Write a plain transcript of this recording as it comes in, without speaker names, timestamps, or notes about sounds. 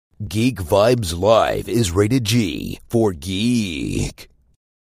Geek Vibes Live is rated G for geek.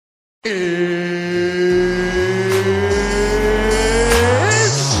 It's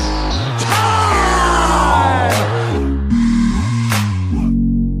time!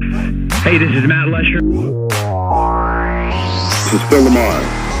 Hey, this is Matt Lesher. This is Phil Lamar.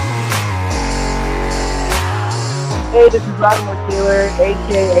 Hey, this is Vladimir Taylor,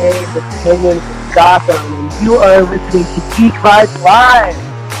 a.k.a. the Penguin from Gotham, and you are listening to Geek Vibes Live.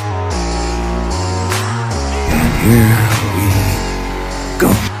 And here we go.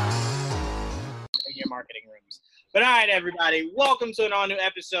 In your marketing rooms. But all right, everybody, welcome to an all-new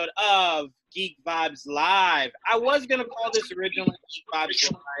episode of Geek Vibes Live. I was going to call this originally Geek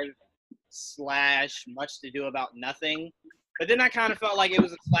Vibes Live / Much to Do About Nothing, but then I kind of felt like it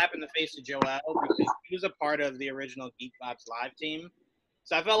was a slap in the face to Joel because he was a part of the original Geek Vibes Live team.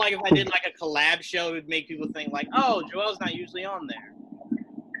 So I felt like if I did like a collab show, it would make people think like, oh, Joel's not usually on there.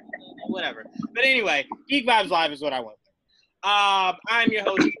 Whatever. But anyway, Geek Vibes Live is what I went with. I'm your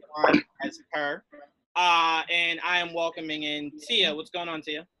host, Juan, as per. And I am welcoming in Tia. What's going on,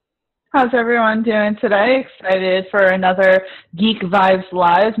 Tia? How's everyone doing today? Excited for another Geek Vibes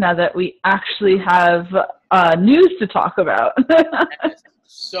Live now that we actually have news to talk about. Yes,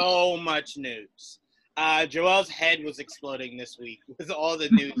 so much news. Joel's head was exploding this week with all the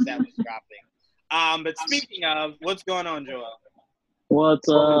news that was dropping. But speaking of, what's going on, Joel? What's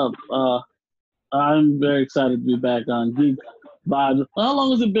up? I'm very excited to be back on Geek Vibes. How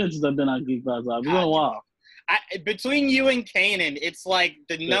long has it been since I've been on Geek Vibes Live? It's been a while. Between you and Kanan, it's like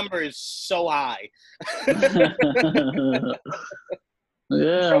the number is so high.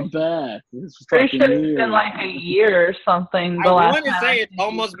 Yeah, I'm back. It's Pretty sure weird. it's been like a year or something. I want to say it's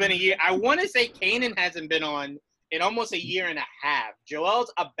almost been a year. I want to say Kanan hasn't been on in almost a year and a half.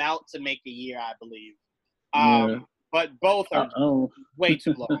 Joel's about to make a year, I believe. But both are way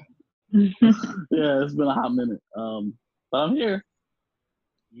too long. Yeah, it's been a hot minute. But I'm here.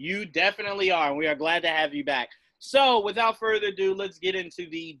 You definitely are, and we are glad to have you back. So, without further ado, let's get into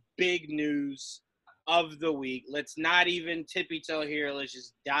the big news of the week. Let's not even tippy-toe here. Let's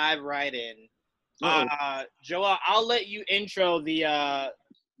just dive right in. Joel, I'll let you intro the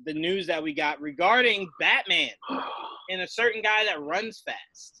news that we got regarding Batman and a certain guy that runs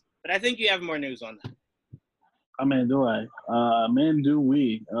fast. But I think you have more news on that. I mean, do I? Man, do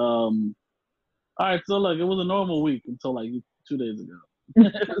we? All right, so look, it was a normal week until like 2 days ago.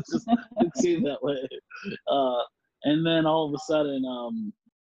 It seemed that way. And then all of a sudden,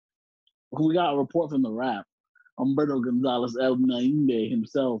 we got a report from the Wrap. Humberto Gonzalez El Nainde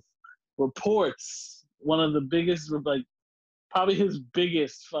himself reports one of the biggest, like probably his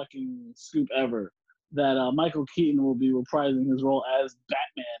biggest fucking scoop ever, that Michael Keaton will be reprising his role as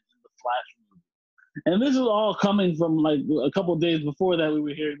Batman in the Flash movie. And this is all coming from like a couple of days before that we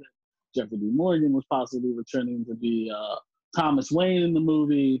were hearing that Jeffrey D. Morgan was possibly returning to be Thomas Wayne in the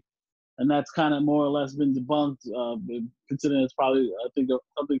movie, and that's kind of more or less been debunked, considering it's probably, I think,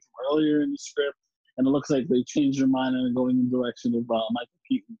 something from earlier in the script, and it looks like they changed their mind and are going in the direction of Michael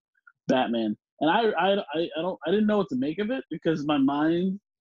Keaton, Batman. And I didn't know what to make of it because my mind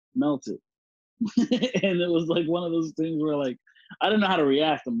melted, and it was like one of those things where like I didn't know how to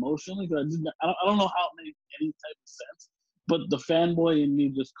react emotionally because I don't know how it made any type of sense, but the fanboy in me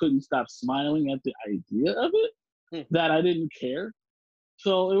just couldn't stop smiling at the idea of it. That I didn't care.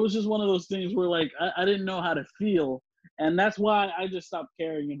 So it was just one of those things where like I didn't know how to feel, and that's why I just stopped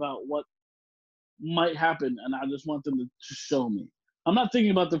caring about what might happen, and I just want them to show me. I'm not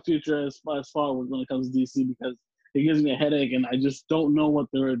thinking about the future as far as when it comes to DC because it gives me a headache, and I just don't know what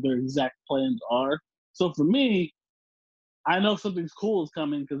their exact plans are. So for me, I know something's cool is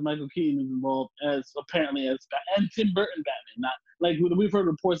coming because Michael Keaton is involved and Tim Burton Batman. Not like we've heard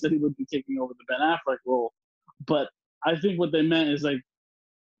reports that he would be taking over the Ben Affleck role. But I think what they meant is like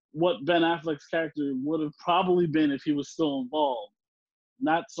what Ben Affleck's character would have probably been if he was still involved.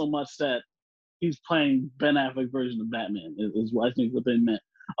 Not so much that he's playing Ben Affleck version of Batman is what I think what they meant.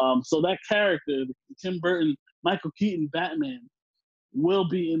 So that character, Tim Burton, Michael Keaton Batman, will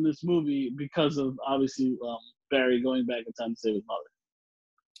be in this movie because of obviously Barry going back in time to save his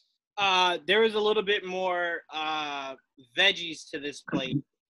mother. There was a little bit more veggies to this plate.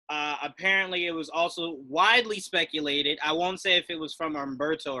 Apparently, it was also widely speculated. I won't say if it was from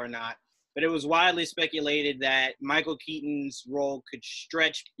Humberto or not, but it was widely speculated that Michael Keaton's role could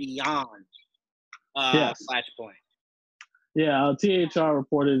stretch beyond Flashpoint. Yeah, THR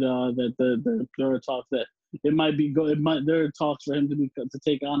reported that there are talks that it might be there are talks for him to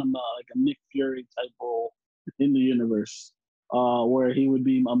take on like a Nick Fury type role in the universe, where he would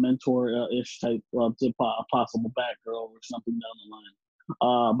be a mentor-ish type to a possible Batgirl or something down the line.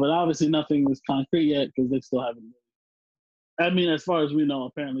 But obviously nothing is concrete yet because they still haven't. I mean, as far as we know,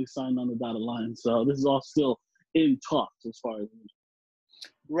 apparently signed on the dotted line. So this is all still in talks as far as we know.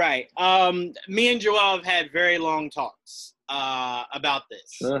 Right. Me and Joel have had very long talks about this.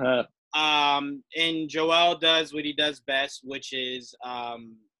 Sure have. And Joel does what he does best, which is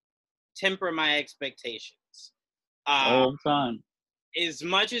temper my expectations. All the time. As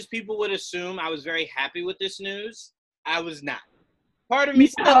much as people would assume I was very happy with this news, I was not. Part of me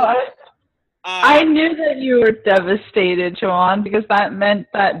still... I knew that you were devastated, Joanne, because that meant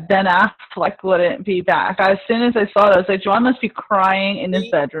that Ben Affleck wouldn't be back. As soon as I saw it, I was like, Joanne must be crying in his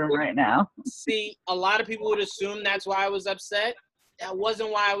bedroom right now. See, a lot of people would assume that's why I was upset. That wasn't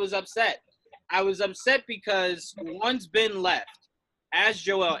why I was upset. I was upset because once Ben left, as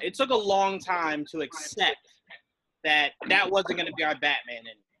Joel, it took a long time to accept that wasn't going to be our Batman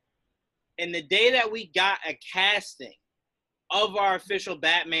anymore. And the day that we got a casting of our official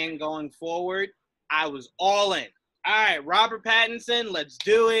Batman going forward, I was all in. All right, Robert Pattinson, let's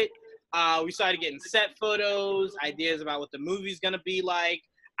do it. We started getting set photos, ideas about what the movie's going to be like.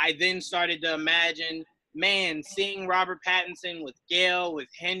 I then started to imagine, man, seeing Robert Pattinson with Gale, with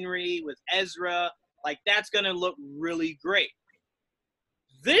Henry, with Ezra, like that's going to look really great.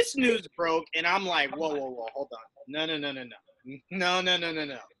 This news broke, and I'm like, whoa, hold on. No.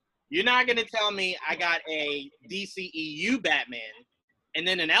 You're not going to tell me I got a DCEU Batman and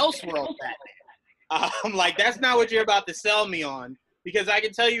then an Elseworld Batman. I'm like, that's not what you're about to sell me on. Because I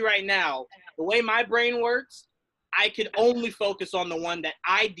can tell you right now, the way my brain works, I could only focus on the one that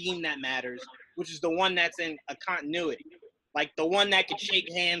I deem that matters, which is the one that's in a continuity. Like the one that could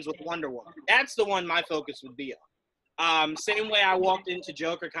shake hands with Wonder Woman. That's the one my focus would be on. Same way I walked into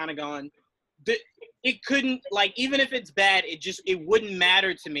Joker kind of going, it couldn't, like, even if it's bad, it wouldn't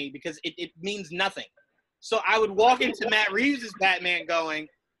matter to me because it means nothing. So I would walk into Matt Reeves' Batman going,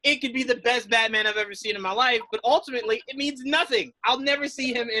 it could be the best Batman I've ever seen in my life, but ultimately it means nothing. I'll never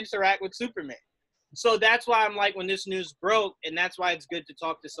see him interact with Superman. So that's why I'm like, when this news broke, and that's why it's good to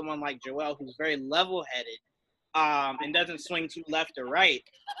talk to someone like Joel, who's very level-headed and doesn't swing too left or right.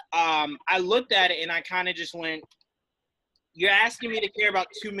 I looked at it and I kind of just went, you're asking me to care about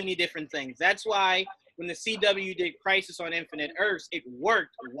too many different things. That's why when the CW did Crisis on Infinite Earths, it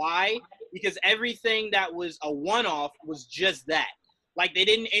worked. Why? Because everything that was a one-off was just that. Like, they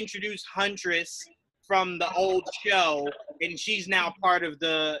didn't introduce Huntress from the old show, and she's now part of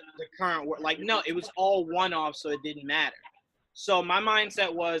the current world. Like, no, it was all one-off, so it didn't matter. So my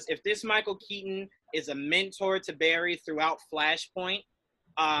mindset was, if this Michael Keaton is a mentor to Barry throughout Flashpoint,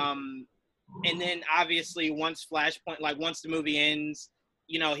 and then obviously once Flashpoint, like once the movie ends,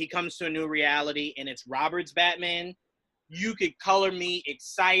 you know, he comes to a new reality and it's Robert's Batman, you could color me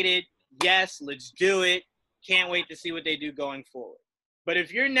excited. Yes, let's do it. Can't wait to see what they do going forward. But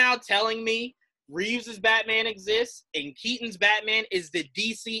if you're now telling me Reeves' Batman exists and Keaton's Batman is the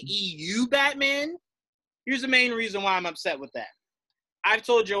DCEU Batman, here's the main reason why I'm upset with that. I've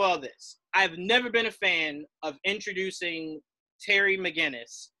told Joel this. I've never been a fan of introducing Terry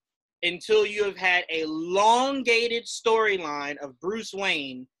McGinnis until you have had a elongated storyline of Bruce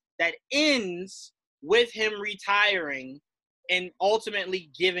Wayne that ends with him retiring and ultimately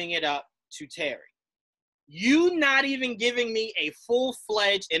giving it up to Terry. You not even giving me a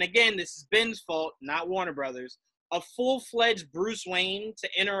full-fledged, and again, this is Ben's fault, not Warner Brothers, a full-fledged Bruce Wayne to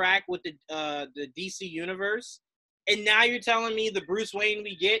interact with the DC universe, and now you're telling me the Bruce Wayne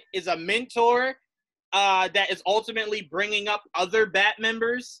we get is a mentor that is ultimately bringing up other Bat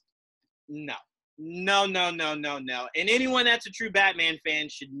members? No. And anyone that's a true Batman fan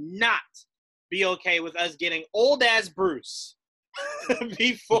should not be okay with us getting old-ass Bruce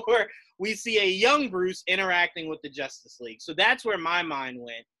before we see a young Bruce interacting with the Justice League. So that's where my mind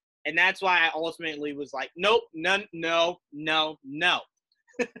went, and that's why I ultimately was like, nope, no. No,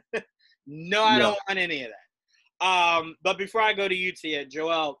 I don't want any of that. But before I go to you, Tia,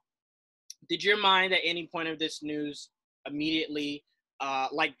 Joel, did your mind at any point of this news immediately,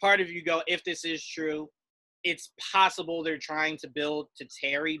 like part of you go, if this is true, it's possible they're trying to build to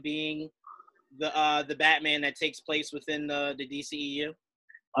Terry being the Batman that takes place within the DCEU?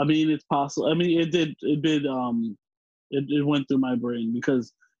 I mean, it's possible. I mean, it went through my brain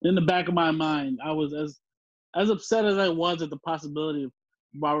because in the back of my mind, I was as upset as I was at the possibility of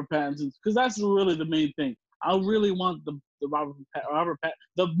Robert Pattinson, because that's really the main thing. I really want the Robert Pattinson,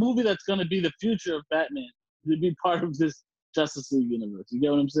 the movie that's going to be the future of Batman, to be part of this Justice League universe. You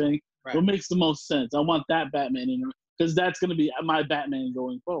get what I'm saying? Right. What makes the most sense? I want that Batman in there because that's going to be my Batman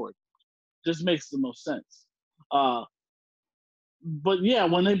going forward. Just makes the most sense. But yeah,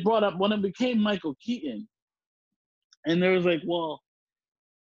 when it became Michael Keaton, and there was like, well,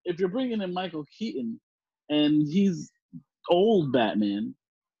 if you're bringing in Michael Keaton and he's old Batman,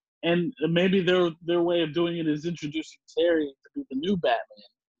 and maybe their way of doing it is introducing Terry to be the new Batman,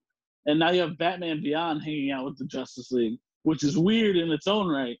 and now you have Batman Beyond hanging out with the Justice League, which is weird in its own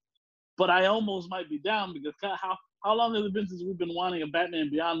right. But I almost might be down because how long has it been since we've been wanting a Batman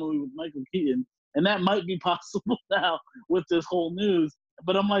Beyond movie with Michael Keaton? And that might be possible now with this whole news.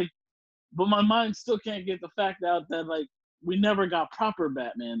 But I'm like, but my mind still can't get the fact out that, like, we never got proper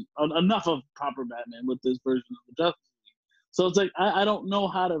Batman, enough of proper Batman with this version of the Justice League. So it's like, I don't know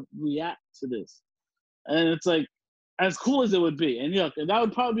how to react to this. And it's like, as cool as it would be, and that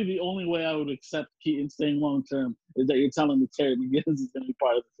would probably be the only way I would accept Keaton staying long term, is that you're telling me Terry McGinnis is going to be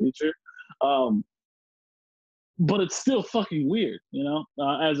part of the future. But it's still fucking weird, you know?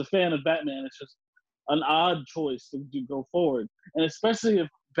 As a fan of Batman, it's just an odd choice to go forward. And especially if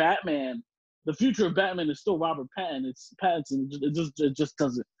Batman, the future of Batman is still Robert Pattinson. It just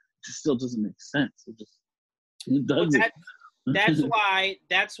still doesn't make sense. It doesn't.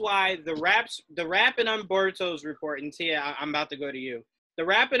 That's why the Rapp and Umberto's report, and Tia, I'm about to go to you. The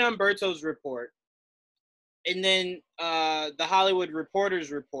Rapp and Umberto's report, and then the Hollywood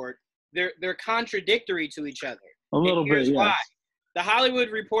Reporter's report, they're contradictory to each other. A little bit, yeah. Why. The Hollywood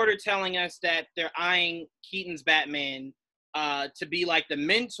Reporter telling us that they're eyeing Keaton's Batman to be like the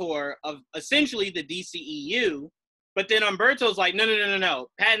mentor of essentially the DCEU, but then Umberto's like, no.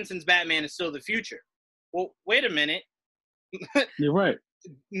 Pattinson's Batman is still the future. Well, wait a minute. You're right.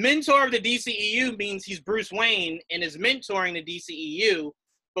 Mentor of the DCEU means he's Bruce Wayne and is mentoring the DCEU.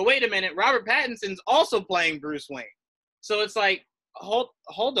 But wait a minute, Robert Pattinson's also playing Bruce Wayne. So it's like, hold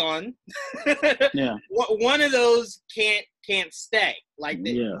on. Yeah. One of those can't stay. Like,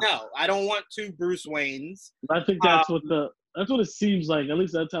 yeah. No, I don't want two Bruce Waynes. I think that's what it seems like. At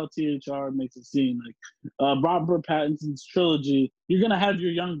least that's how THR makes it seem. Like Robert Pattinson's trilogy, you're gonna have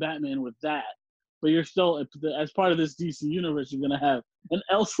your young Batman with that, but you're still, as part of this DC universe, you're gonna have an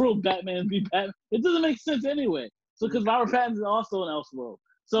Elseworld Batman be Batman. It doesn't make sense anyway. So because Robert Pattinson is also an Elseworld.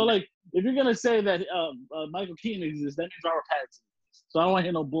 So like, if you're gonna say that Michael Keaton exists, that means Robert Pattinson. So I don't want to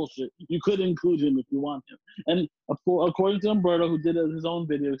hear no bullshit. You could include him if you want him. And according to Umberto, who did his own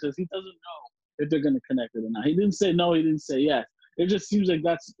video, says he doesn't know if they're going to connect it or not. He didn't say no. He didn't say yes. It just seems like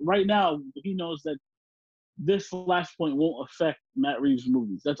that's right now. He knows that this Flashpoint won't affect Matt Reeves'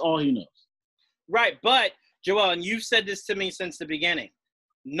 movies. That's all he knows. Right, but Joel, and you've said this to me since the beginning.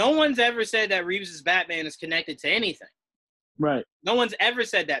 No one's ever said that Reeves' Batman is connected to anything. Right. No one's ever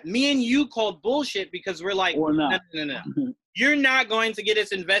said that. Me and you called bullshit because we're like, or not. No. You're not going to get us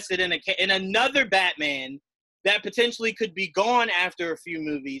invested in another Batman that potentially could be gone after a few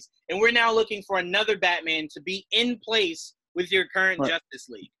movies, and we're now looking for another Batman to be in place with your current Justice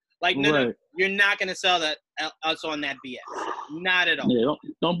League. Like, no, you're not going to sell us on that BS. Not at all. Yeah,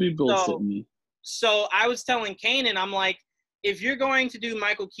 don't be bullshitting me. So I was telling Kanan, I'm like, if you're going to do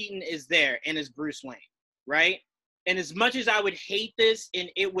Michael Keaton is there and is Bruce Wayne, right? And as much as I would hate this, and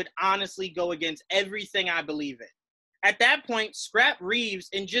it would honestly go against everything I believe in, at that point, scrap Reeves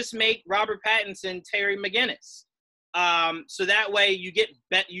and just make Robert Pattinson Terry McGinnis. So that way you get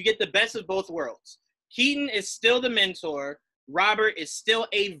the best of both worlds. Keaton is still the mentor. Robert is still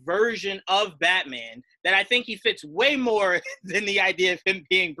a version of Batman that I think he fits way more than the idea of him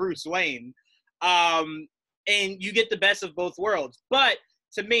being Bruce Wayne. And you get the best of both worlds. But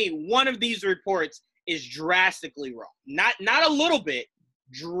to me, one of these reports is drastically wrong. Not a little bit,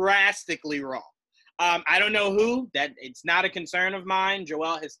 drastically wrong. I don't know who. That it's not a concern of mine.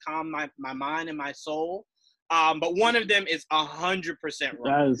 Joel has calmed my mind and my soul. But one of them is 100% wrong.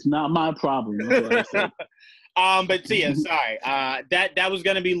 That is not my problem. But Tia, sorry. That was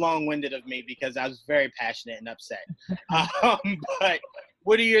going to be long-winded of me because I was very passionate and upset. But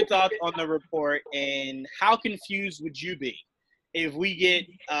what are your thoughts on the report, and how confused would you be if we get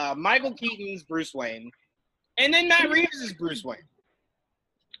Michael Keaton's Bruce Wayne and then Matt Reeves' Bruce Wayne?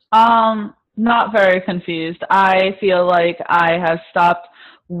 Not very confused. I feel like I have stopped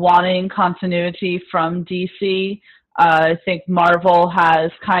wanting continuity from DC. I think Marvel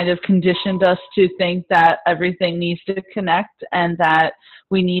has kind of conditioned us to think that everything needs to connect and that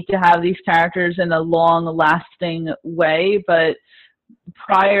we need to have these characters in a long-lasting way. But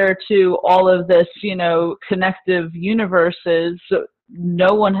prior to all of this, connective universes,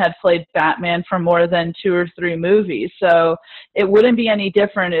 no one had played Batman for more than 2 or 3 movies. So it wouldn't be any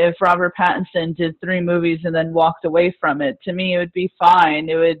different if Robert Pattinson did 3 movies and then walked away from it. To me, it would be fine.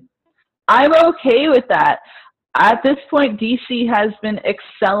 I'm okay with that. At this point, DC has been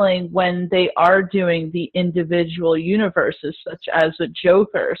excelling when they are doing the individual universes, such as with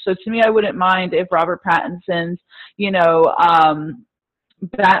Joker. So to me, I wouldn't mind if Robert Pattinson's,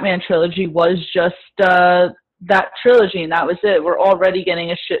 Batman trilogy was just that trilogy, and that was it. We're already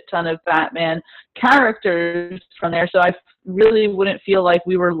getting a shit ton of Batman characters from there, so I really wouldn't feel like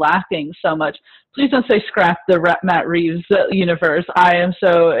we were lacking so much. Please don't say scrap the Matt Reeves universe. I am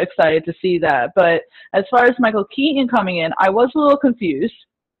so excited to see that. But as far as Michael Keaton coming in, I was a little confused.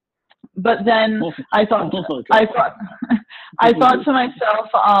 But then I thought to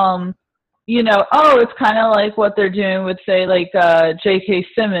myself, you know, oh, it's kind of like what they're doing with, say, like J.K.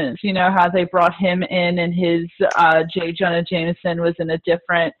 Simmons, you know, how they brought him in and his J. Jonah Jameson was in a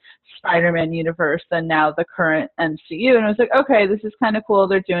different Spider-Man universe than now the current MCU. And I was like, okay, this is kind of cool.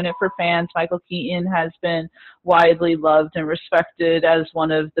 They're doing it for fans. Michael Keaton has been widely loved and respected as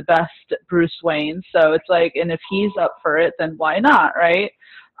one of the best Bruce Waynes. So it's like, and if he's up for it, then why not, right?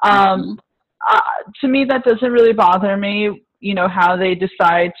 To me, that doesn't really bother me. You know, how they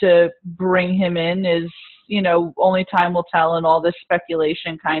decide to bring him in is, you know, only time will tell, and all this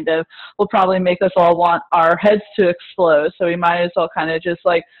speculation kind of will probably make us all want our heads to explode. So we might as well kind of just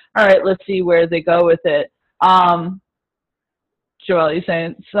like, all right, let's see where they go with it. Joel, you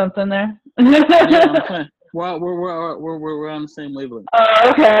saying something there? Yeah, I'm fine. We're on the same wavelength.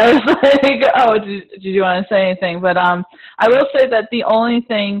 Oh, okay. I was like, oh, did you want to say anything? But I will say that the only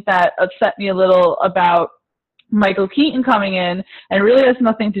thing that upset me a little about Michael Keaton coming in, and really has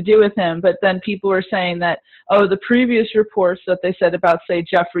nothing to do with him, but then people were saying that, oh, the previous reports that they said about, say,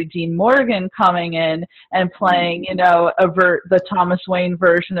 Jeffrey Dean Morgan coming in and playing, you know, the Thomas Wayne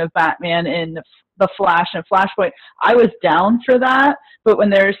version of Batman in The Flash and Flashpoint, I was down for that. But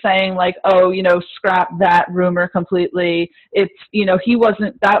when they were saying, like, oh, you know, scrap that rumor completely, it's, you know,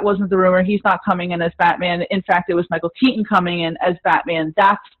 that wasn't the rumor. He's not coming in as Batman. In fact, it was Michael Keaton coming in as Batman.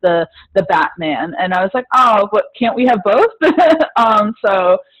 That's the Batman. And I was like, oh, but can't we have both?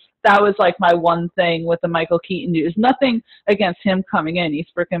 So that was like my one thing with the Michael Keaton news. Nothing against him coming in. He's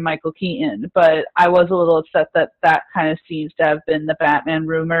freaking Michael Keaton. But I was a little upset that kind of seems to have been the Batman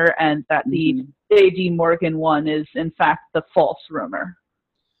rumor, and that the J.D. Morgan one is, in fact, the false rumor.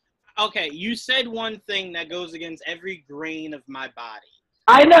 Okay, you said one thing that goes against every grain of my body.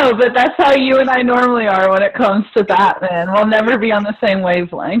 I know, but that's how you and I normally are when it comes to Batman. We'll never be on the same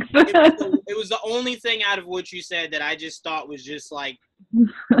wavelength. It was the only thing out of what you said that I just thought was just like,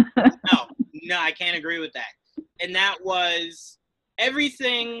 no, I can't agree with that. And that was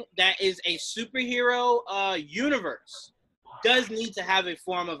everything that is a superhero universe does need to have a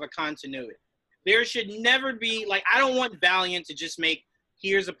form of a continuity. There should never be, like, I don't want Valiant to just make,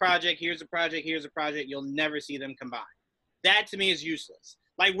 here's a project, here's a project, here's a project. You'll never see them combine. That, to me, is useless.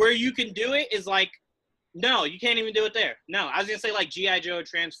 Like, where you can do it is like, no, you can't even do it there. No, I was going to say, like, G.I. Joe,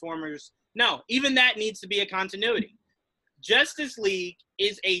 Transformers. No, even that needs to be a continuity. Justice League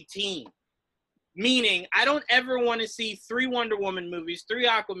is a team. Meaning, I don't ever want to see 3 Wonder Woman movies, 3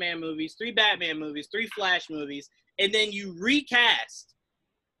 Aquaman movies, 3 Batman movies, 3 Flash movies, and then you recast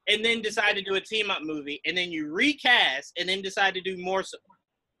and then decide to do a team-up movie, and then you recast and then decide to do more so.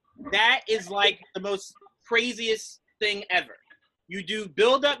 That is like the most craziest thing ever. You do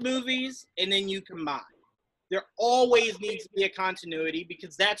build-up movies and then you combine. There always needs to be a continuity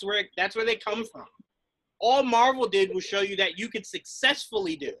because that's where they come from. All Marvel did was show you that you could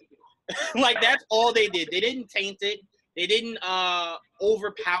successfully do it. Like, that's all they did. They didn't taint it. They didn't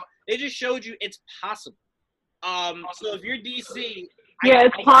overpower. They just showed you it's possible. So if you're DC... Yeah,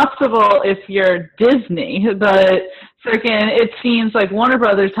 it's possible if you're Disney, but freaking, it seems like Warner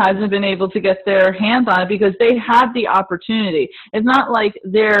Brothers hasn't been able to get their hands on it because they had the opportunity. It's not like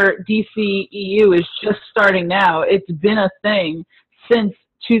their DCEU is just starting now. It's been a thing since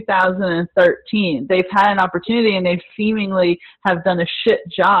 2013. They've had an opportunity, and they seemingly have done a shit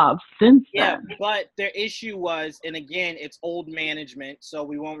job since then. Yeah, but their issue was, and again, it's old management, so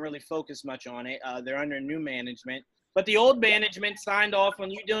we won't really focus much on it. They're under new management. But the old management signed off on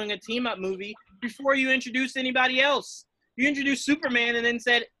you doing a team-up movie before you introduced anybody else. You introduced Superman and then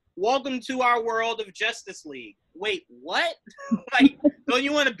said, welcome to our world of Justice League. Wait, what? Like, don't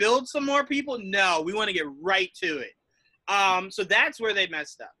you want to build some more people? No, we want to get right to it. So that's where they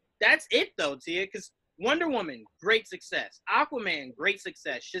messed up. That's it, though, Tia, because Wonder Woman, great success. Aquaman, great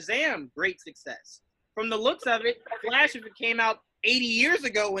success. Shazam, great success. From the looks of it, Flash, if it came out 80 years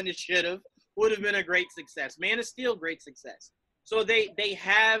ago when it should have, would have been a great success. Man of Steel, great success. So they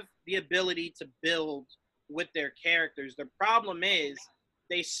have the ability to build with their characters. The problem is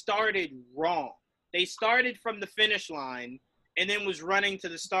they started wrong. They started from the finish line and then was running to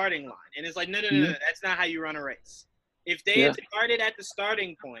the starting line. And it's like, no, that's not how you run a race. If they had started at the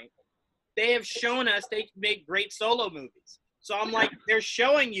starting point, they have shown us they can make great solo movies. So I'm like, they're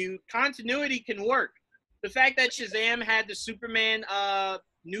showing you continuity can work. The fact that Shazam had the Superman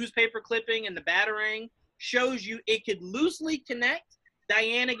newspaper clipping and the Batarang shows you it could loosely connect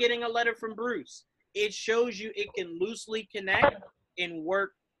Diana getting a letter from Bruce. It shows you it can loosely connect and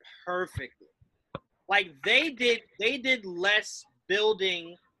work perfectly. Like they did less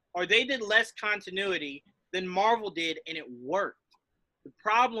building, or they did less continuity than Marvel did, and it worked. The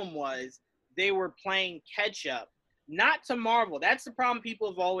problem was they were playing catch up, not to Marvel. That's the problem people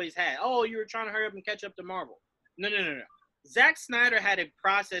have always had. Oh, you were trying to hurry up and catch up to Marvel. No. Zack Snyder had a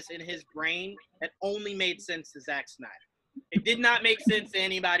process in his brain that only made sense to Zack Snyder. It did not make sense to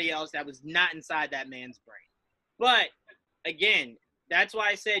anybody else that was not inside that man's brain. But, again, that's why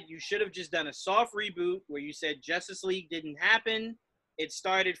I said you should have just done a soft reboot where you said Justice League didn't happen. It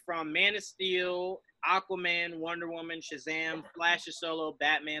started from Man of Steel, Aquaman, Wonder Woman, Shazam, Flash solo,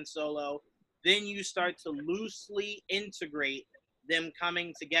 Batman solo. Then you start to loosely integrate them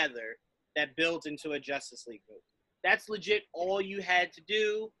coming together that builds into a Justice League movie. That's legit all you had to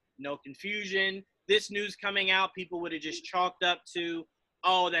do. No confusion. This news coming out, people would have just chalked up to,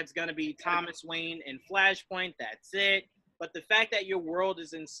 oh, that's going to be Thomas Wayne and Flashpoint. That's it. But the fact that your world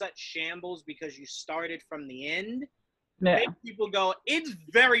is in such shambles because you started from the end, makes people go, it's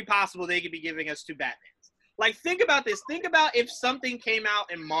very possible they could be giving us 2 Batmans. Like, think about this. Think about if something came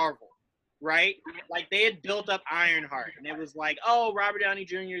out in Marvel, right? Like, they had built up Ironheart, and it was like, oh, Robert Downey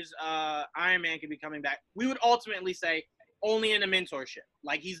Jr.'s Iron Man could be coming back. We would ultimately say, only in a mentorship.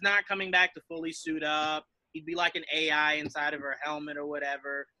 Like, he's not coming back to fully suit up. He'd be like an AI inside of her helmet or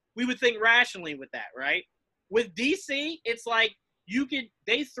whatever. We would think rationally with that, right? With DC, it's like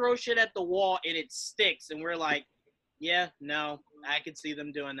they throw shit at the wall and it sticks, and we're like, yeah, no, I could see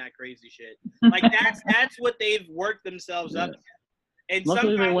them doing that crazy shit. Like, that's what they've worked themselves up to. And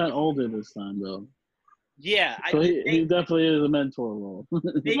luckily they went older this time, though. Yeah. So he definitely is a mentor role.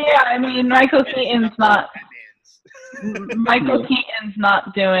 Yeah, I mean, Michael Keaton's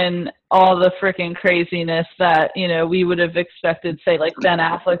not doing all the freaking craziness that, you know, we would have expected, say, like Ben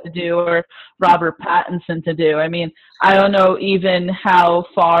Affleck to do or Robert Pattinson to do. I mean, I don't know even how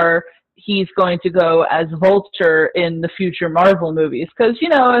far he's going to go as Vulture in the future Marvel movies. Because, you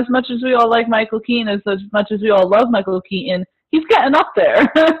know, as much as we all like Michael Keaton, as much as we all love Michael Keaton, he's getting up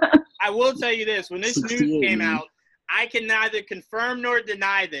there. I will tell you this. When this news came out, I can neither confirm nor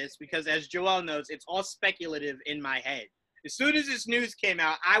deny this because, as Joel knows, it's all speculative in my head. As soon as this news came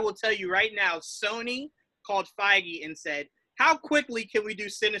out, I will tell you right now, Sony called Feige and said, how quickly can we do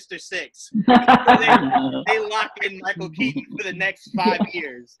Sinister Six? They lock in Michael Keaton for the next 5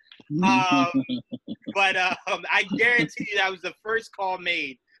 years. But I guarantee you that was the first call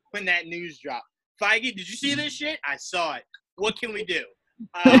made when that news dropped. Feige, did you see this shit? I saw it. What can we do?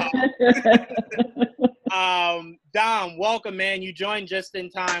 Dom, welcome, man. You joined just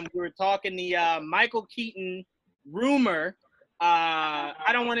in time. We were talking the Michael Keaton rumor. I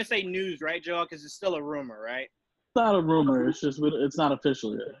don't want to say news, right, Joel? Because it's still a rumor, right? It's not a rumor. It's just it's not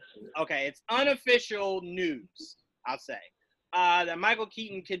official yet. Okay, it's unofficial news, I'll say. That Michael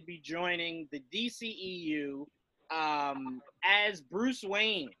Keaton could be joining the DCEU as Bruce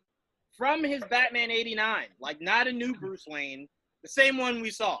Wayne from his Batman 89. Like, not a new Bruce Wayne, the same one we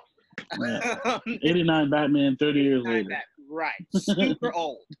saw. Yeah. 89 Batman, 30 years later. Right, super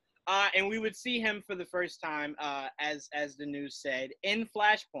old. And we would see him for the first time, as the news said, in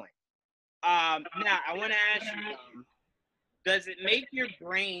Flashpoint. Now, I want to ask you, does it make your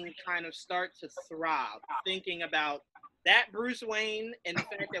brain kind of start to throb thinking about that Bruce Wayne and the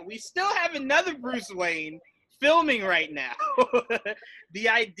fact that we still have another Bruce Wayne filming right now? The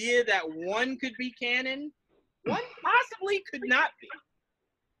idea that one could be canon, one possibly could not be.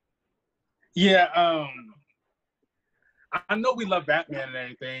 Yeah, I know we love Batman and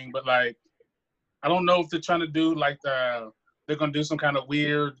everything, but like, I don't know if they're trying to do like they're gonna do some kind of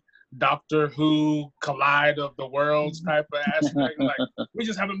weird Doctor Who collide of the worlds type of aspect. Like, we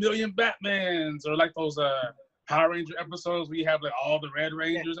just have a million Batmans, or like those Power Ranger episodes where you have like all the Red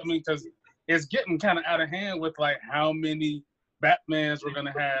Rangers. I mean, because it's getting kind of out of hand with like how many Batmans we're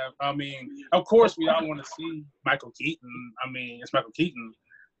gonna have. I mean, of course we all want to see Michael Keaton. I mean, it's Michael Keaton.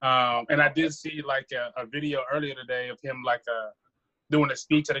 And I did see like a video earlier today of him like doing a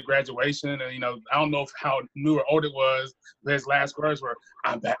speech at a graduation, and you know, I don't know how new or old it was, but his last words were,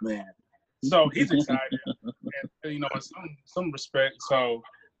 "I'm Batman." So he's excited, and you know, in some respect. So,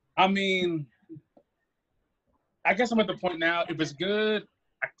 I mean, I guess I'm at the point now. If it's good,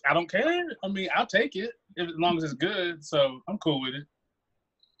 I don't care. I mean, I'll take it as long as it's good. So I'm cool with it.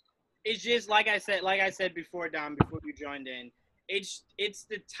 It's just like I said before, Dom, before you joined in. It's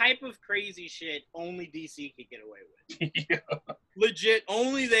the type of crazy shit only DC could get away with. Yeah. legit,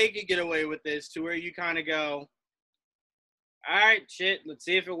 only they could get away with this, to where you kind of go, all right, shit, let's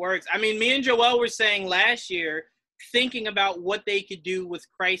see if it works. I mean, me and Joel were saying last year, thinking about what they could do with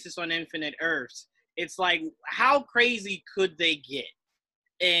Crisis on Infinite Earths. It's like, how crazy could they get?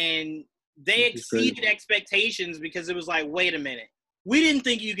 And they exceeded expectations because it was like, wait a minute. We didn't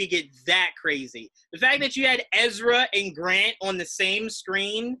think you could get that crazy. The fact that you had Ezra and Grant on the same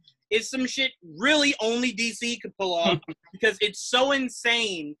screen is some shit really only DC could pull off because it's so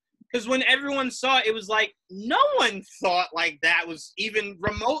insane. Because when everyone saw it, it was like, no one thought like that was even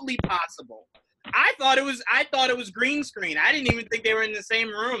remotely possible. I thought it was green screen. I didn't even think they were in the same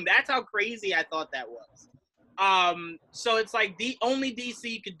room. That's how crazy I thought that was. So it's like the only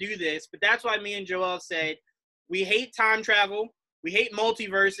DC could do this, but that's why me and Joel said we hate time travel. We hate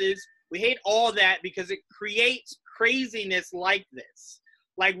multiverses. We hate all that because it creates craziness like this.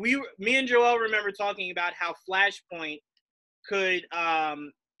 Like me and Joel remember talking about how Flashpoint could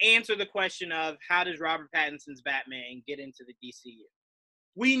answer the question of how does Robert Pattinson's Batman get into the DCU?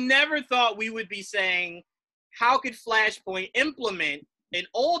 We never thought we would be saying, how could Flashpoint implement an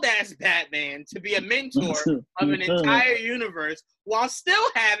old-ass Batman to be a mentor of an entire universe while still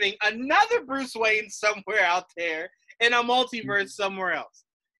having another Bruce Wayne somewhere out there in a multiverse somewhere else?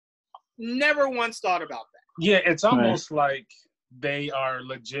 Never once thought about that. Yeah, it's almost like they are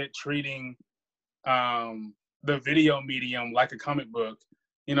legit treating the video medium like a comic book.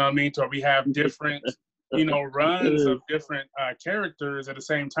 You know what I mean? So we have different, runs of different characters at the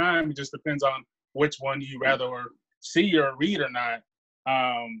same time. It just depends on which one you rather see or read or not.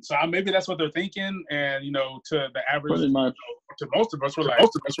 So maybe that's what they're thinking. And, to the average, to most of us, we're like,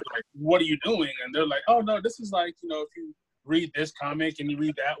 what are you doing? And they're like, oh, no, this is like, if you read this comic and you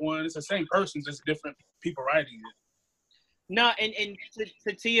read that one, it's the same person, just different people writing it. No, and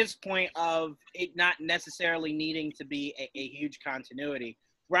to Tia's point of it not necessarily needing to be a huge continuity,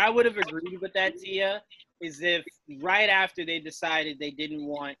 where I would have agreed with that, Tia, is if right after they decided they didn't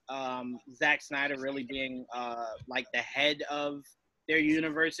want Zack Snyder really being like the head of their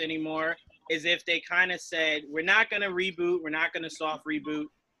universe anymore, is if they kind of said, we're not going to reboot, we're not going to soft reboot,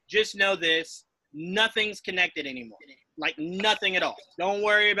 just know this, nothing's connected anymore. Like nothing at all. Don't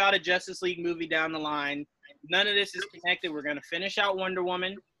worry about a Justice League movie down the line. None of this is connected. We're going to finish out Wonder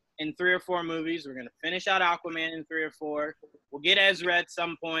Woman in 3 or 4 movies. We're going to finish out Aquaman in 3 or 4. We'll get Ezra at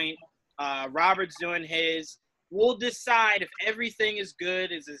some point. Robert's doing his. We'll decide if everything is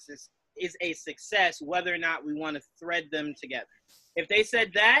good, is a success, whether or not we want to thread them together. If they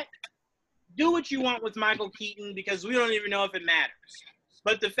said that, do what you want with Michael Keaton because we don't even know if it matters.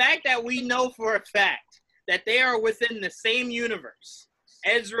 But the fact that we know for a fact that they are within the same universe,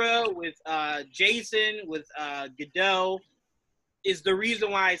 Ezra with Jason, with Godot, is the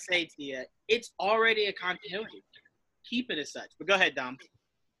reason why I say to you, it's already a continuity. Keep it as such. But go ahead, Dom.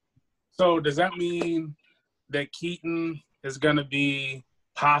 So does that mean that Keaton is going to be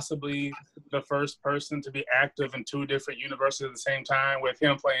possibly the first person to be active in 2 different universes at the same time, with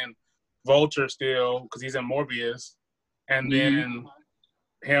him playing Vulture still because he's in Morbius, and then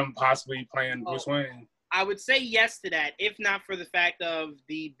him possibly playing Bruce Wayne? I would say yes to that, if not for the fact of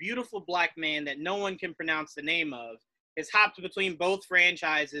the beautiful black man that no one can pronounce the name of has hopped between both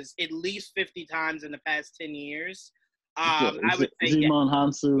franchises at least 50 times in the past 10 years. I would say Jimon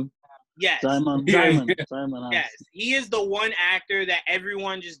Hansu. Yes. Simon yes. He is the one actor that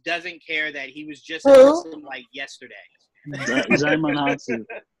everyone just doesn't care that he was just like yesterday. Simon Hansu.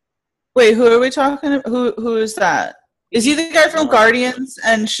 Wait, who are we talking about? Who is that? Is he the guy from Guardians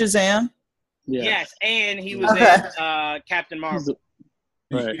and Shazam? Yes, and he was in Captain Marvel.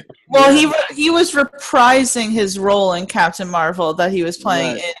 Right. Well, he was reprising his role in Captain Marvel that he was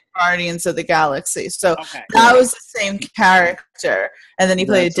playing in Guardians of the Galaxy. So that was the same character, and then he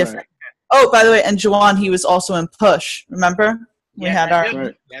played a different. Right. Oh, by the way, and Juwan, he was also in Push. Remember? We had our.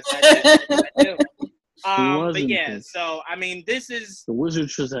 Right. Yes, I do. But yeah, so I mean, this is the Wizard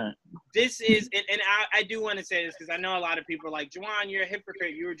Shazam. This is, and I do want to say this because I know a lot of people are like, Juwan, you're a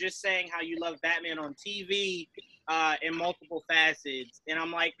hypocrite. You were just saying how you love Batman on TV in multiple facets, and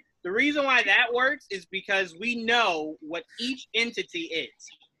I'm like, the reason why that works is because we know what each entity is.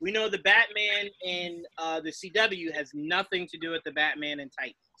 We know the Batman in the CW has nothing to do with the Batman in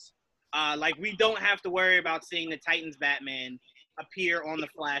Titans. Like, we don't have to worry about seeing the Titans Batman appear on the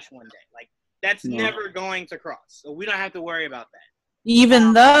Flash one day. Like, that's never going to cross. So we don't have to worry about that.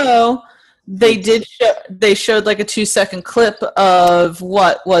 Even though they showed like a 2-second clip of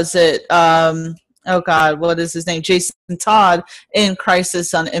what was it? Oh God, what is his name? Jason Todd in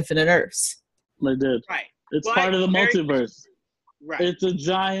Crisis on Infinite Earths. They did. Right. It's part of the multiverse. Right. It's a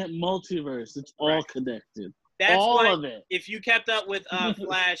giant multiverse. It's all connected. That's all what, of it. if you kept up with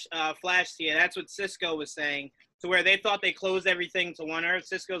Flash Tia, that's what Cisco was saying, to where they thought they closed everything to One Earth.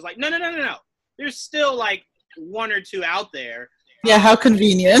 Cisco's like, no. There's still like one or two out there. Yeah, how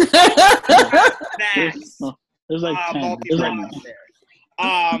convenient. That's There's like 10. multiplayer out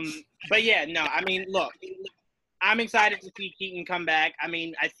there. But yeah, no, I mean, look, I'm excited to see Keaton come back. I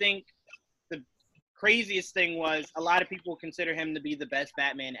mean, I think the craziest thing was a lot of people consider him to be the best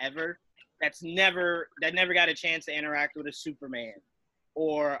Batman ever. That never got a chance to interact with a Superman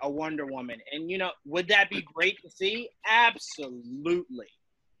or a Wonder Woman. And, you know, would that be great to see? Absolutely.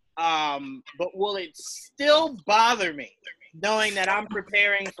 But will it still bother me knowing that I'm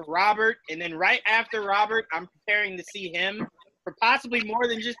preparing for Robert, and then right after Robert, I'm preparing to see him for possibly more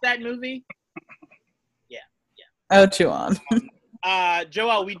than just that movie? Yeah. Oh, chew on.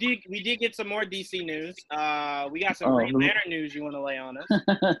 Joel, we did get some more DC news. We got some Green Lantern news you want to lay on us.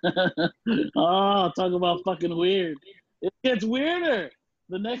 Oh, talk about fucking weird. It gets weirder.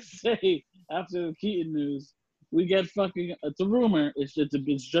 The next day after the Keaton news, we get fucking, it's a rumor. It's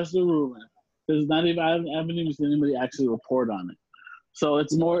just a rumor. Because I haven't even seen anybody actually report on it. So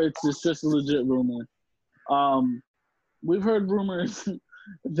it's just a legit rumor. We've heard rumors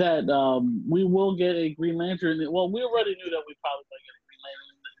that we will get a Green Lantern. Well, we already knew that we probably might get a Green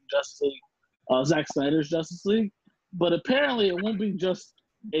Lantern in Justice League, Zack Snyder's Justice League. But apparently it won't be just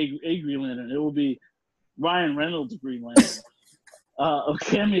a Green Lantern. It will be Ryan Reynolds' Green Lantern.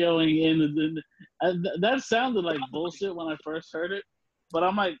 Cameoing in. That sounded like bullshit when I first heard it. But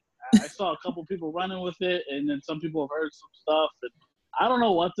I'm like, I saw a couple people running with it, and then some people have heard some stuff. And I don't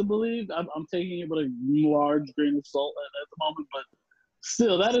know what to believe. I'm taking it with a large grain of salt at the moment, but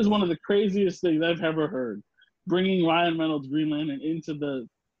still, that is one of the craziest things I've ever heard. Bringing Ryan Reynolds' Green Lantern into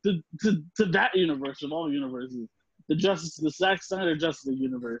to that universe of all universes, the Zack Snyder Justice League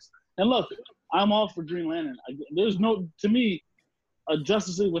universe. And look, I'm all for Green Lantern. To me, a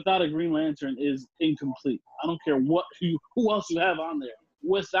Justice League without a Green Lantern is incomplete. I don't care who else you have on there.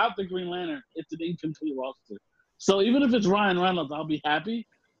 Without the Green Lantern, it's an incomplete roster. So even if it's Ryan Reynolds, I'll be happy.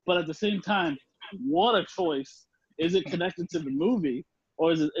 But at the same time, what a choice. Is it connected to the movie,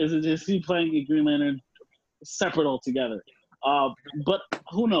 or is it just he playing a Green Lantern separate altogether? But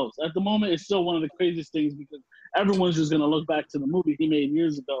who knows? At the moment, it's still one of the craziest things because everyone's just going to look back to the movie he made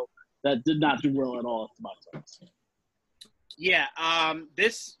years ago that did not do well at all at the box office. Yeah,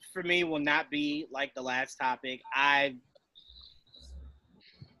 this for me will not be like the last topic.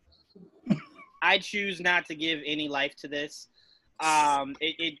 I choose not to give any life to this.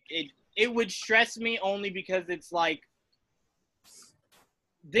 It would stress me only because it's like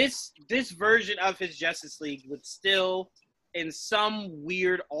this version of his Justice League would still, in some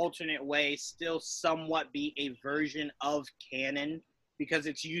weird alternate way, still somewhat be a version of canon because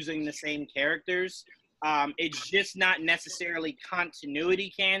it's using the same characters. It's just not necessarily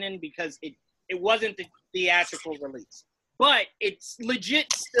continuity canon because it wasn't the theatrical release. But it's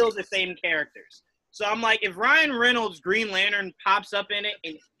legit still the same characters. So I'm like, if Ryan Reynolds' Green Lantern pops up in it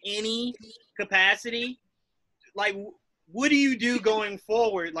in any capacity, like, what do you do going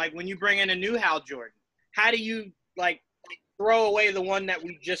forward? Like, when you bring in a new Hal Jordan, how do you, like, throw away the one that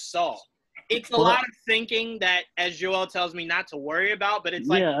we just saw? It's a lot of thinking that, as Joel tells me, not to worry about, but it's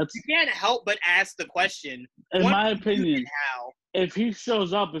like, you can't help but ask the question. In my opinion, if he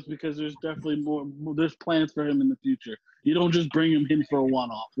shows up, it's because there's definitely there's plans for him in the future. You don't just bring him in for a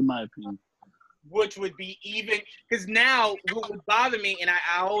one-off, in my opinion. Which would be even, because now what would bother me, and I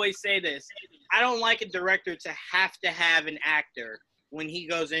always say this, I don't like a director to have an actor when he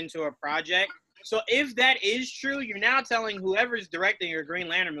goes into a project. So if that is true, you're now telling whoever's directing your Green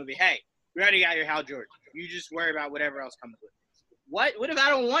Lantern movie, hey, we already got your Hal Jordan. You just worry about whatever else comes with it. What if I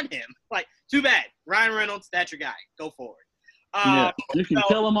don't want him? Like, too bad. Ryan Reynolds, that's your guy. Go forward. You can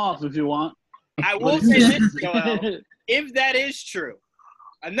kill him off if you want. I will say this, Joel. If that is true,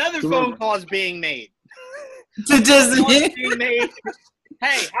 another phone call is being made. To Disney. Being made.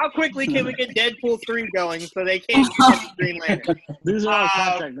 Hey, how quickly can we get Deadpool 3 going so they can't get Green Lantern? These are our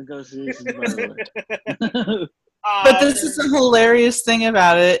contract negotiations, by the way. But this is the hilarious thing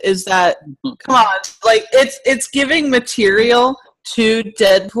about it is that, come on, like it's giving material to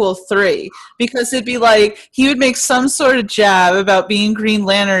Deadpool 3 because it'd be like he would make some sort of jab about being Green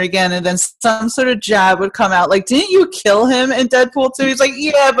Lantern again, and then some sort of jab would come out like, didn't you kill him in Deadpool 2? He's like,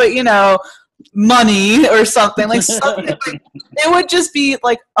 yeah, but you know, money or something like something. Like, it would just be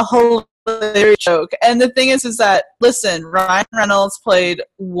like a hilarious joke. And the thing is that listen, Ryan Reynolds played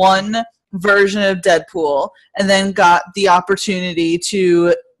one version of Deadpool and then got the opportunity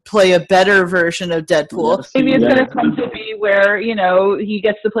to play a better version of Deadpool. Yes. Maybe it's Yeah. going to come to be where, he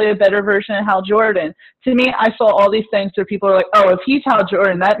gets to play a better version of Hal Jordan. To me, I saw all these things where people are like, oh, if he's Hal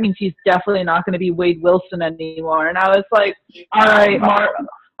Jordan, that means he's definitely not going to be Wade Wilson anymore. And I was like,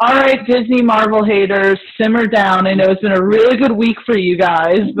 all right, Disney Marvel haters, simmer down. I know it's been a really good week for you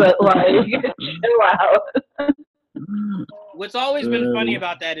guys, but chill out. What's always been funny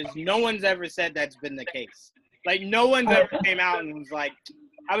about that is no one's ever said that's been the case. Like, no one's ever came out and was like,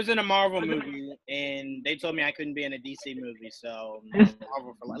 I was in a Marvel movie, and they told me I couldn't be in a DC movie, so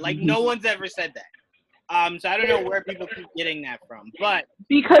Marvel for life. Like, no one's ever said that. So I don't know where people keep getting that from, but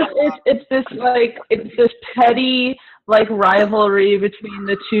because it's this petty rivalry between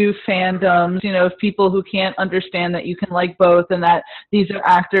the two fandoms, of people who can't understand that you can like both and that these are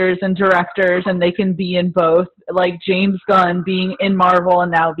actors and directors and they can be in both, like James Gunn being in Marvel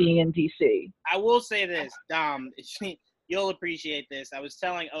and now being in DC. I will say this, Dom, you'll appreciate this. I was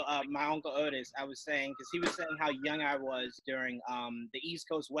telling my Uncle Otis, I was saying, because he was saying how young I was during the East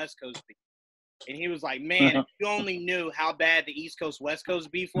Coast, West Coast beef. And he was like, man, if you only knew how bad the East Coast, West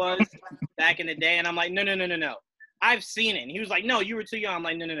Coast beef was back in the day. And I'm like, no. I've seen it. And he was like, no, you were too young. I'm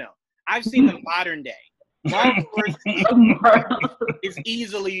like, no. I've seen the modern day. Marvel is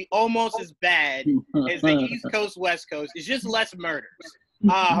easily almost as bad as the East Coast, West Coast. It's just less murders.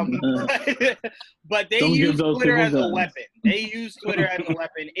 But they use Twitter as a weapon.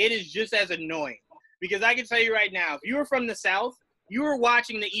 It is just as annoying. Because I can tell you right now, if you were from the South, you were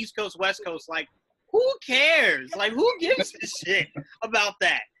watching the East Coast, West Coast, like, who cares? Like, who gives a shit about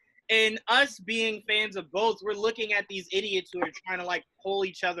that? And us being fans of both, we're looking at these idiots who are trying to, pull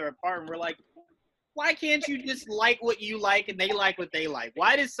each other apart. And we're like, why can't you just like what you like and they like what they like?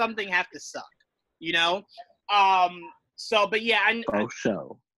 Why does something have to suck? But yeah.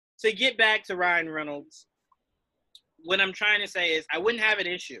 To get back to Ryan Reynolds, what I'm trying to say is I wouldn't have an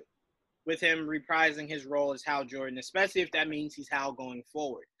issue with him reprising his role as Hal Jordan, especially if that means he's Hal going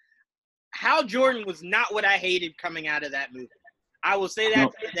forward. Hal Jordan was not what I hated coming out of that movie. I will say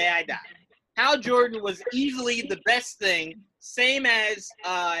that to the day I die. Hal Jordan was easily the best thing, same as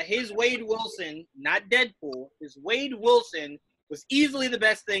his Wade Wilson, not Deadpool. His Wade Wilson was easily the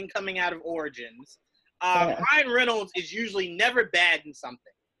best thing coming out of Origins. Ryan Reynolds is usually never bad in something.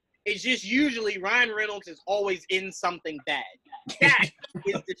 It's just usually Ryan Reynolds is always in something bad. That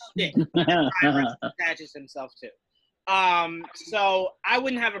is the shit that Ryan Reynolds attaches himself to. So I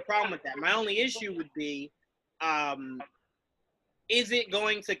wouldn't have a problem with that. My only issue would be, is it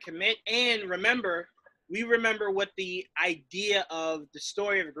going to commit? And we remember what the idea of the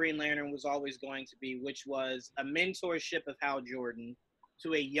story of Green Lantern was always going to be, which was a mentorship of Hal Jordan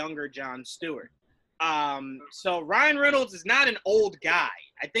to a younger John Stewart. So Ryan Reynolds is not an old guy.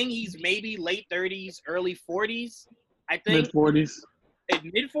 I think he's maybe late 30s, early 40s. I think mid-40s.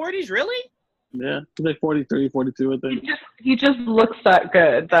 Mid-40s, really? Yeah, he's like 43, 42, I think. He just looks that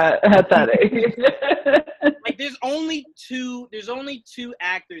good at that age. There's only two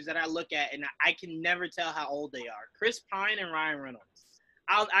actors that I look at and I can never tell how old they are. Chris Pine and Ryan Reynolds.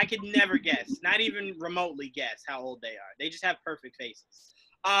 I could never guess, not even remotely guess how old they are. They just have perfect faces.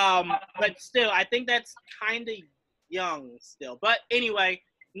 But still, I think that's kind of young still. But anyway,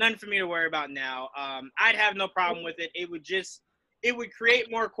 none for me to worry about now. I'd have no problem with it. It would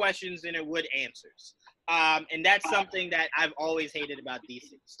create more questions than it would answers. And that's something that I've always hated about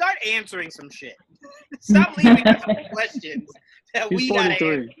DC. Start answering some shit. Stop leaving us with questions that we gotta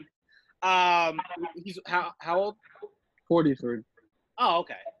answer. He's how old? 43. Oh,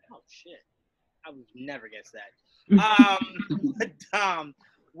 okay. Oh shit. I would never guess that. Dom,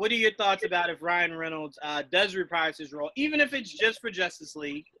 what are your thoughts about if Ryan Reynolds does reprise his role, even if it's just for Justice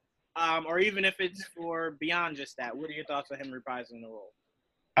League, or even if it's for beyond just that? What are your thoughts on him reprising the role?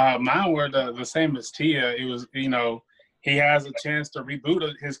 Mine were the same as Tia. It was, he has a chance to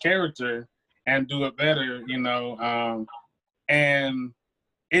reboot his character and do it better, and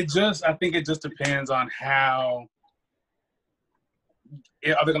I think it just depends on how,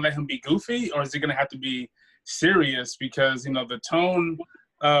 are they going to let him be goofy or is he going to have to be serious? Because, the tone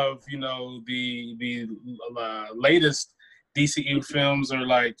of, the latest DCU films are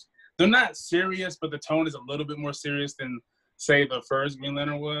they're not serious, but the tone is a little bit more serious than, say, the first Green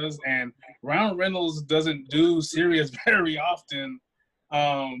Lantern was. And Ryan Reynolds doesn't do serious very often,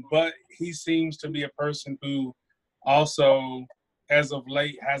 but he seems to be a person who also, as of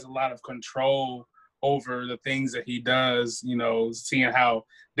late, has a lot of control over the things that he does, seeing how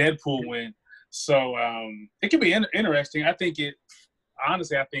Deadpool went. So it could be interesting. I think it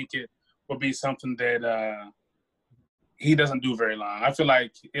will be something that he doesn't do very long. I feel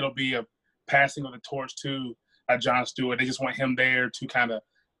like it'll be a passing of the torch to John Stewart. They just want him there to kind of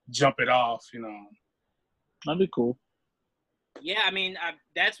jump it off, That'd be cool. Yeah, I mean,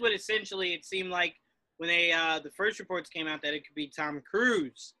 that's what essentially it seemed like when the first reports came out that it could be Tom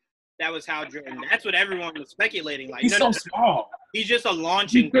Cruise. That was Hal Jordan. That's what everyone was speculating. Like, He's so small. He's just a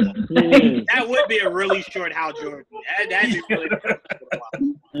launching club. That would be a really short Hal Jordan. That'd be really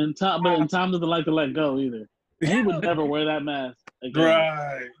And Tom doesn't like to let go either. He would never wear that mask again.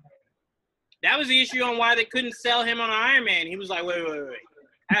 Right. That was the issue on why they couldn't sell him on Iron Man. He was like, wait.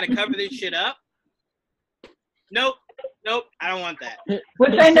 I had to cover this shit up. Nope, I don't want that.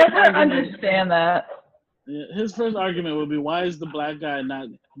 Which I never understand that. His first argument would be, why is the black guy not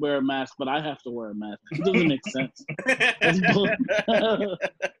wear a mask, but I have to wear a mask? It doesn't make sense.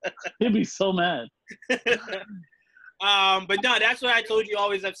 He'd be so mad. But no, that's what I told you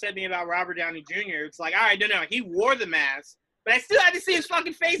always upset me about Robert Downey Jr. It's like, all right, no, he wore the mask, but I still had to see his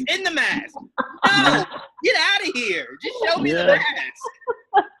fucking face in the mask. No, get out of here. Just show me the mask.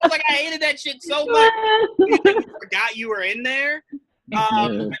 I was like, I hated that shit so much. You think you forgot you were in there?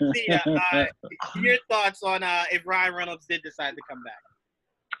 Your thoughts on if Ryan Reynolds did decide to come back?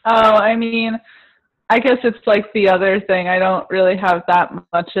 Oh, I mean, I guess it's like the other thing. I don't really have that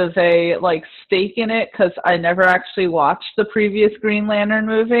much of a stake in it because I never actually watched the previous Green Lantern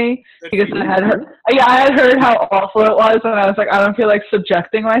movie because I had heard how awful it was, and I was like, I don't feel like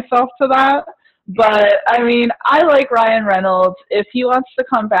subjecting myself to that. But I mean, I like Ryan Reynolds. If he wants to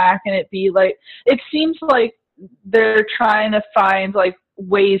come back and it seems like they're trying to find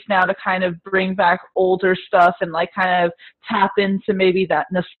ways now to kind of bring back older stuff and kind of tap into maybe that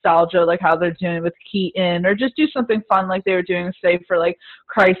nostalgia, like how they're doing with Keaton, or just do something fun like they were doing, say, for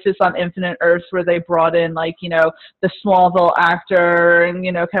Crisis on Infinite Earths, where they brought in the Smallville actor and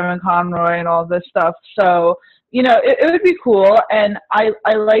Kevin Conroy and all this stuff. So it would be cool, and I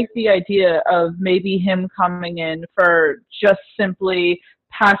like the idea of maybe him coming in for just simply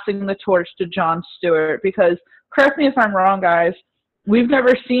passing the torch to Jon Stewart, because, correct me if I'm wrong, guys, we've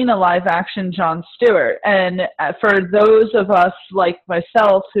never seen a live-action Jon Stewart, and for those of us like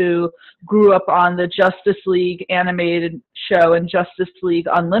myself who grew up on the Justice League animated show and Justice League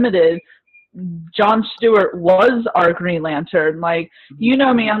Unlimited, Jon Stewart was our Green Lantern. You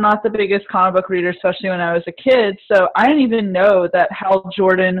know me, I'm not the biggest comic book reader, especially when I was a kid, so I didn't even know that Hal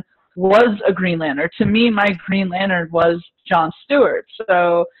Jordan was a Green Lantern. To me, my Green Lantern was Jon Stewart.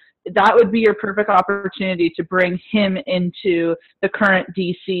 So that would be your perfect opportunity to bring him into the current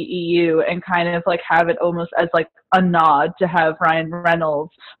DCEU and kind of have it almost as a nod to have Ryan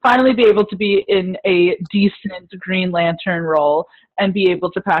Reynolds finally be able to be in a decent Green Lantern role and be able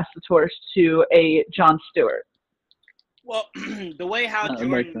to pass the torch to a Jon Stewart. Well, the way Hal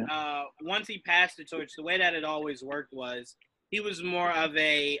Jordan, once he passed the torch, the way that it always worked was he was more of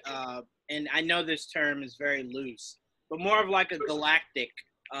a, and I know this term is very loose, but more of a galactic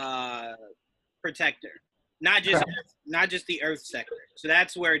protector, not just the Earth sector. So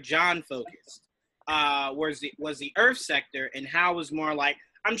that's where John focused. Was the Earth sector, and Hal was more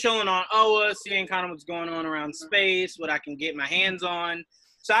I'm chilling on Oa, seeing kind of what's going on around space, what I can get my hands on.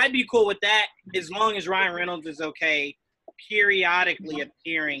 So I'd be cool with that as long as Ryan Reynolds is okay periodically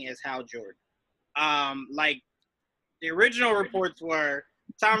appearing as Hal Jordan. The original reports were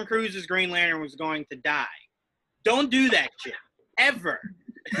Tom Cruise's Green Lantern was going to die. Don't do that shit. Ever.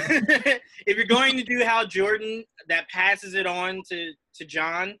 If you're going to do Hal Jordan that passes it on to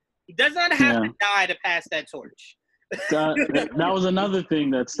John, he does not have to die to pass that torch. That was another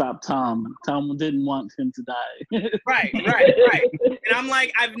thing that stopped Tom. Tom didn't want him to die. Right. And I'm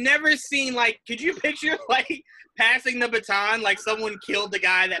I've never seen, could you picture, passing the baton, someone killed the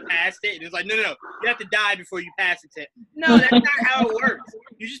guy that passed it, and it's no, you have to die before you pass it to him. No, that's not how it works.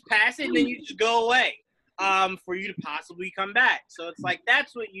 You just pass it, and then you just go away for you to possibly come back. So it's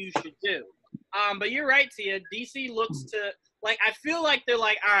that's what you should do. But you're right, Tia. DC looks to, I feel like they're all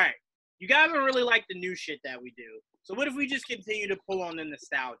right, you guys don't really like the new shit that we do. So what if we just continue to pull on the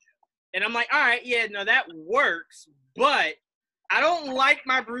nostalgia? And I'm all right, yeah, no, that works, but I don't like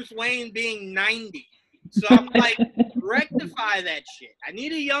my Bruce Wayne being 90. So I'm rectify that shit. I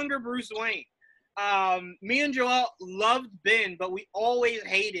need a younger Bruce Wayne. Me and Joel loved Ben, but we always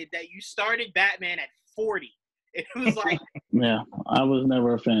hated that you started Batman at 40. It was yeah, I was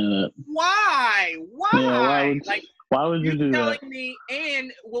never a fan of that. Why? Yeah, why would you do that? Me,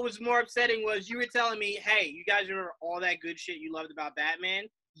 and what was more upsetting was you were telling me, hey, you guys remember all that good shit you loved about Batman?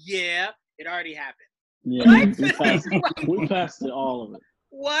 Yeah, it already happened. Yeah, we passed it, all of it.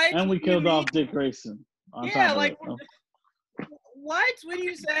 What? And we killed off Dick Grayson. Yeah, what? What are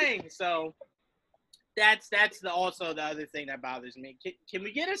you saying? So that's also the other thing that bothers me. Can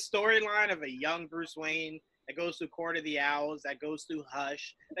we get a storyline of a young Bruce Wayne that goes through Court of the Owls, that goes through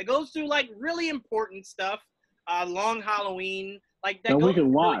Hush, that goes through like really important stuff. Long Halloween, like that we goes can through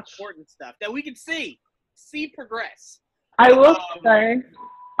really watch. important stuff that we can see progress. I will say,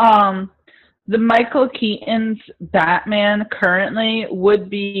 the Michael Keaton's Batman currently would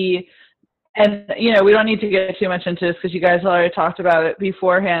be, and we don't need to get too much into this because you guys already talked about it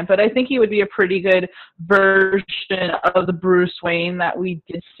beforehand, but I think he would be a pretty good version of the Bruce Wayne that we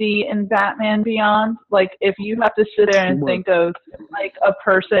did see in Batman Beyond. Like, if you have to sit there and think of like a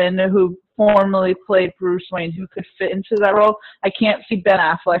person who formerly played Bruce Wayne who could fit into that role, I can't see Ben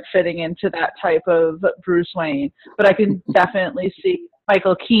Affleck fitting into that type of Bruce Wayne, but I can definitely see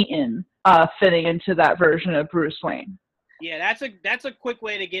Michael Keaton fitting into that version of Bruce Wayne. Yeah, that's a quick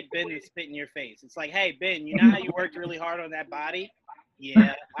way to get Ben to spit in your face. It's like, hey, Ben, you know how you worked really hard on that body?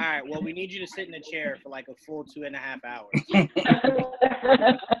 Yeah. All right. Well, we need you to sit in a chair for like a full 2.5 hours. Can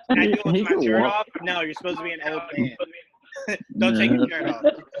I do it with my shirt off? No, you're supposed to be an old man. Don't take your shirt off.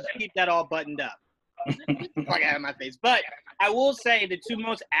 Keep that all buttoned up. Fuck out of my face. But I will say the two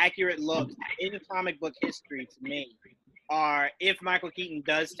most accurate looks in comic book history to me are if Michael Keaton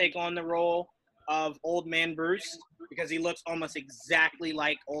does take on the role of Old Man Bruce, because he looks almost exactly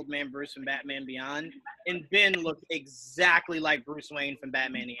like Old Man Bruce from Batman Beyond, and Ben looked exactly like Bruce Wayne from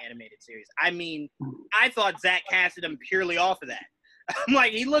Batman the Animated Series. I mean, I thought Zach casted him purely off of that. I'm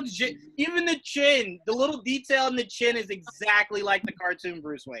like, he looks, even the chin, the little detail in the chin is exactly like the cartoon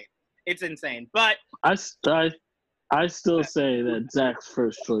Bruce Wayne. It's insane. But I still say that Zach's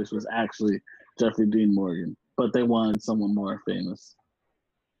first choice was actually Jeffrey Dean Morgan, but they wanted someone more famous.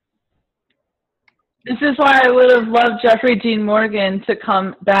 This is why I would have loved Jeffrey Dean Morgan to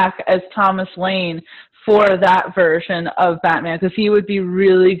come back as Thomas Wayne for that version of Batman, because he would be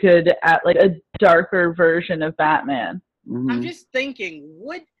really good at like a darker version of Batman. Mm-hmm. I'm just thinking,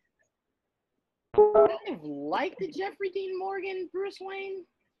 would I have liked the Jeffrey Dean Morgan Bruce Wayne?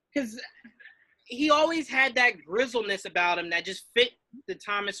 Because he always had that grizzleness about him that just fit the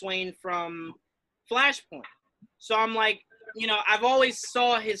Thomas Wayne from Flashpoint. So I'm like, I've always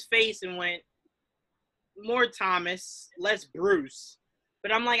saw his face and went, more Thomas, less Bruce.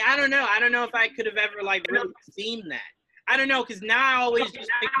 But I'm like, I don't know. I don't know if I could have ever like really seen that. I don't know, because now I always just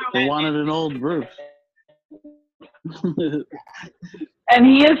think they wanted an old Bruce. And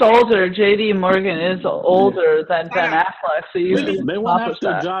he is older. J.D. Morgan is older than Ben Affleck. So they went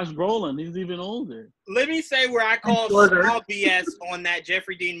after Josh Brolin. He's even older. Let me say where I call small BS on that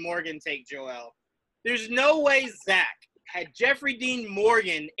Jeffrey Dean Morgan take, Joel. There's no way Zach had Jeffrey Dean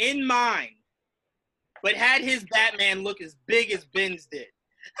Morgan in mind, but had his Batman look as big as Ben's did.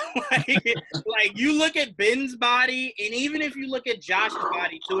 like you look at Ben's body, and even if you look at Josh's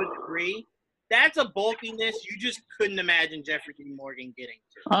body to a degree, that's a bulkiness you just couldn't imagine Jeffrey Dean Morgan getting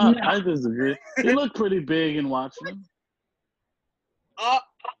to. I disagree. He looked pretty big in Watchmen.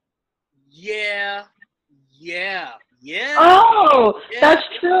 Yeah. Oh, yeah. That's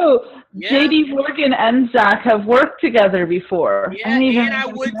true. Yeah. J.D. Morgan and Zach have worked together before. Yeah, and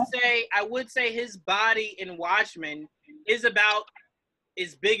I would say his body in Watchmen is about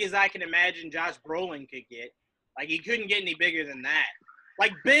as big as I can imagine Josh Brolin could get. Like, he couldn't get any bigger than that.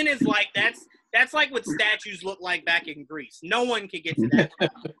 Like, Ben is like, that's like what statues look like back in Greece. No one could get to that.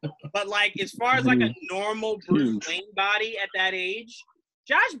 But, like, as far as, like, a normal Bruce Wayne body at that age,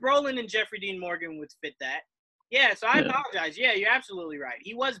 Josh Brolin and Jeffrey Dean Morgan would fit that. Yeah, so I apologize. Yeah, you're absolutely right.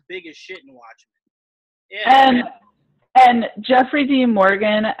 He was big as shit in Watchmen. Yeah. And Jeffrey Dean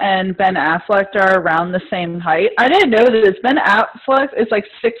Morgan and Ben Affleck are around the same height. I didn't know this. Ben Affleck is like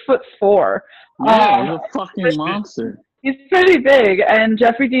 6'4". Yeah, he's a fucking monster. He's pretty big, and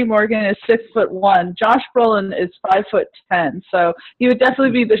Jeffrey Dean Morgan is 6'1". Josh Brolin is 5'10", so he would definitely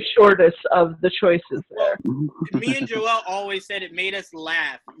be the shortest of the choices there. Me and Joel always said it made us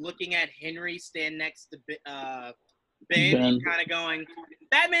laugh looking at Henry stand next to Ben and kind of going,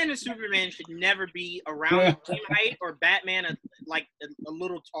 Batman and Superman should never be around the same height, or Batman a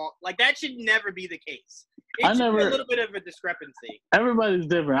little tall. Like, that should never be the case. It's a little bit of a discrepancy. Everybody's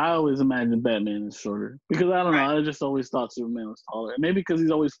different. I always imagine Batman is shorter because I don't know. I just always thought Superman was taller. Maybe because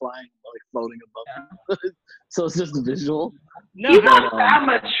he's always flying, like floating above him. So it's just a visual. No, he's not that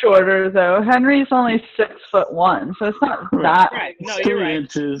much shorter though. Henry's only 6'1", so it's not that. Right. No, you're right.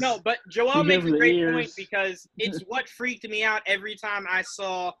 Inches. No, but Joel makes a great point because it's what freaked me out every time I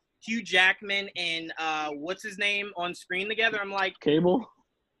saw Hugh Jackman and what's his name on screen together. I'm like, Cable.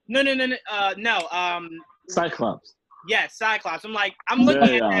 No. Cyclops. Yeah, Cyclops. I'm looking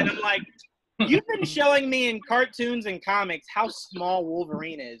at that and I'm like, You've been showing me in cartoons and comics how small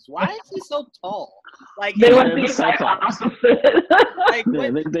Wolverine is. Why is he so tall? Like They went Yeah, the the exact Cyclops. opposite. like,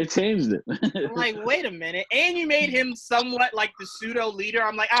 Yeah, they changed it. I'm like, wait a minute. And you made him somewhat like the pseudo leader.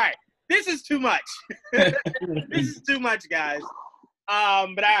 I'm like, all right, this is too much. This is too much, guys.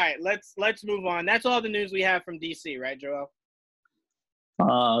 But all right, let's move on. That's all the news we have from DC, right, Joel?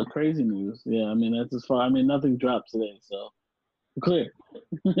 Crazy news. Yeah, I mean that's as far. I mean nothing dropped today, so we're clear.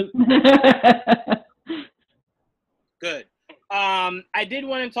 Good. I did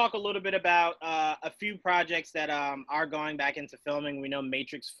want to talk a little bit about a few projects that are going back into filming. We know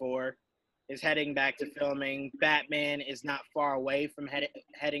Matrix 4 is heading back to filming. Batman is not far away from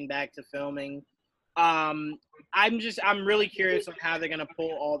heading back to filming. I'm really curious on how they're gonna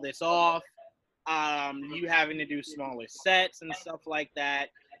pull all this off. You having to do smaller sets and stuff like that.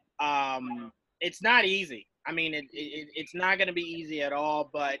 It's not easy. I mean, it's not gonna be easy at all.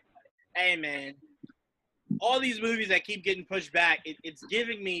 But hey, man, all these movies that keep getting pushed back, it's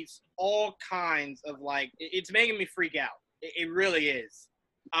giving me all kinds of it's making me freak out. It really is.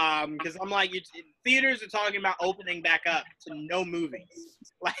 Because I'm like, theaters are talking about opening back up to no movies.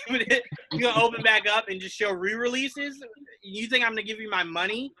 Like, you're gonna open back up and just show re-releases? You think I'm gonna give you my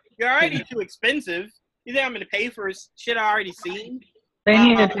money? You're already too expensive. You think I'm gonna pay for shit I already seen? They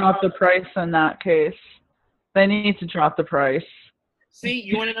need to drop the price in that case. They need to drop the price. See,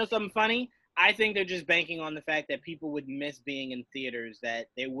 you want to know something funny? I think they're just banking on the fact that people would miss being in theaters, that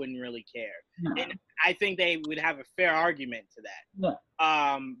they wouldn't really care. No. And I think they would have a fair argument to that. No.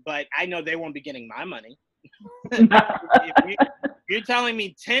 But I know they won't be getting my money. If you're telling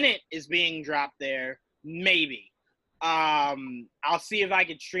me Tenet is being dropped there, maybe. I'll see if I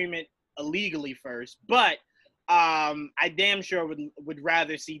could stream it illegally first. But I damn sure would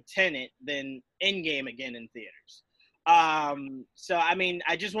rather see Tenet than Endgame again in theaters. So I mean,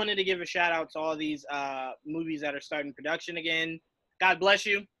 I just wanted to give a shout out to all these movies that are starting production again. God bless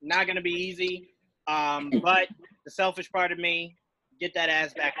you. Not gonna be easy. But the selfish part of me, get that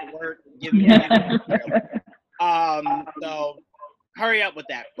ass back to work. Give me so hurry up with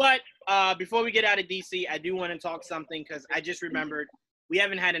that. But before we get out of DC, I do want to talk something because I just remembered we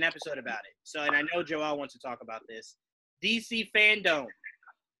haven't had an episode about it. So, and I know Joel wants to talk about this. DC Fandom.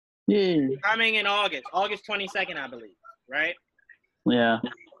 Yeah. Coming in August 22nd, I believe, right? Yeah,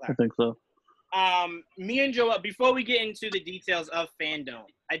 I think so. Me and Joel, before we get into the details of Fandom,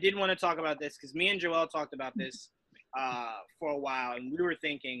 I did want to talk about this because me and Joel talked about this for a while, and we were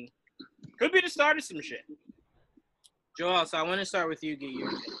thinking, could be the start of some shit. Joel, so I want to start with you, Guy.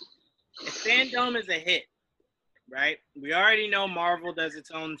 If Fandom is a hit, right? We already know Marvel does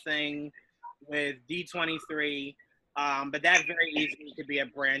its own thing with D23. But that very easily could be a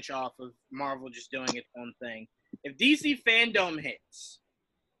branch off of Marvel just doing its own thing. If DC Fandom hits,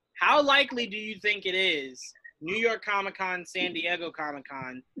 how likely do you think it is New York Comic-Con, San Diego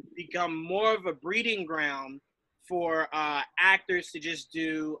Comic-Con become more of a breeding ground for actors to just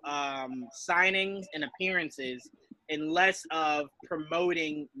do signings and appearances and less of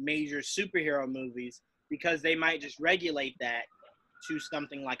promoting major superhero movies because they might just regulate that to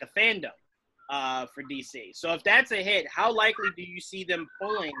something like a fandom? For DC. So if that's a hit, how likely do you see them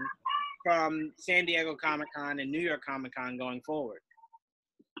pulling from San Diego Comic-Con and New York Comic-Con going forward?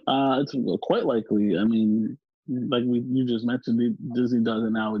 It's quite likely. I mean, like you just mentioned, Disney does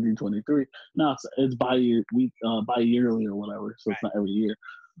it now with D23. Now it's bi-yearly or whatever, so it's not every year.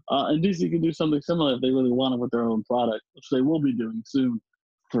 And DC can do something similar if they really want it with their own product, which they will be doing soon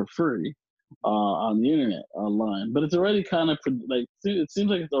for free. On the internet online, but it's already kind of it seems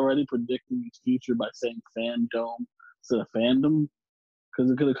like it's already predicting its future by saying fandom instead of fandom,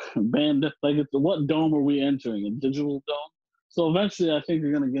 because it could have banned what dome are we entering? A digital dome? So eventually, I think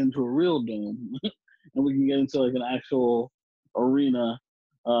you're gonna get into a real dome, and we can get into like an actual arena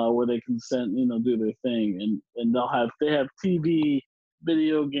where they can do their thing, and they have TV,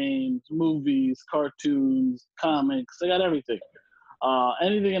 video games, movies, cartoons, comics. They got everything.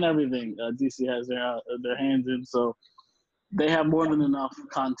 Anything and everything DC has their hands in, so they have more than enough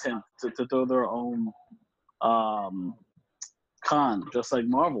content to throw their own con, just like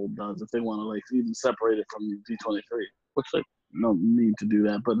Marvel does if they want to even separate it from D23, which they no need to do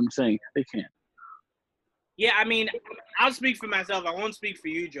that, but I'm saying they can. Yeah, I mean, I'll speak for myself. I won't speak for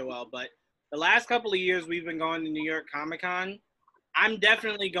you, Joel, but the last couple of years we've been going to New York Comic-Con, I'm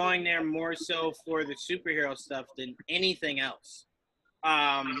definitely going there more so for the superhero stuff than anything else.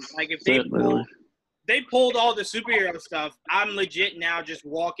 Like if they pulled all the superhero stuff, I'm legit now just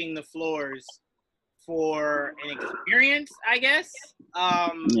walking the floors for an experience, I guess.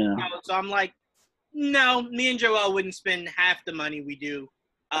 So I'm like, no, me and Joel wouldn't spend half the money we do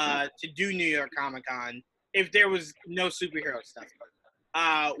to do New York Comic Con if there was no superhero stuff?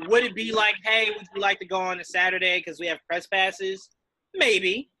 Would it be like, hey, would you like to go on a Saturday because we have press passes?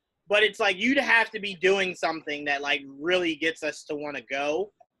 Maybe. But it's like you'd have to be doing something that like really gets us to want to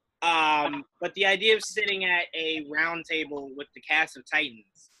go. But the idea of sitting at a round table with the cast of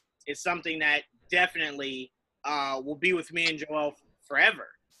Titans is something that definitely will be with me and Joel forever.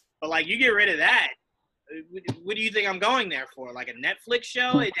 But like you get rid of that, what do you think I'm going there for? Like a Netflix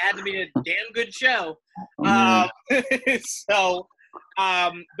show? It had to be a damn good show. But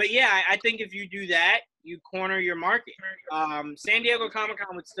yeah, I think if you do that, you corner your market. San Diego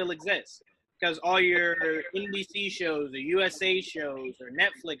Comic-Con would still exist because all your NBC shows or USA shows or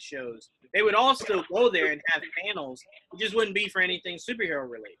Netflix shows, they would all still go there and have panels. It just wouldn't be for anything superhero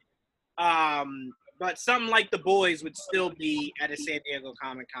related. But something like The Boys would still be at a San Diego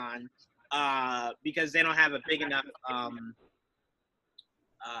Comic-Con because they don't have a big enough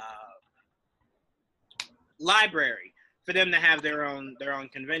library for them to have their own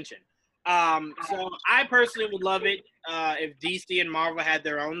convention. So I personally would love it if DC and Marvel had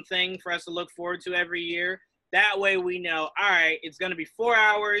their own thing for us to look forward to every year. That way we know, all right, it's going to be 4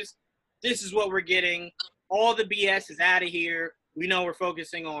 hours. This is what we're getting. All the BS is out of here. We know we're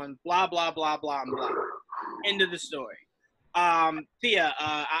focusing on blah, blah, blah, blah, blah. End of the story. Tia,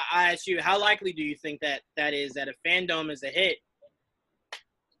 I ask you, how likely do you think that is, that a fandom is a hit?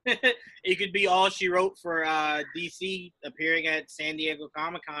 It could be all she wrote for DC appearing at San Diego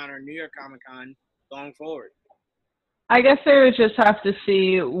Comic-Con or New York Comic-Con going forward. I guess they would just have to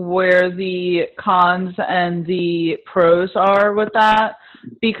see where the cons and the pros are with that,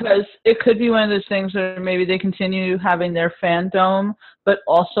 because it could be one of those things where maybe they continue having their fandom but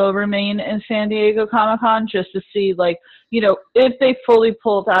also remain in San Diego Comic-Con just to see, like, you know, if they fully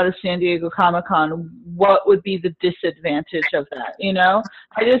pulled out of San Diego Comic-Con, what would be the disadvantage of that, you know?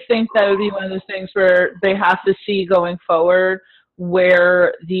 I just think that would be one of those things where they have to see going forward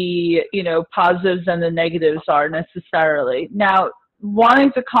where the, you know, positives and the negatives are necessarily. Now,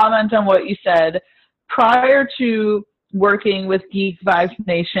 wanting to comment on what you said, prior to working with Geek Vibes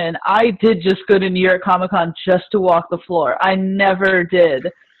Nation, I did just go to New York Comic Con just to walk the floor. I never did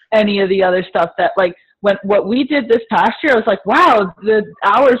any of the other stuff that, like, what we did this past year, I was like, wow, the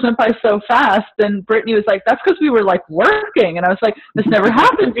hours went by so fast. And Brittany was like, that's because we were, like, working. And I was like, this never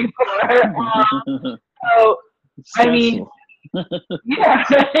happened before. So, I mean, yeah,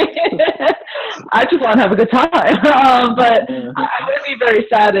 I just want to have a good time. But I would be very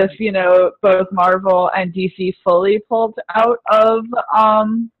sad if, you know, both Marvel and DC fully pulled out of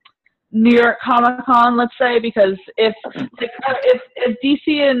New York Comic Con, let's say, because if DC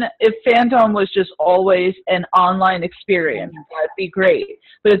and if fandom was just always an online experience, that'd be great.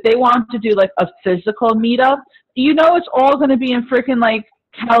 But if they want to do like a physical meetup, you know, it's all going to be in freaking like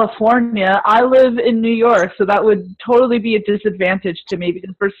California. I live in New York, so that would totally be a disadvantage to me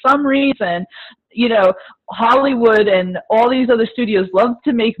because for some reason, you know, Hollywood and all these other studios love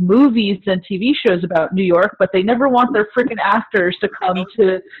to make movies and TV shows about New York, but they never want their freaking actors to come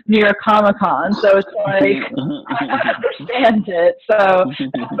to New York Comic Con. So it's like, I understand it. So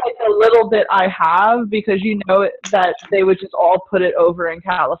that's like the little bit I have because you know that they would just all put it over in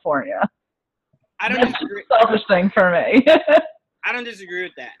California. I don't That's disagree. a selfish thing for me. I don't disagree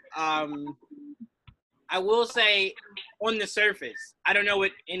with that. I will say, on the surface, I don't know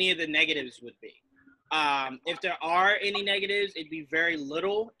what any of the negatives would be. If there are any negatives, it'd be very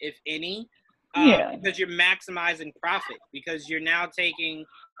little, if any, because you're maximizing profit, because you're now taking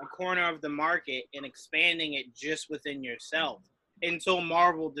a corner of the market and expanding it just within yourself until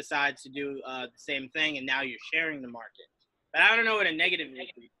Marvel decides to do the same thing, and now you're sharing the market. But I don't know what a negative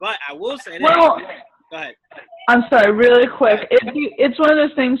would be. But I will say that. Well, go ahead. I'm sorry, really quick. It's one of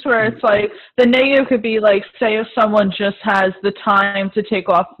those things where it's like the negative could be like, say if someone just has the time to take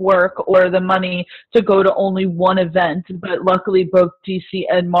off work or the money to go to only one event, but luckily both DC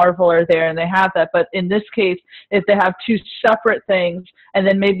and Marvel are there and they have that. But in this case, if they have two separate things and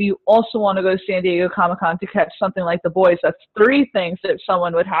then maybe you also want to go to San Diego Comic-Con to catch something like The Boys, that's three things that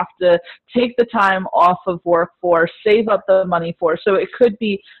someone would have to take the time off of work for, save up the money for. So it could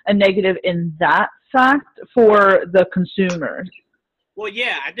be a negative in that fact for the consumers. Well,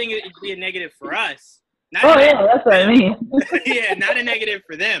 yeah, I think it'd be a negative for us. Yeah, that's what I mean. Yeah, not a negative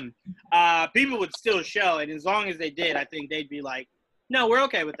for them. People would still show, and as long as they did, I think they'd be like, no, we're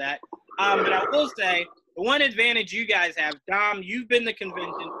okay with that. But I will say, the one advantage you guys have, Dom, you've been to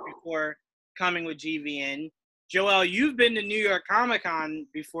conventions before coming with GVN. Joel, you've been to New York Comic Con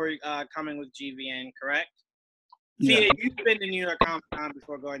before coming with GVN, correct? Yeah. Tia, you've been to New York Comic Con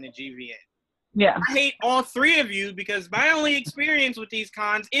before going to GVN. Yeah. I hate all three of you because my only experience with these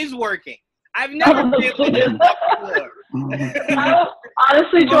cons is working. I've never been able to get before.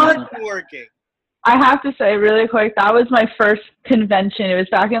 Honestly, John, Working. I have to say really quick, that was my first convention. It was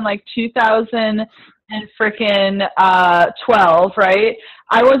back in like 2012, right?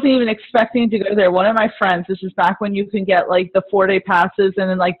 I wasn't even expecting to go there. One of my friends, this is back when you can get like the 4-day passes and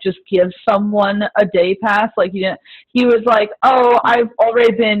then like just give someone a day pass. Like he was like, "Oh, I've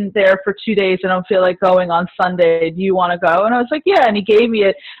already been there for 2 days and I don't feel like going on Sunday. Do you want to go?" And I was like, "Yeah." And he gave me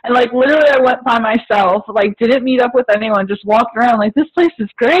it. And like literally I went by myself, like didn't meet up with anyone, just walked around like, this place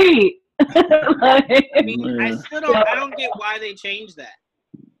is great. I mean, I don't get why they changed that.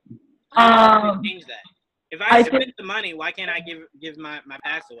 Change that. If I spend the money, why can't I give my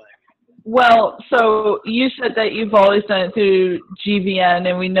pass away? Well, so you said that you've always done it through GVN,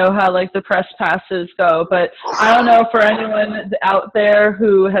 and we know how like the press passes go. But I don't know for anyone out there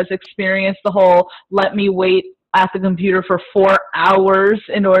who has experienced the whole let me wait at the computer for 4 hours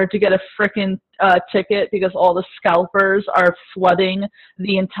in order to get a frickin' ticket because all the scalpers are flooding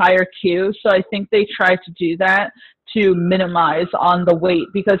the entire queue. So I think they tried to do that to minimize on the wait,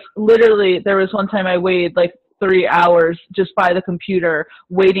 because literally there was one time I waited like 3 hours just by the computer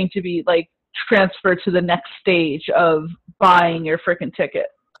waiting to be like transferred to the next stage of buying your frickin' ticket.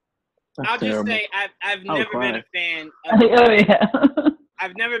 I'll just say I've never been a fan of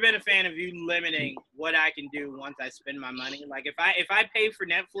I've never been a fan of you limiting what I can do once I spend my money. Like if I pay for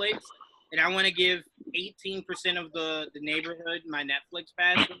Netflix and I want to give 18% of the neighborhood my Netflix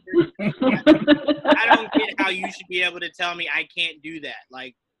password, I don't get how you should be able to tell me I can't do that.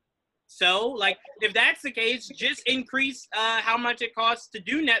 Like, so like if that's the case, just increase how much it costs to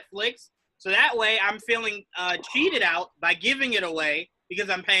do Netflix, so that way I'm feeling cheated out by giving it away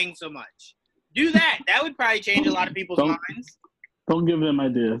because I'm paying so much. Do that. That would probably change a lot of people's minds. Don't give them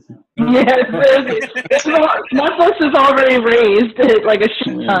ideas. Yeah, Netflix is already raised like a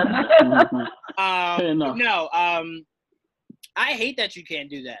shit ton. No, I hate that you can't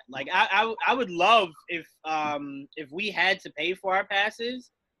do that. Like, I would love if we had to pay for our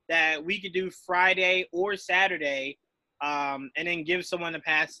passes, that we could do Friday or Saturday, and then give someone a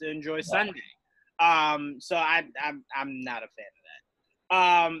pass to enjoy Sunday. So I'm not a fan of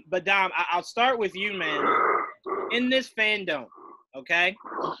that. But Dom, I'll start with you, man. In this fandom, okay,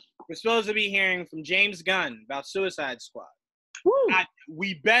 we're supposed to be hearing from James Gunn about Suicide Squad.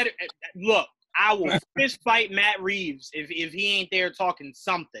 We better look. I will fist fight Matt Reeves if he ain't there talking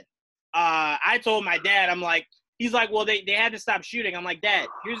something. I told my dad, I'm like, he's like, well, they had to stop shooting. I'm like, Dad,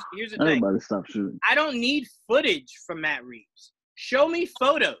 here's the thing. Everybody stop shooting. I don't need footage from Matt Reeves. Show me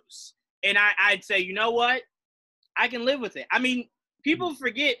photos. And I'd say, you know what? I can live with it. I mean, people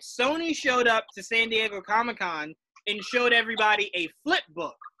forget Sony showed up to San Diego Comic-Con and showed everybody a flip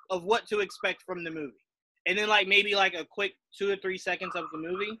book of what to expect from the movie. And then maybe a quick 2 or 3 seconds of the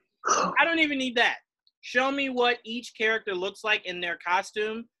movie. I don't even need that. Show me what each character looks like in their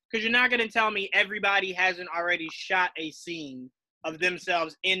costume, because you're not going to tell me everybody hasn't already shot a scene of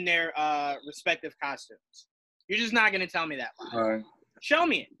themselves in their respective costumes. You're just not going to tell me that live. Right. Show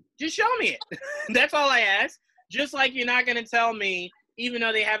me it. Just show me it. That's all I ask. Just like you're not going to tell me, even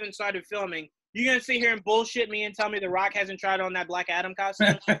though they haven't started filming, you're going to sit here and bullshit me and tell me The Rock hasn't tried on that Black Adam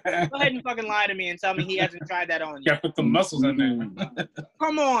costume? Go ahead and fucking lie to me and tell me he hasn't tried that on yet. Gotta put the muscles in there.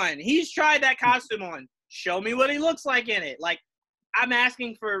 Come on. He's tried that costume on. Show me what he looks like in it. Like, I'm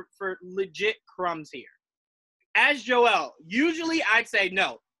asking for legit crumbs here. As Joel, usually I'd say,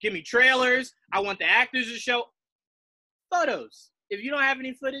 no, give me trailers. I want the actors to show photos. If you don't have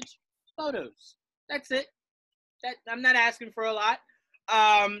any footage, photos. That's it. I'm not asking for a lot.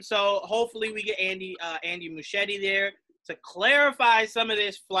 So hopefully we get Andy Muschietti there to clarify some of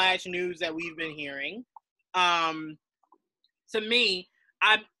this flash news that we've been hearing. To me,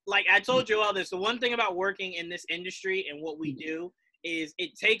 I told Joel this, the one thing about working in this industry and what we do is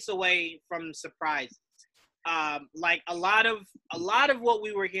it takes away from surprises. A lot of what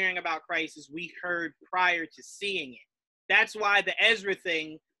we were hearing about Crisis, we heard prior to seeing it. That's why the Ezra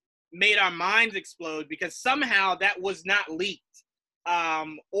thing made our minds explode, because somehow that was not leaked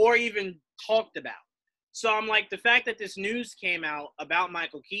or even talked about. So I'm like, the fact that this news came out about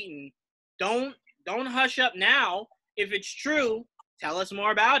Michael Keaton, don't hush up now. If it's true, tell us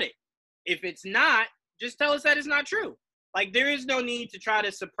more about it. If it's not, just tell us that it's not true. Like, there is no need to try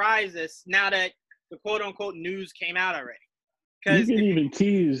to surprise us now that the quote-unquote news came out already. You can even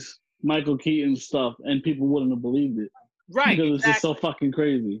tease Michael Keaton stuff and people wouldn't have believed it. Right, because it's just so fucking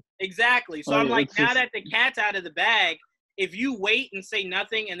crazy. Exactly. So I'm like, now that the cat's out of the bag, if you wait and say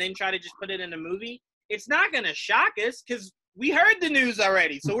nothing and then try to just put it in a movie, it's not going to shock us because we heard the news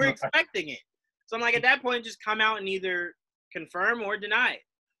already, so we're expecting it. So I'm like, at that point, just come out and either confirm or deny it.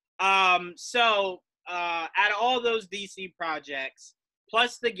 Out of all those DC projects,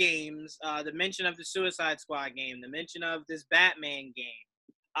 plus the games, the mention of the Suicide Squad game, the mention of this Batman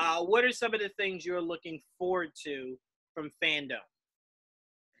game, what are some of the things you're looking forward to from fandom?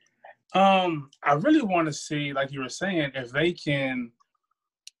 I really want to see, like you were saying, if they can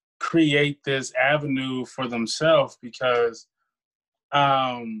create this avenue for themselves, because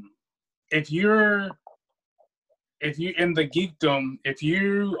if you in the geekdom, if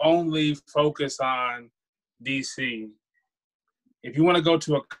you only focus on DC, if you want to go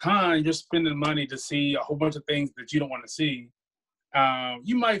to a con, you're spending money to see a whole bunch of things that you don't want to see.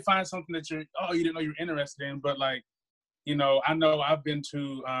 You might find something that you didn't know you're interested in, but like, you know I've been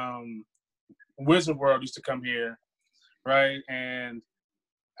to Wizard World used to come here, right? And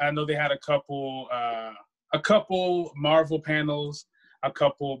I know they had a couple Marvel panels, a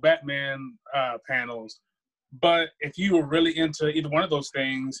couple Batman panels. But if you were really into either one of those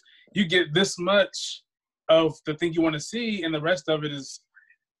things, you get this much of the thing you want to see, and the rest of it is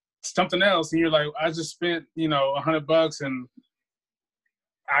something else. And you're like, I just spent, $100 and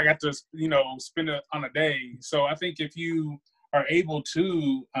I got to, spend it on a day. So I think if you are able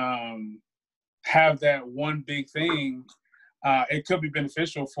to have that one big thing, it could be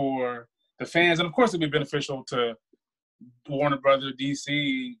beneficial for the fans. And of course it'd be beneficial to Warner Brothers,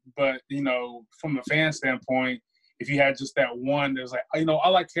 DC, but from a fan standpoint, if you had just that one that's like,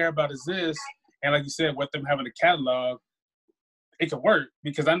 all I care about is this, and like you said, with them having a catalog, it could work.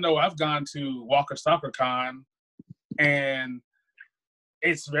 Because I know I've gone to Walker Soccer Con and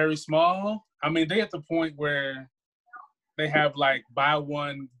it's very small. I mean, they at the point where they have like buy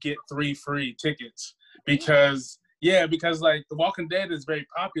one get 3 free tickets because like The Walking Dead is very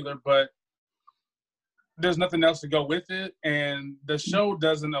popular, but there's nothing else to go with it, and the show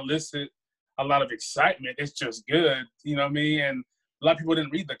doesn't elicit a lot of excitement. It's just good, you know what I mean? And a lot of people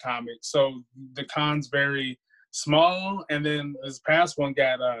didn't read the comics, so the con's very small. And then this past one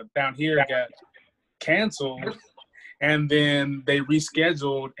got canceled, and then they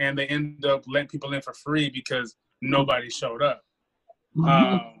rescheduled, and they ended up letting people in for free because nobody showed up.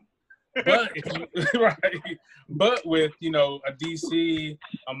 But but with a DC,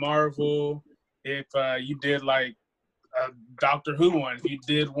 a Marvel, if you did like a Doctor Who one, if you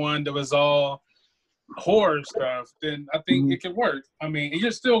did one that was all horror stuff, then I think it could work. I mean, you're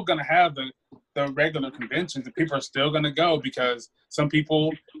still gonna have the regular conventions, and people are still gonna go because some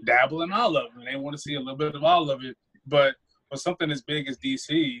people dabble in all of them and they want to see a little bit of all of it. But for something as big as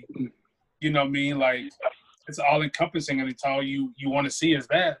DC, you know what I mean? Like, it's all encompassing, and it's all you want to see is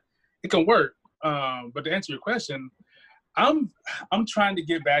that. It can work. But to answer your question, I'm trying to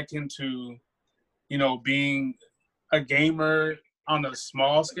get back into being a gamer on a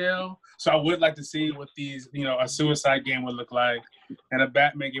small scale. So I would like to see what these, a Suicide game would look like and a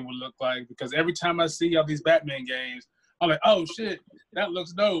Batman game would look like, because every time I see all these Batman games, I'm like, oh shit, that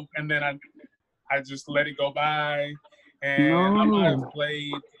looks dope. And then I just let it go by, and I might have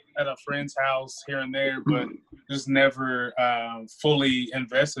played at a friend's house here and there, but just never fully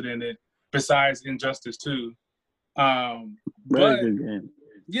invested in it, besides Injustice 2. Very good game.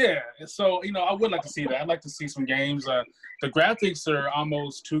 Yeah, so I would like to see that. I'd like to see some games. The graphics are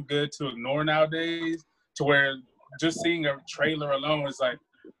almost too good to ignore nowadays, to where just seeing a trailer alone is like,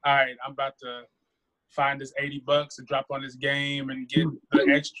 all right, I'm about to find this $80 to drop on this game and get the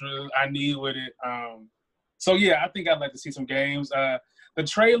extra I need with it. So yeah, I think I'd like to see some games. The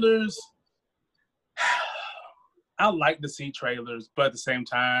trailers, I like to see trailers, but at the same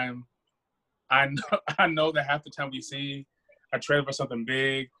time, I know that half the time we see a trailer for something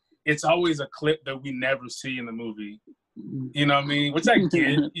big, it's always a clip that we never see in the movie. You know what I mean? Which I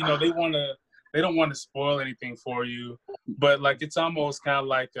get. They don't want to spoil anything for you, but like it's almost kind of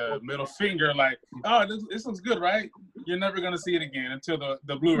like a middle finger, like, oh, this looks good, right? You're never gonna see it again until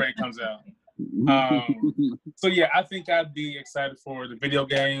the Blu-ray comes out. So yeah, I think I'd be excited for the video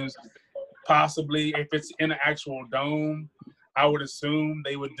games. Possibly if it's in an actual dome, I would assume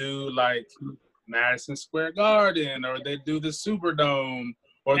they would do like Madison Square Garden, or they do the Superdome,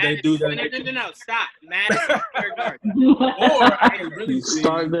 or they do the no, stop, Madison Square Garden. Or I could really see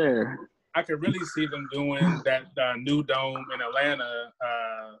Start there. I could really see them doing that new dome in Atlanta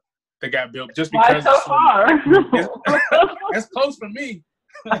that got built, just because Why so far? It's close for me.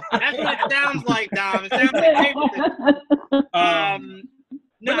 That's what it sounds like, Dom. It sounds like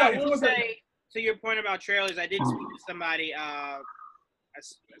no, I will say, to your point about trailers, I did speak to somebody. I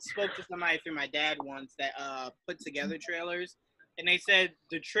spoke to somebody through my dad once that put together trailers, and they said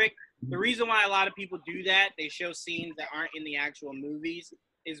the reason why a lot of people do that, they show scenes that aren't in the actual movies,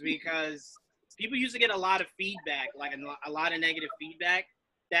 is because people used to get a lot of feedback, like a lot of negative feedback,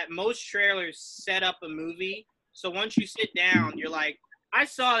 that most trailers set up a movie. So once you sit down, you're like, I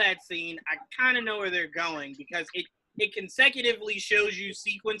saw that scene. I kind of know where they're going because it consecutively shows you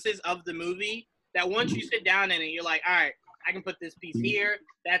sequences of the movie that once you sit down in it, you're like, all right, I can put this piece here.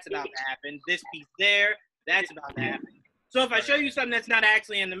 That's about to happen. This piece there. That's about to happen. So if I show you something that's not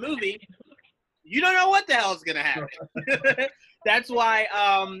actually in the movie, you don't know what the hell is going to happen. That's why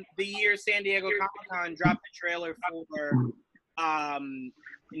the year San Diego Comic-Con dropped the trailer for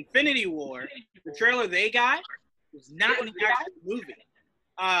Infinity War, the trailer they got was not in the actual movie.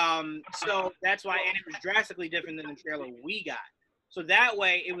 So that's why, and it was drastically different than the trailer we got. So that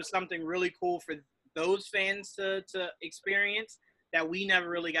way, it was something really cool for those fans to experience that we never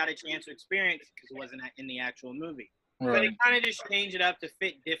really got a chance to experience because it wasn't in the actual movie. Right. But it kind of just changed it up to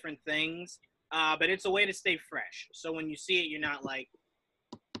fit different things. But it's a way to stay fresh. So when you see it, you're not like,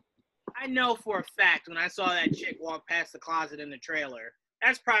 I know for a fact when I saw that chick walk past the closet in the trailer,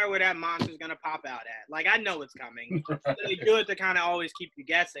 that's probably where that monster's going to pop out at. Like, I know it's coming. So they do it to kind of always keep you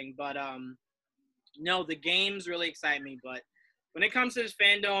guessing. But, no, the games really excite me. But when it comes to this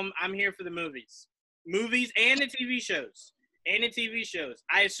fandom, I'm here for the movies. Movies and the TV shows.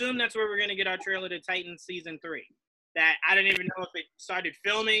 I assume that's where we're going to get our trailer to Titans Season 3. That I don't even know if it started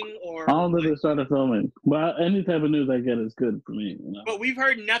filming or... I don't think it started filming. But any type of news I get is good for me. You know? But we've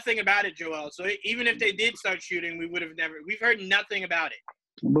heard nothing about it, Joel. So even if they did start shooting, we've heard nothing about it.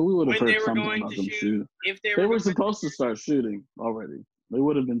 But we would have when heard they were something going about to them shoot, shooting. if They were supposed to start shooting already. They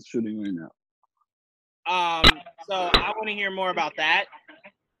would have been shooting right now. So I want to hear more about that.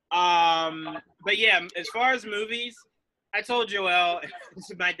 But yeah, as far as movies, I told Joel,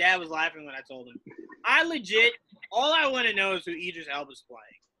 my dad was laughing when I told him. I legit, all I want to know is who Idris Elba's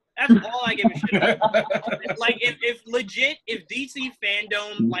playing. That's all I give a shit about. Like, if DC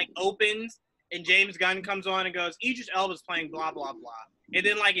fandom, like, opens and James Gunn comes on and goes, Idris Elba's playing blah, blah, blah, and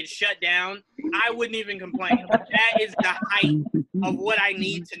then, like, it's shut down, I wouldn't even complain. That is the height of what I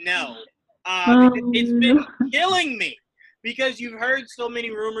need to know. It's been killing me because you've heard so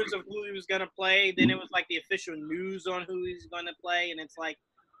many rumors of who he was going to play. Then it was, like, the official news on who he's going to play, and it's like,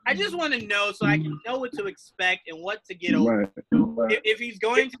 I just want to know so I can know what to expect and what to get over. Right. If he's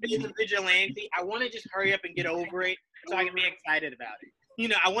going to be the vigilante, I want to just hurry up and get over it so I can be excited about it. You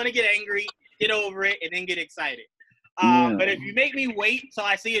know, I want to get angry, get over it, and then get excited. But if you make me wait till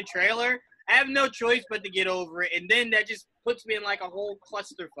I see a trailer, I have no choice but to get over it, and then that just puts me in like a whole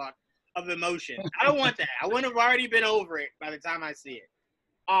clusterfuck of emotion. I don't want that. I want to have already been over it by the time I see it.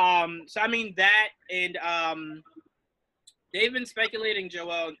 So I mean that, and they've been speculating,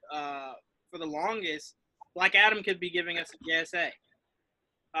 Joel, for the longest, Black Adam could be giving us a JSA.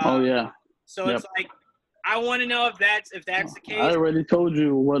 Oh yeah. So it's like, I want to know if that's the case. I already told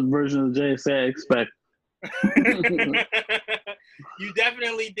you what version of JSA I expect. You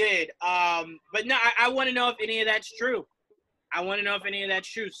definitely did. But no, I want to know if any of that's true.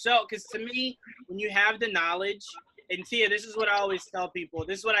 So, because to me, when you have the knowledge, and Tia, this is what I always tell people.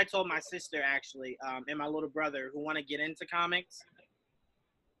 This is what I told my sister, actually, and my little brother who want to get into comics.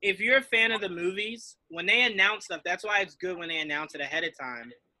 If you're a fan of the movies, when they announce stuff, that's why it's good when they announce it ahead of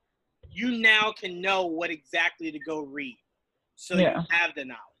time. You now can know what exactly to go read. So you have the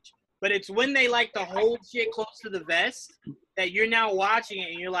knowledge. But it's when they like to hold shit close to the vest that you're now watching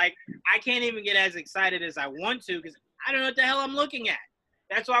it and you're like, I can't even get as excited as I want to because I don't know what the hell I'm looking at.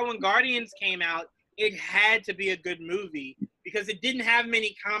 That's why when Guardians came out, it had to be a good movie because it didn't have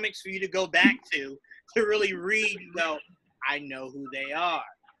many comics for you to go back to really read and go, I know who they are.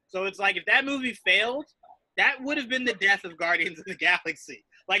 So it's like if that movie failed, that would have been the death of Guardians of the Galaxy.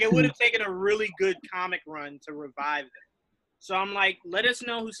 Like it would have taken a really good comic run to revive them. So I'm like, let us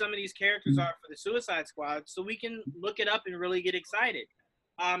know who some of these characters are for the Suicide Squad so we can look it up and really get excited.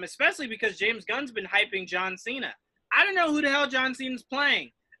 Especially because James Gunn's been hyping John Cena. I don't know who the hell John Cena's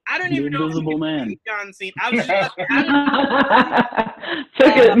playing. I don't even know Invisible Man. John Cena. I was just,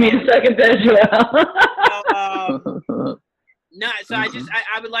 Took me a second there, Joel. No, so I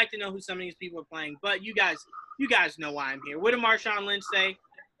would like to know who some of these people are playing. But you guys know why I'm here. What did Marshawn Lynch say?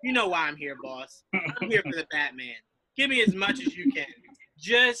 You know why I'm here, boss. I'm here for the Batman. Give me as much as you can.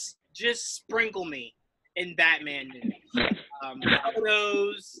 Just sprinkle me in Batman news.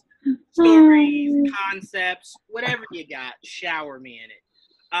 Photos, stories, concepts, whatever you got, shower me in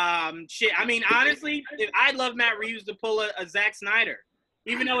it. Shit, I mean, honestly, I'd love Matt Reeves to pull a Zack Snyder.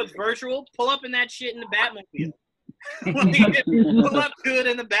 Even though it's virtual, pull up in that shit in the Batmobile. Pull up to it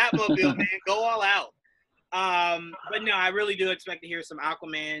in the Batmobile, man. Go all out. But no, I really do expect to hear some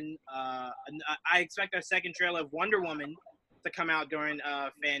Aquaman. I expect our second trailer of Wonder Woman to come out during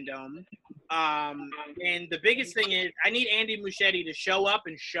Fandom. And the biggest thing is I need Andy Muschietti to show up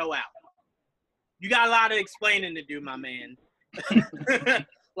and show out. You got a lot of explaining to do, my man.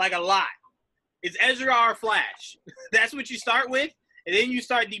 Like a lot. Is Ezra our Flash? That's what you start with, and then you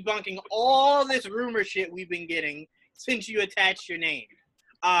start debunking all this rumor shit we've been getting since you attached your name.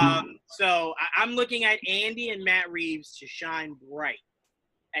 So I'm looking at Andy and Matt Reeves to shine bright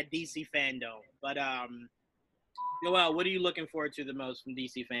at DC Fandom. But Joel, what are you looking forward to the most from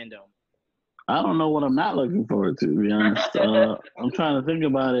DC Fandom? I don't know what I'm not looking forward to be honest. I'm trying to think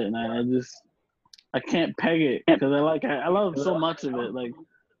about it, and I can't peg it because I love so much of it. Like,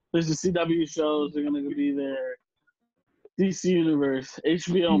 there's the CW shows, they're gonna be there. DC Universe,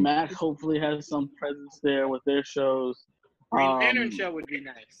 HBO Max hopefully has some presence there with their shows. Green Lantern show would be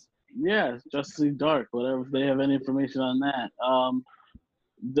nice. Yeah, Justice League Dark, whatever, if they have any information on that.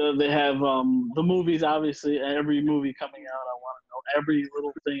 They have the movies, obviously, every movie coming out. I want to know every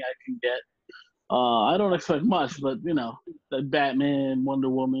little thing I can get. I don't expect much, but, you know, the Batman, Wonder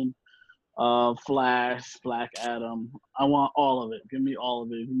Woman, Flash, Black Adam. I want all of it. Give me all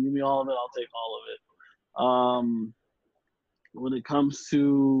of it. If you give me all of it, I'll take all of it. When it comes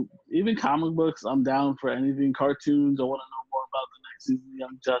to even comic books, I'm down for anything. Cartoons, I want to know more about the next season of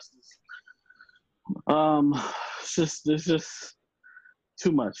Young Justice. There's just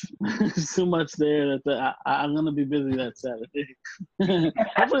too much. There's too much there that I'm gonna be busy that Saturday.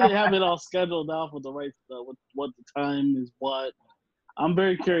 Hopefully they have it all scheduled out with the right stuff, with what the time is. What I'm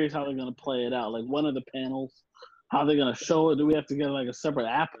very curious how they're gonna play it out. Like, one of the panels, how they're gonna show it. Do we have to get like a separate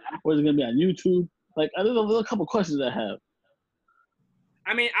app, or is it gonna be on YouTube? Like, there's a couple questions I have.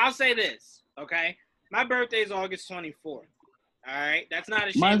 I mean, I'll say this, okay? My birthday is August 24th. All right, that's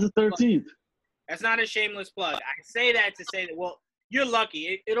not a. Mine's the 13th. That's not a shameless plug. I say that to say that, well, you're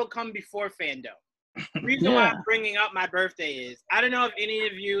lucky. It'll come before Fandom. The reason why I'm bringing up my birthday is, I don't know if any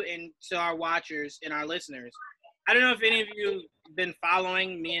of you, and to our watchers and our listeners, I don't know if any of you have been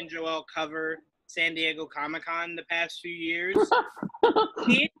following me and Joel cover San Diego Comic-Con the past few years.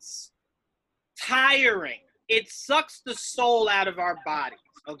 It's tiring. It sucks the soul out of our bodies,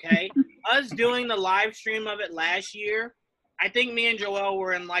 okay? Us doing the live stream of it last year, I think me and Joel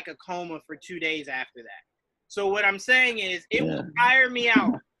were in like a coma for 2 days after that. So what I'm saying is, it will tire me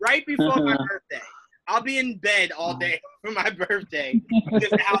out right before my birthday. I'll be in bed all day for my birthday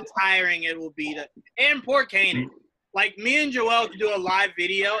because of how tiring it will be. And poor Kanan. Like, me and Joel to do a live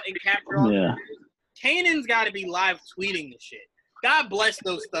video and capture all the videos. Kanan's got to be live tweeting the shit. God bless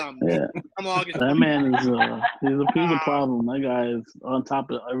those thumbs. Yeah. That man is he's a problem. That guy is on top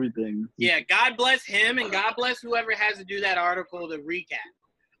of everything. Yeah, God bless him, and God bless whoever has to do that article to recap.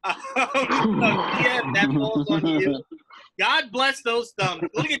 Yeah, that falls on you. God bless those thumbs.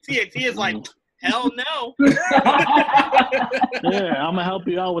 Look at Tia. Tia's like, hell no. Yeah, I'm gonna help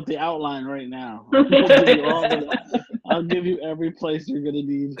you out with the outline right now. I'll give you every place you're gonna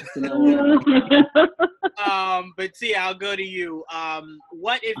need to know. But Tia, I'll go to you.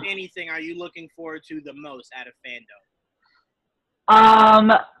 What, if anything, are you looking forward to the most out of Fandom?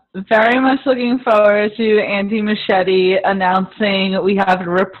 Very much looking forward to Andy Muschietti announcing we have a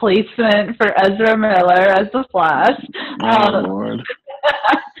replacement for Ezra Miller as the Flash. Lord.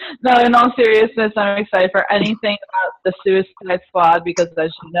 No, in all seriousness, I'm excited for anything about the Suicide Squad because, as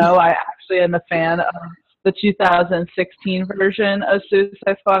you know, I actually am a fan of the 2016 version of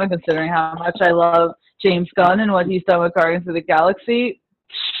Suicide Squad, and considering how much I love James Gunn and what he's done with Guardians of the Galaxy,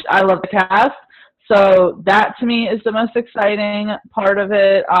 I love the cast. So that, to me, is the most exciting part of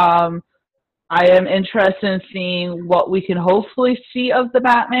it. I am interested in seeing what we can hopefully see of the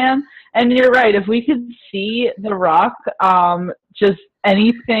Batman. And you're right, if we could see The Rock, just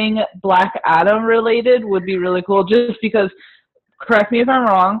anything Black Adam related would be really cool, just because, correct me if I'm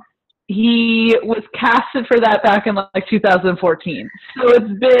wrong, he was casted for that back in like 2014. So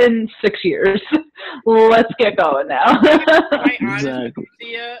it's been 6 years. Let's get going now. Honestly,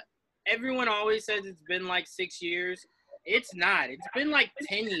 Tia, everyone always says it's been like 6 years. It's not. It's been like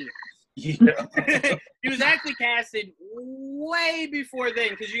 10 years. Yeah. He was actually casted way before then,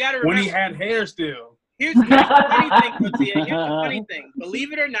 because you got to remember when he had hair still. Here's the funny thing, Tia. Here's the funny thing.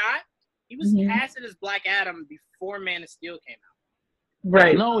 Believe it or not, he was casted as Black Adam before Man of Steel came out.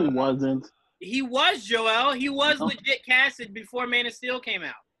 Right. No, he wasn't. He was, Joel. He was legit casted before Man of Steel came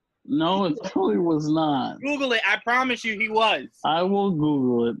out. No, it totally was not. Google it. I promise you he was. I will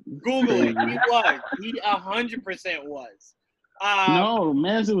Google it. Google it. He was. He 100% was. No,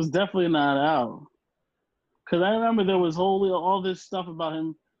 Manson was definitely not out. Because I remember there was all this stuff about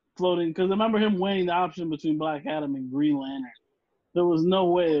him floating. Because I remember him weighing the option between Black Adam and Green Lantern. There was no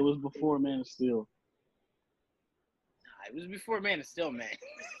way it was before Man of Steel. It was before Man of Steel, man.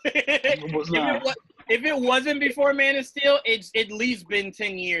 It was not. If it wasn't before Man of Steel, it's at least been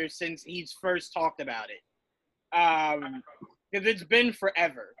 10 years since he's first talked about it. Because it's been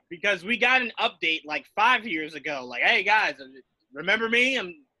forever. Because we got an update like 5 years ago. Like, hey, guys, remember me?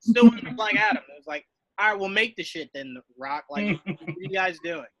 I'm still with Black Adam. It was like, all right, we'll make the shit then, Rock. Like, what are you guys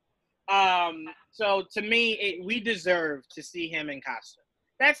doing? So to me, we deserve to see him in costume.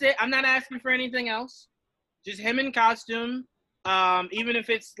 That's it. I'm not asking for anything else. Just him in costume. Even if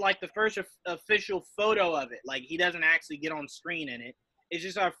it's like the first official photo of it, like he doesn't actually get on screen in it. It's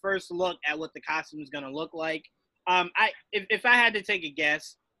just our first look at what the costume is going to look like. If I had to take a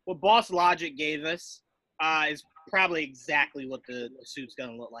guess, what Boss Logic gave us is probably exactly what the suit's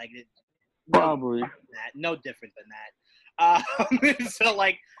going to look like. Probably. No different than that. So,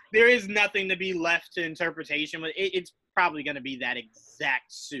 like, there is nothing to be left to interpretation. But it's probably going to be that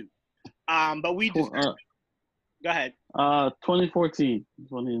exact suit. But we just go ahead. 2014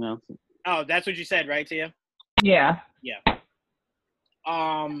 is when he announced it. Oh, that's what you said, right, Tia? Yeah. Yeah.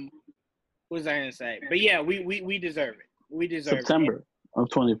 What was I gonna say? But yeah, we deserve it. We deserve September of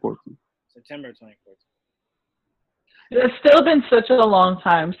 2014. September 2014. It's still been such a long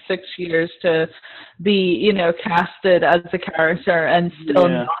time, 6 years, to be, casted as a character and still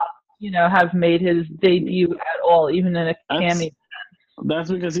not, have made his debut at all, even in a cameo.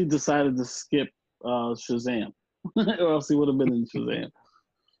 That's because he decided to skip Shazam, or else he would have been in Shazam.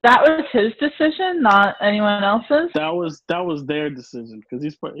 That was his decision, not anyone else's? That was their decision because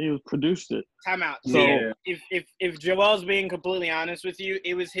he produced it. Time out. So yeah. If Joel's being completely honest with you,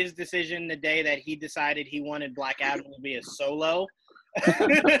 it was his decision the day that he decided he wanted Black Adam to be a solo. Once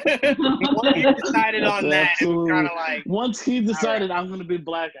he decided on that, it was kind of like. Once he decided I'm going to be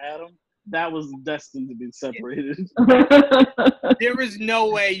Black Adam, that was destined to be separated. There was no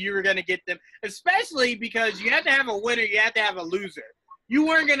way you were going to get them, especially because you have to have a winner, you have to have a loser. You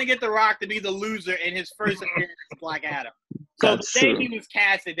weren't going to get The Rock to be the loser in his first appearance as Black Adam. So the day he was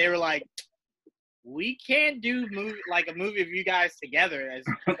casted, they were like, we can't do a movie of you guys together as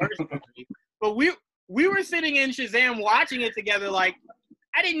the first movie. But we were sitting in Shazam watching it together like,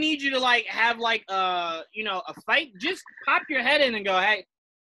 I didn't need you to have a fight. Just pop your head in and go, hey,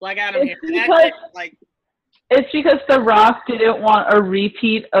 Black Adam here. It's because The Rock didn't want a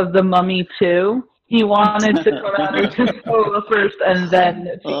repeat of The Mummy 2. He wanted to come out as his solo first and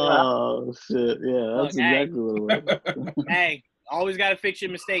then. Oh, shit. Yeah, that's exactly what it was. Hey, always got to fix your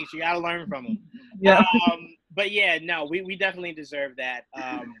mistakes. You got to learn from them. Yeah. But yeah, no, we definitely deserve that.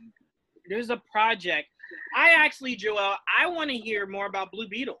 There's a project. Joel, I want to hear more about Blue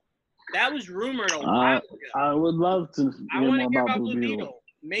Beetle. That was rumored a while ago. I would love to hear more about Blue Beetle.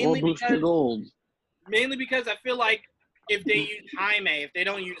 Mainly because I feel like if they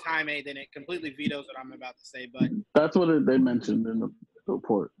don't use Jaime, then it completely vetoes what I'm about to say. But that's what they mentioned in the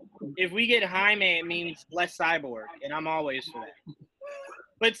report. If we get Jaime, it means less Cyborg, and I'm always for that.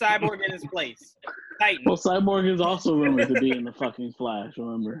 Put Cyborg in his place. Titan. Well, Cyborg is also rumored to be in the fucking Flash,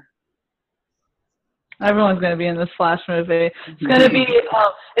 remember? Everyone's going to be in this Flash movie. It's going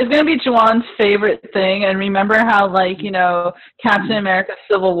to be Juwan's favorite thing. And remember how, Captain America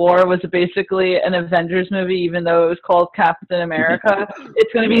Civil War was basically an Avengers movie, even though it was called Captain America?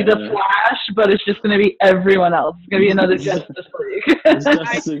 It's going to be the Flash, but it's just going to be everyone else. It's going to be another Justice League.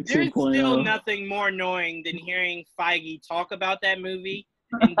 There's still nothing more annoying than hearing Feige talk about that movie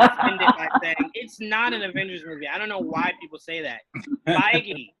and defend it by saying, it's not an Avengers movie. I don't know why people say that.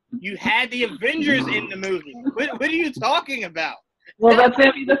 Feige, you had the Avengers in the movie. What are you talking about? Well, that's going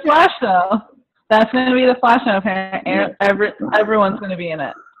to be the Flash, though. That's going to be the Flash, though. Everyone's going to be in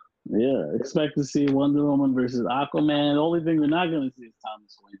it. Yeah, expect to see Wonder Woman versus Aquaman. The only thing we're not going to see is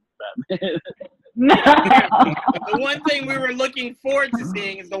Thomas Wayne Batman. The one thing we were looking forward to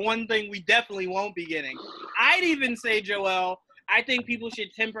seeing is the one thing we definitely won't be getting. I'd even say, Joel, I think people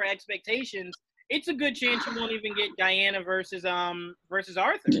should temper expectations. It's a good chance you won't even get Diana versus Arthur.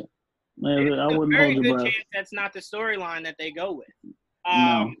 Yeah. I wouldn't very hold good your breath. chance that's not the storyline that they go with.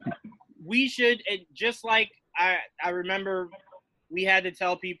 No. We should, just like I remember we had to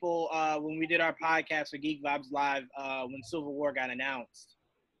tell people when we did our podcast for Geek Vibes Live when Civil War got announced,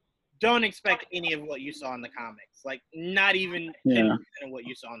 don't expect any of what you saw in the comics. Not even 10% of what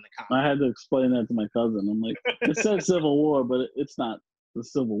you saw in the comics. I had to explain that to my cousin. I'm like, it said Civil War, but it's not the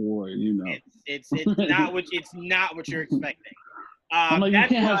Civil War, It's not what you're expecting. I'm like, you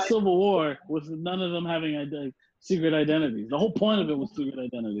can't have Civil War with none of them having secret identities. The whole point of it was secret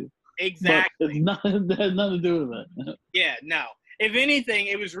identities. Exactly. But it has nothing to do with that. Yeah, no. If anything,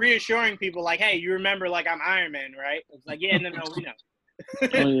 it was reassuring people hey, you remember I'm Iron Man, right? It's no, we know.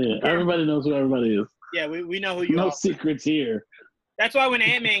 Oh, yeah. Everybody knows who everybody is. Yeah, we know who you No are. secrets here. That's why when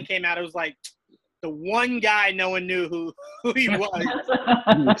Ant-Man came out, it was like the one guy no one knew who he was.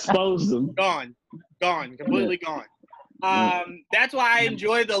 You exposed them. Gone, completely gone. That's why I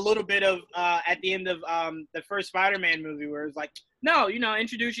enjoyed the little bit of at the end of the first Spider-Man movie where it's like, no,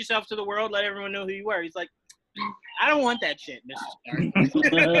 introduce yourself to the world, let everyone know who you were. He's like, I don't want that shit, Mr.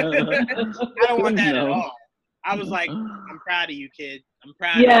 Stark. I don't want that at all. I was like, I'm proud of you, kid. I'm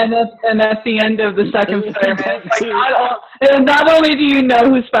proud of you. And at the end of the second Spider-Man, it's like, not only do you know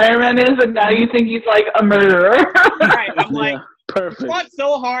who Spider-Man is, but now you think he's like a murderer. Right. I'm like, perfect. I fought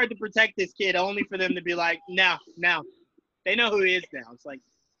so hard to protect this kid, only for them to be like, no. They know who he is now. It's like,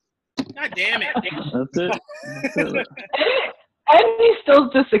 God damn it. That's it. And he's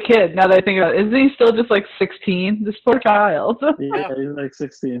still just a kid, now that I think about it. Isn't he still just like 16? This poor child. Yeah, he's like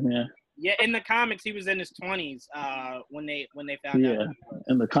 16, yeah. Yeah, in the comics, he was in his 20s when they found out. Yeah,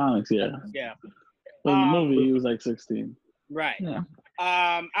 in the comics, yeah. Yeah. But in the movie, he was like 16. Right. Yeah.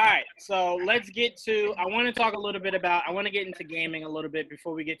 All right, so let's get to – I want to talk a little bit about – I want to get into gaming a little bit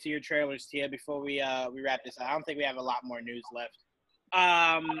before we get to your trailers, Tia, before we wrap this up. I don't think we have a lot more news left.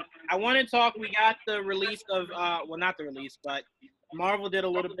 I want to talk – we got the release of well, not the release, but Marvel did a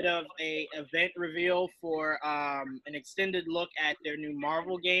little bit of a event reveal for an extended look at their new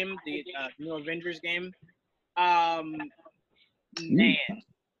Marvel game, the new Avengers game.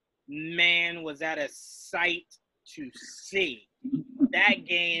 Man, was that a sight to see. That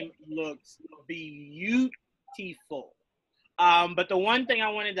game looks beautiful. But the one thing I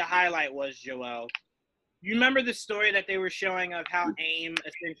wanted to highlight was, Joel, you remember the story that they were showing of how AIM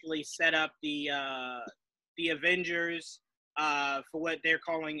essentially set up the Avengers for what they're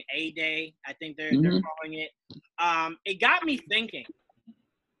calling A-Day. I think they're calling it. It got me thinking.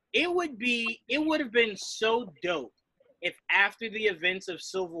 It would have been so dope if after the events of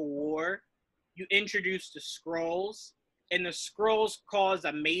Civil War, you introduced the Skrulls, and the Skrulls caused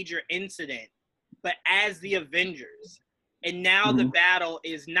a major incident, but as the Avengers. And now the battle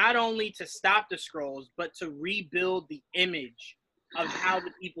is not only to stop the Skrulls, but to rebuild the image of how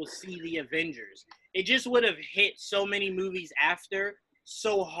the people see the Avengers. It just would have hit so many movies after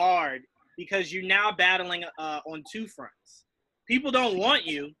so hard because you're now battling on two fronts. People don't want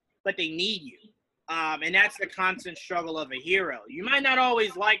you, but they need you. And that's the constant struggle of a hero. You might not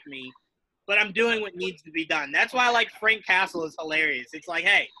always like me, but I'm doing what needs to be done. That's why I like Frank Castle is hilarious. It's like,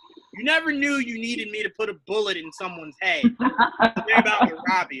 hey, you never knew you needed me to put a bullet in someone's head. They're about to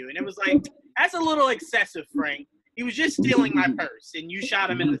rob you. And it was like, that's a little excessive, Frank. He was just stealing my purse, and you shot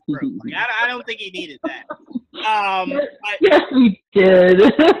him in the throat. Like, I don't think he needed that. Yes, we did.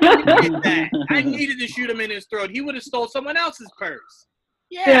 I needed to shoot him in his throat. He would have stole someone else's purse.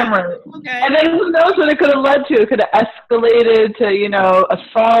 Yeah. Damn right. Okay. And then who knows what it could have led to? It could have escalated to,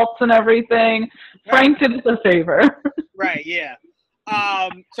 assaults and everything. Frank did us a favor. Right, yeah.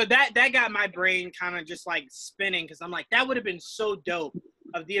 So that got my brain kind of just like spinning because I'm like, that would have been so dope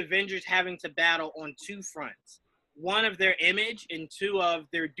of the Avengers having to battle on two fronts. One of their image and two of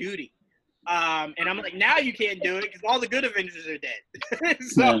their duty. And I'm like, now you can't do it because all the good Avengers are dead.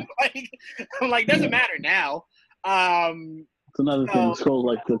 So I'm like, doesn't matter now. It's another thing. Scrolls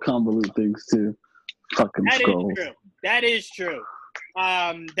like to convolute things too. Fucking Scrolls. That is true.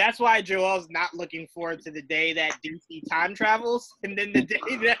 That's why Joel's not looking forward to the day that DC time travels, and then the day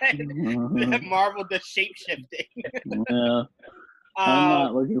that Marvel does shape-shifting. Yeah. I'm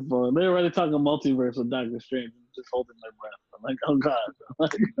not looking forward. They're already talking multiverse with Doctor Strange. I'm just holding my breath. I'm like, oh god.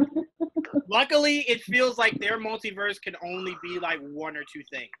 Luckily, it feels like their multiverse can only be like one or two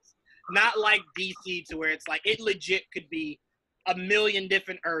things. Not like DC to where it's like it legit could be a million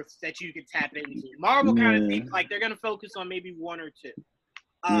different Earths that you could tap into. Marvel kind of seems like they're going to focus on maybe one or two.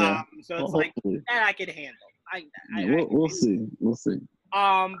 So it's like, that I could handle. We'll see. We'll see.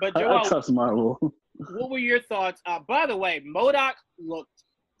 But Joel, I trust Marvel. What were your thoughts? By the way, MODOK looked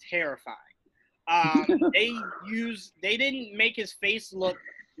terrifying. They didn't make his face look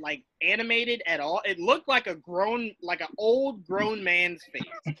like animated at all. It looked like an old grown man's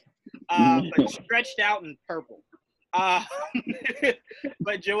face, but stretched out in purple.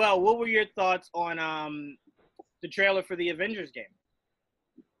 But Joel, what were your thoughts on the trailer for the Avengers game?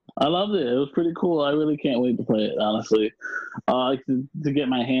 I loved it. It was pretty cool. I really can't wait to play it, honestly. To get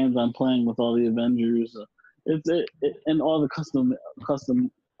my hands on playing with all the Avengers. And all the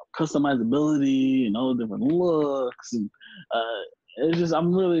customizability and all the different looks. And it's just,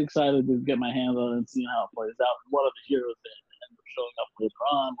 I'm really excited to get my hands on it and see how it plays out. What are the heroes that end up showing up later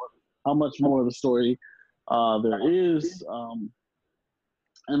on? How much more of the story there is.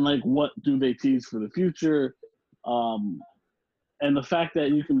 And like, what do they tease for the future? And the fact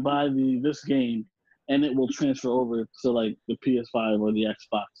that you can buy this game and it will transfer over to like the PS5 or the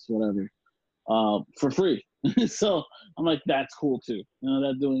Xbox, whatever, for free. So I'm like, that's cool too.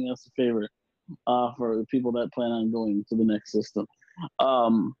 That doing us a favor for the people that plan on going to the next system.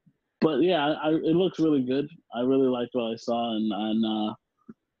 But yeah, it looks really good. I really liked what I saw, and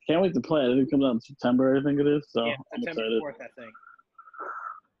can't wait to play it. I think it comes out in September, I think it is. So Yeah, I'm September excited. 4th, I think.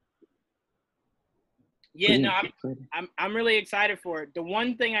 Yeah, no, I'm really excited for it. The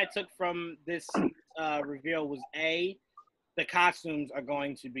one thing I took from this reveal was the costumes are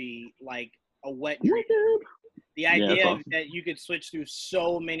going to be like a wet dream. The idea awesome. that you could switch through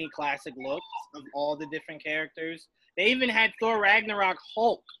so many classic looks of all the different characters. They even had Thor Ragnarok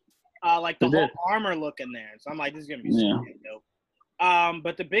Hulk, like the Hulk armor look in there. So I'm like, this is gonna be super dope.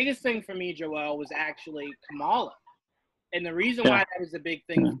 But the biggest thing for me, Joel, was actually Kamala, and the reason why that was a big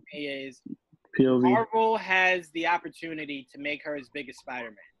thing for me is POV. Marvel has the opportunity to make her as big as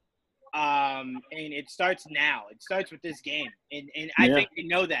Spider-Man. And it starts now. It starts with this game. And I think they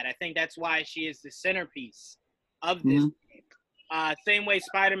know that. I think that's why she is the centerpiece of this game. Same way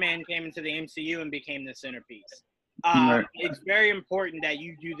Spider-Man came into the MCU and became the centerpiece. It's very important that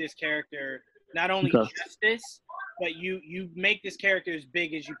you do this character not only justice, but you make this character as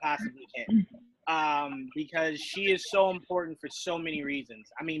big as you possibly can. Because she is so important for so many reasons.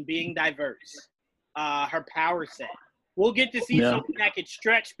 I mean, being diverse, her power set. We'll get to see something that could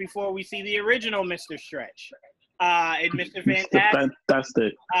stretch before we see the original Mr. Stretch and Mr.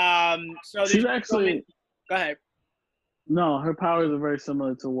 Fantastic. So she's actually. Go ahead. No, her powers are very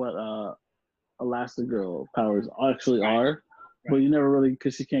similar to what Elastigirl powers actually are, but you never really,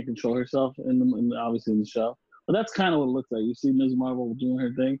 because she can't control herself obviously in the show. But that's kind of what it looks like. You see Ms. Marvel doing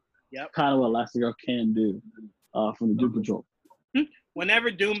her thing. Yep. Kind of what Elastigirl can do from the Doom Patrol.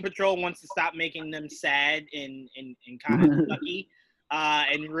 Whenever Doom Patrol wants to stop making them sad and kind of sucky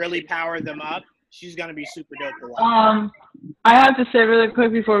and really power them up, she's going to be super dope to watch. I have to say really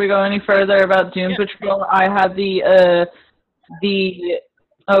quick before we go any further about Doom Patrol, I had the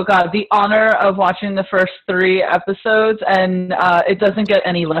honor of watching the first 3 episodes, and it doesn't get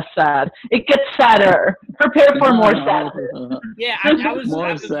any less sad. It gets sadder. Prepare for more sadness. Yeah, I was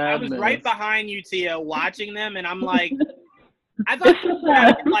right behind you, Tia, watching them, and I'm like, I thought it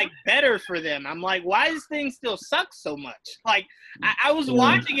was like better for them. I'm like, why does things still suck so much? Like, I was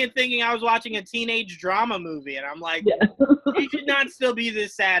watching it thinking I was watching a teenage drama movie, and I'm like, you should not still be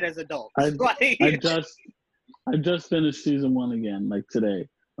this sad as adults. I just finished season 1 again, like today.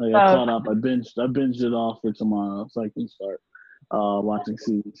 Like I caught up. I binged it all for tomorrow, so I can start watching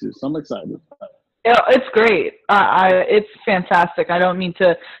season 2. So I'm excited. Yeah, it's great. It's fantastic. I don't mean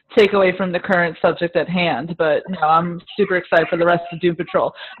to take away from the current subject at hand, but I'm super excited for the rest of Doom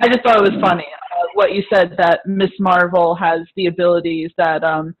Patrol. I just thought it was funny what you said, that Miss Marvel has the abilities that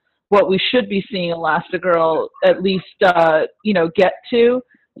what we should be seeing Elastigirl at least get to.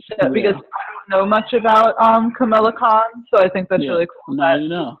 So, because I don't know much about Kamala Khan, so I think that's really cool. Now you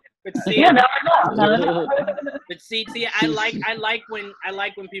know. But see, I like when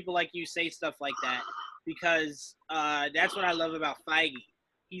people like you say stuff like that, because that's what I love about Feige.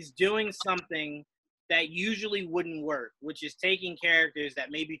 He's doing something that usually wouldn't work, which is taking characters that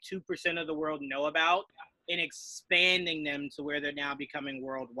maybe 2% of the world know about and expanding them to where they're now becoming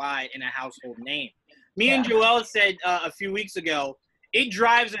worldwide and a household name. Me and Joel said a few weeks ago, it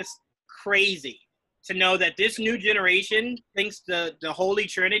drives us crazy to know that this new generation thinks the Holy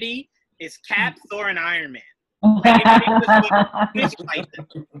Trinity is Cap, Thor, and Iron Man. It's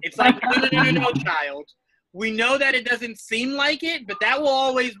like, no, child. We know that it doesn't seem like it, but that will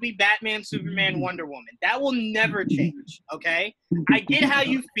always be Batman, Superman, Wonder Woman. That will never change, okay? I get how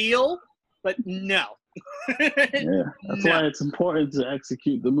you feel, but no. That's why it's important to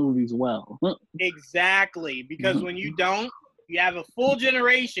execute the movies well. Exactly, because when you don't, you have a full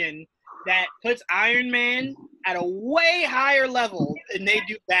generation that puts Iron Man at a way higher level than they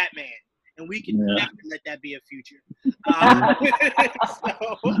do Batman. And we can never let that be a future. I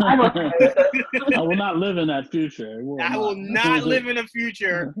will not live in that future. I will not live in a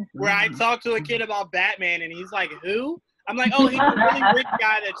future where I talk to a kid about Batman and he's like, who? I'm like, oh, he's a really rich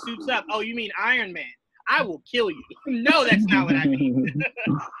guy that suits up. Oh, you mean Iron Man? I will kill you. No, that's not what I mean.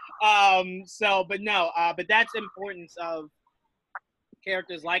 But that's importance of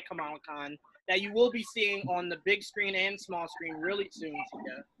characters like Kamala Khan that you will be seeing on the big screen and small screen really soon,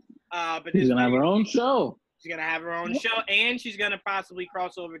 Tia. But she's gonna have her own show. She's gonna have her own show, and she's gonna possibly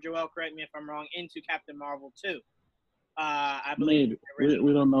cross over. Joel, correct me if I'm wrong, into Captain Marvel too. I believe. Maybe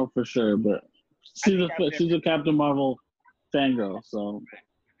we don't know for sure, but she's a Captain Marvel fangirl, so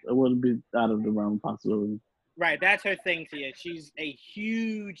it wouldn't be out of the realm of possibility. Right, that's her thing, Tia. She's a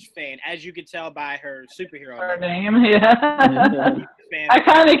huge fan, as you could tell by her superhero Her name. name, yeah. Fan. I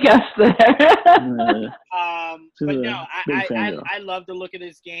kind of guessed there. But no, I I love the look of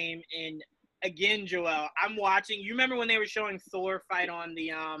this game. And again, Joel, I'm watching. You remember when they were showing Thor fight on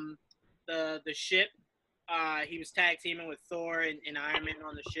the ship? He was tag teaming with Thor and Iron Man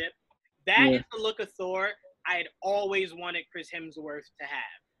on the ship. That is the look of Thor I had always wanted Chris Hemsworth to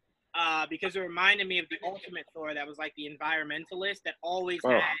have. Because it reminded me of the Ultimate Thor that was like the environmentalist that always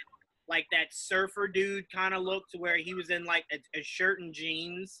had like that surfer dude kind of look to where he was in like a shirt and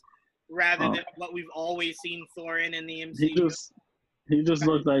jeans rather than what we've always seen Thor in the MCU. He just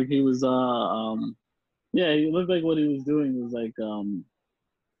looked like he was he looked like what he was doing was like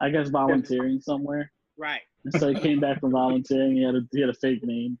I guess volunteering somewhere. Right. And so he came back from volunteering. He had a fake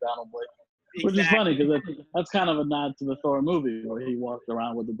name, Donald Blake. Which is funny because that's kind of a nod to the Thor movie where he walked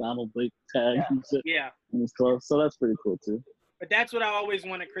around with the Donald Blake tag and shit in his clothes. So that's pretty cool too. But that's what I always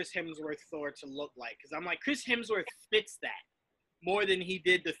wanted Chris Hemsworth Thor to look like, because I'm like, Chris Hemsworth fits that more than he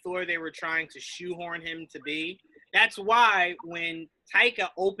did the Thor they were trying to shoehorn him to be. That's why when Taika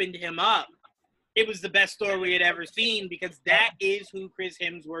opened him up, it was the best Thor we had ever seen, because that is who Chris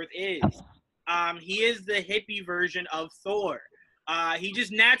Hemsworth is. He is the hippie version of Thor. He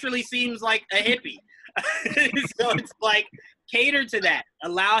just naturally seems like a hippie. So it's like, cater to that.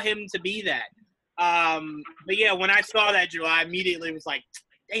 Allow him to be that. But yeah, when I saw that, Joe, I immediately was like,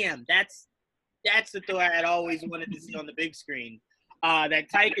 damn, that's the Thor I had always wanted to see on the big screen. That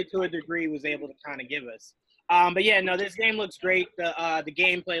Taika, to a degree, was able to kind of give us. But yeah, no, this game looks great. The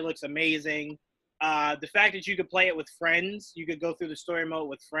gameplay looks amazing. The fact that you could play it with friends, you could go through the story mode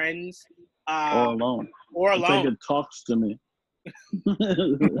with friends. Or alone. It's like it talks to me.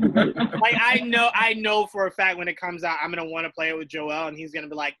 Like I know for a fact when it comes out, I'm gonna want to play it with Joel, and he's gonna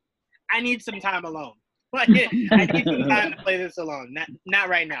be like, I need some time alone. Like, I need some time to play this alone. Not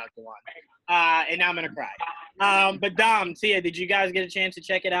right now, Dewan. And now I'm gonna cry. But Dom, Tia, did you guys get a chance to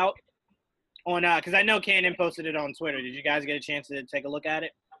check it out on? Because I know Cannon posted it on Twitter. Did you guys get a chance to take a look at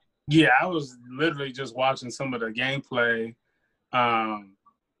it? Yeah, I was literally just watching some of the gameplay.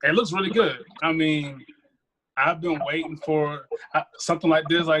 It looks really good. I mean, I've been waiting for something like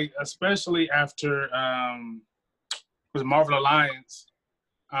this, like especially after was Marvel Alliance.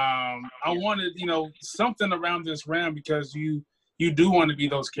 I wanted, something around this realm, because you do want to be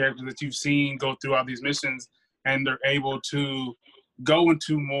those characters that you've seen go through all these missions, and they're able to go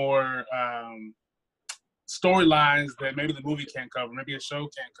into more storylines that maybe the movie can't cover, maybe a show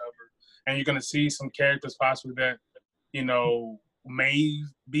can't cover, and you're going to see some characters possibly that, may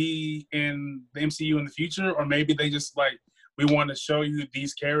be in the MCU in the future, or maybe they just like, we want to show you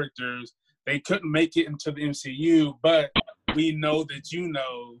these characters. They couldn't make it into the MCU, but we know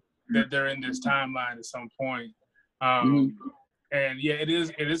that they're in this timeline at some point. And yeah, it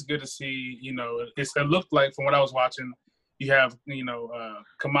is good to see, it looked like from what I was watching, you have,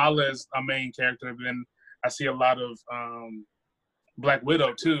 Kamala as a main character, but then I see a lot of Black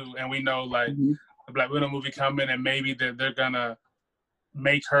Widow too. And we know like the Black Widow movie coming, and maybe that they're gonna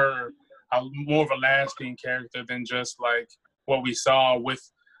make her more of a lasting character than just like what we saw with,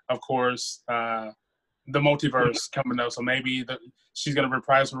 of course, the multiverse coming up. So maybe she's gonna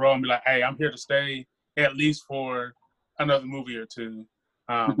reprise her role and be like, hey, I'm here to stay at least for another movie or two.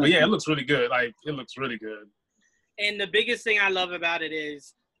 But yeah, it looks really good. Like, it looks really good. And the biggest thing I love about it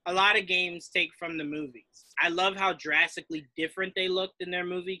is a lot of games take from the movies. I love how drastically different they look than their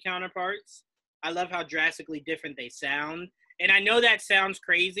movie counterparts. I love how drastically different they sound. And I know that sounds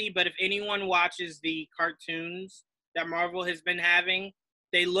crazy, but if anyone watches the cartoons that Marvel has been having,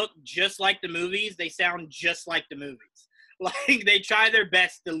 they look just like the movies. They sound just like the movies. Like, they try their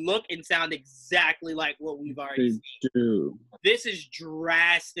best to look and sound exactly like what we've already seen. This is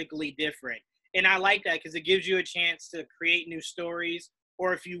drastically different. And I like that because it gives you a chance to create new stories.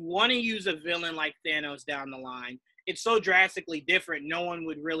 Or if you want to use a villain like Thanos down the line, it's so drastically different, no one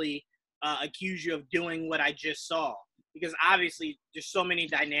would really accuse you of doing what I just saw. Because obviously there's so many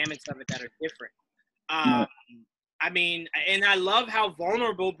dynamics of it that are different. I mean, and I love how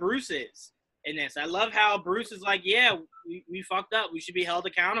vulnerable Bruce is in this. I love how Bruce is like, yeah, we fucked up. We should be held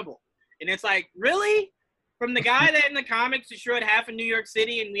accountable. And it's like, really? From the guy that in the comics destroyed half of New York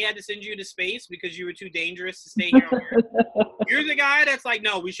City and we had to send you to space because you were too dangerous to stay here on Earth. You're the guy that's like,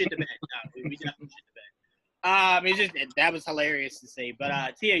 no, we shit the bed. No, we definitely shit the bed. It's just, that was hilarious to see.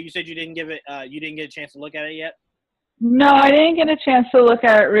 But Tia, you said you didn't get a chance to look at it yet? No, I didn't get a chance to look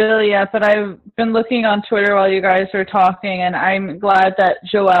at it really yet, but I've been looking on Twitter while you guys were talking, and I'm glad that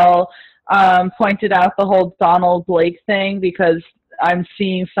Joel pointed out the whole Donald Blake thing, because I'm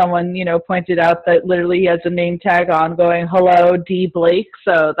seeing someone, pointed out that literally he has a name tag on going, "Hello, D. Blake."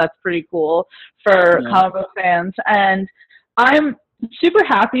 So that's pretty cool for comic book fans. And I'm super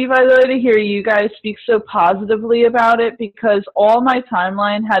happy, by the way, to hear you guys speak so positively about it, because all my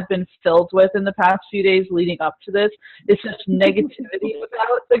timeline had been filled with in the past few days leading up to this is just negativity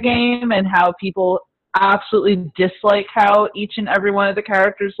about the game and how people absolutely dislike how each and every one of the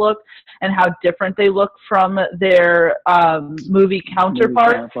characters look and how different they look from their movie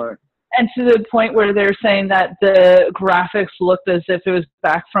counterparts. And to the point where they're saying that the graphics looked as if it was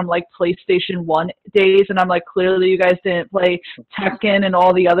back from like PlayStation 1 days. And I'm like, clearly you guys didn't play Tekken and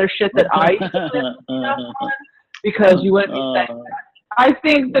all the other shit that I used to play because you wouldn't be saying that. I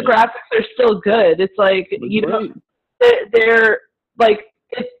think the graphics are still good. It's like, they're like,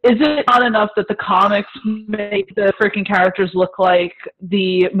 is it not enough that the comics make the freaking characters look like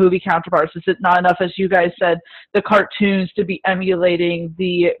the movie counterparts? Is it not enough, as you guys said, the cartoons to be emulating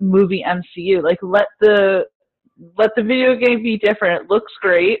the movie MCU? Like, let the video game be different. It looks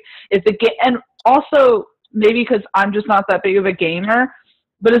great. And also, maybe because I'm just not that big of a gamer,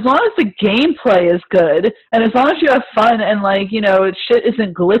 but as long as the gameplay is good, and as long as you have fun, and shit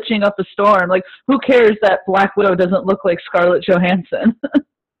isn't glitching up a storm, like who cares that Black Widow doesn't look like Scarlett Johansson?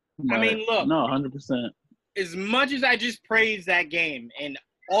 I mean, look. No, 100%. As much as I just praise that game, and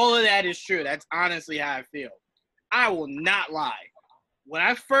all of that is true, that's honestly how I feel. I will not lie. When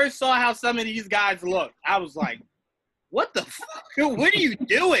I first saw how some of these guys look, I was like, what the fuck? What are you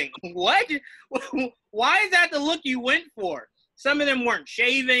doing? What? Why is that the look you went for? Some of them weren't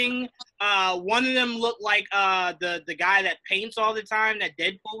shaving. One of them looked like the guy that paints all the time that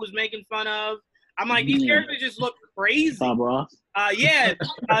Deadpool was making fun of. I'm like, these characters just look crazy. Bob Ross?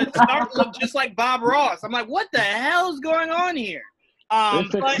 Stark looked just like Bob Ross. I'm like, what the hell is going on here? They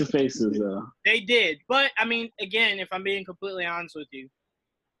fixed the faces, though. They did. But, I mean, again, if I'm being completely honest with you,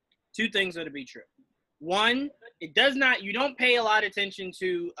 two things are to be true. One, you don't pay a lot of attention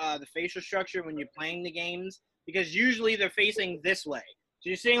to the facial structure when you're playing the games, because usually they're facing this way. So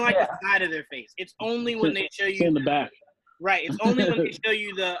you're seeing the side of their face. It's only when they show you in the back. Right. It's only when they show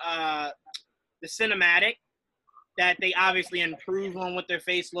you the cinematic that they obviously improve on what their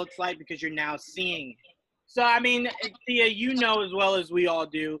face looks like, because you're now seeing it. So I mean, Thea, as well as we all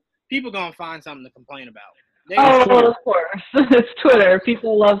do, people gonna find something to complain about. Of course. It's Twitter.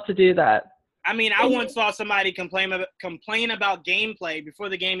 People love to do that. I mean, I once saw somebody complain about gameplay before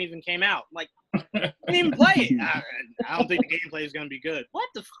the game even came out. Like, I didn't even play it. I don't think the gameplay is going to be good. What?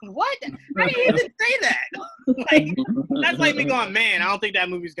 How do you even say that? That's like me going, man, I don't think that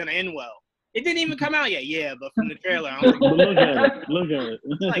movie's going to end well. It didn't even come out yet. Yeah, but from the trailer, I don't think But look at it.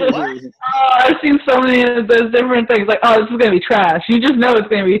 Like, what? I've seen so many of those different things. Like, this is going to be trash. You just know it's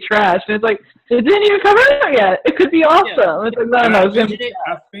going to be trash. And it's like, it didn't even come out yet. It could be awesome. Yeah. It's like, no, it's going to be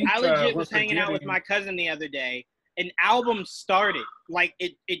trash. I legit was hanging out with my cousin the other day. An album started. Like,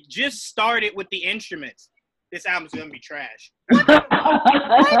 it just started with the instruments. This album's going to be trash. What?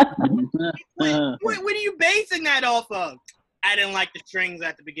 What are you basing that off of? I didn't like the strings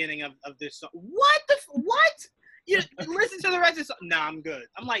at the beginning of this song. What? You listen to the rest of the song. Nah, I'm good.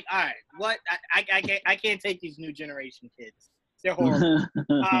 I'm like, all right, what? I can't take these new generation kids. They're horrible.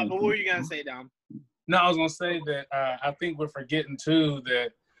 But what were you gonna say, Dom? No, I was gonna say that I think we're forgetting too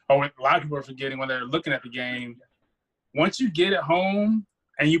that, or a lot of people are forgetting when they're looking at the game. Once you get it home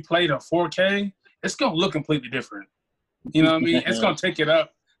and you play it in 4K, it's gonna look completely different. You know what I mean? It's gonna take it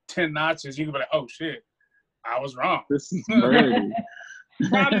up 10 notches. You can be like, oh shit, I was wrong. This is crazy.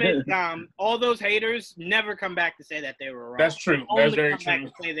 Problem is, all those haters never come back to say that they were wrong. That's true. That's very true. Back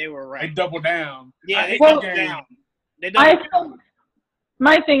to say they were right. They double down. Yeah, they double down.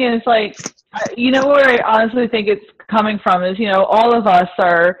 My thing is, like, where I honestly think it's coming from is, all of us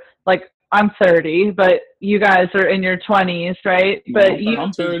are, like, I'm 30, but you guys are in your 20s, right? But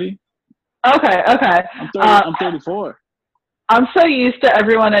I'm 30. Okay. I'm 34. I'm so used to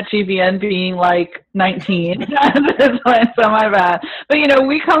everyone at GVN being like 19 at this point, so my bad. But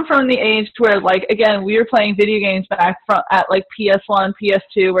we come from the age where, like, again, we were playing video games back at like PS1,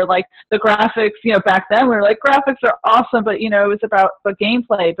 PS2, where like the graphics, back then we were like, graphics are awesome, but it was about the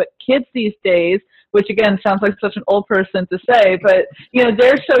gameplay. But kids these days, which again sounds like such an old person to say, but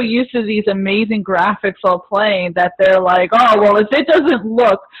they're so used to these amazing graphics all playing that they're like, oh well, if it doesn't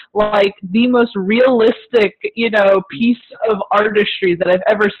look like the most realistic piece of artistry that I've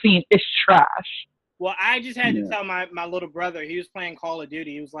ever seen, it's trash. Well, I just had to tell my little brother, he was playing Call of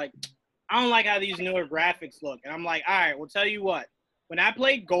Duty, he was like, I don't like how these newer graphics look. And I'm like, all right, well, tell you what, when I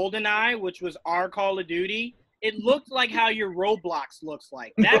played GoldenEye, which was our Call of Duty, it looked like how your Roblox looks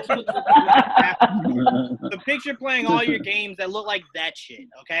like. That's what happened. The picture playing all your games that look like that shit,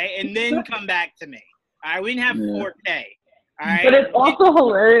 okay? And then come back to me. All right, we didn't have 4K. All right. But it's also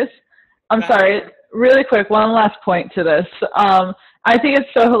hilarious. I'm sorry, really quick, one last point to this. I think it's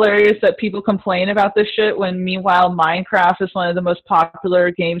so hilarious that people complain about this shit when meanwhile Minecraft is one of the most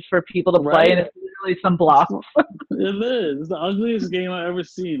popular games for people to play, and it's literally some blocks. It is. It's the ugliest game I've ever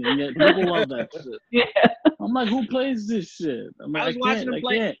seen, and yet people love that shit. Yeah. I'm like, who plays this shit? I'm like, I was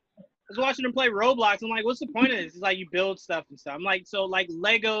watching them play Roblox. I'm like, what's the point of this? It's like you build stuff and stuff. I'm like, so like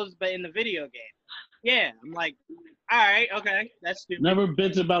Legos, but in the video game. Yeah. I'm like, all right, okay, that's stupid. Never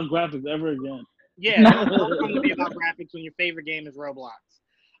bitch about graphics ever again. Yeah, it's going to be about graphics when your favorite game is Roblox.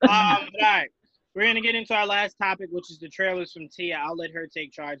 All right, we're going to get into our last topic, which is the trailers from Tia. I'll let her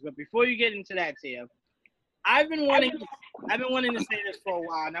take charge. But before you get into that, Tia, I've been wanting to say this for a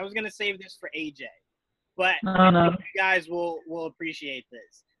while, and I was going to save this for AJ. But I think you guys will appreciate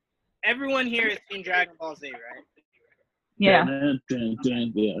this. Everyone here has seen Dragon Ball Z, right? Yeah.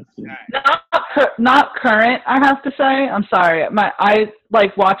 Yeah. Not current, I have to say. I'm sorry. I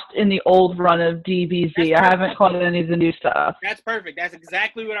watched in the old run of DBZ. I haven't caught any of the new stuff. That's perfect. That's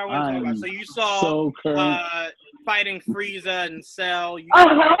exactly what I want to talk about. So you saw fighting Frieza and Cell.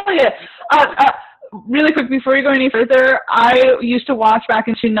 Hell yeah. Really quick, before you go any further, I used to watch back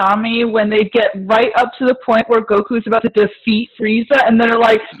in Toonami when they get right up to the point where Goku's about to defeat Frieza, and then they're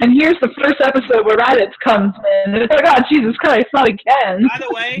like, and here's the first episode where Raditz comes in. And it's like, oh, Jesus Christ, not again. By the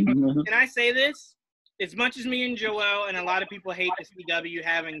way, can I say this? As much as me and Joel and a lot of people hate the CW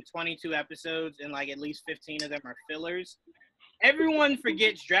having 22 episodes and like at least 15 of them are fillers, everyone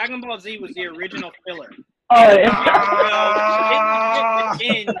forgets Dragon Ball Z was the original filler. Oh, it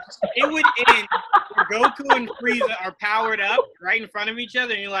would end where Goku and Frieza are powered up right in front of each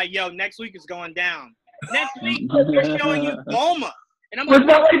other, and you're like, yo, next week is going down. Next week, they're showing you Bulma. And I'm like, was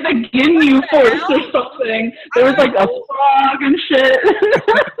that like the Ginyu Force or something? There was like a frog and shit.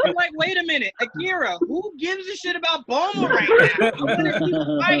 I'm like, wait a minute, Akira, who gives a shit about Bulma right now? I want to see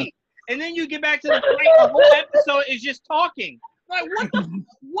the fight. And then you get back to the fight, the whole episode is just talking. Like,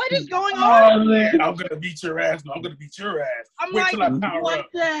 what is going on? I'm gonna beat your ass. No, I'm gonna beat your ass. I'm Wait like, till I power what up.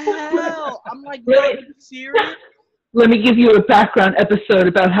 the hell? I'm like, are you serious? Let me give you a background episode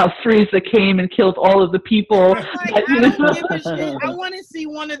about how Frieza came and killed all of the people. Like, I don't give a shit. I want to see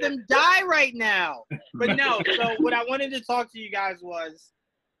one of them die right now. But no, so what I wanted to talk to you guys was,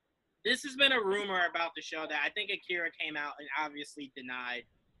 this has been a rumor about the show that I think Akira came out and obviously denied.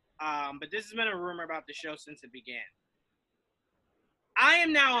 But this has been a rumor about the show since it began. I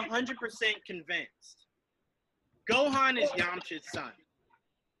am now 100% convinced Gohan is Yamcha's son.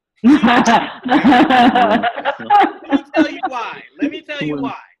 Let me tell you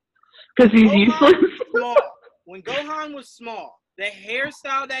why. Because he's useless? When Gohan was small, the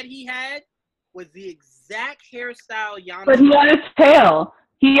hairstyle that he had was the exact hairstyle Yamcha. But he had a tail.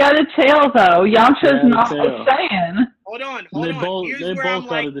 He had a tail, though. Yamcha's not a Saiyan. Hold on. Here's where I'm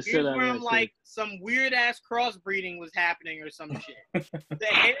like, some weird-ass crossbreeding was happening or some shit. The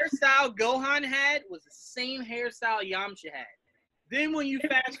hairstyle Gohan had was the same hairstyle Yamcha had. Then when you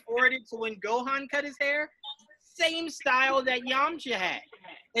fast-forwarded to when Gohan cut his hair, same style that Yamcha had.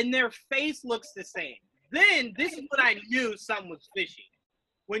 And their face looks the same. Then, this is when I knew something was fishy.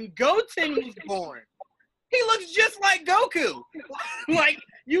 When Goten was born, he looks just like Goku. Like,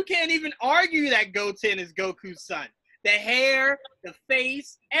 you can't even argue that Goten is Goku's son. The hair, the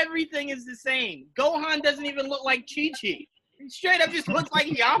face, everything is the same. Gohan doesn't even look like Chi-Chi. He straight up just looks like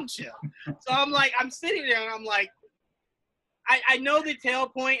Yamcha. So I'm sitting there and I'm like, I know the tail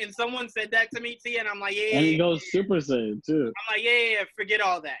point, and someone said that to me, T, and I'm like, yeah. And he goes Super Saiyan too. I'm like, yeah, forget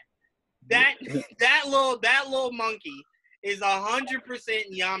all that. That little monkey is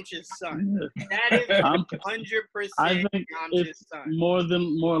 100% Yamcha's son. That is 100% I think Yamcha's it's son. more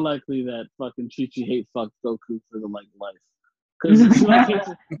likely that fucking Chi-Chi hate fucks Goku for the life. Because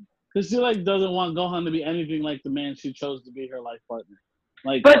she doesn't want Gohan to be anything like the man she chose to be her life partner.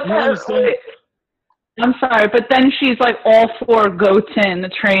 But I'm sorry, but then she's like all for Goten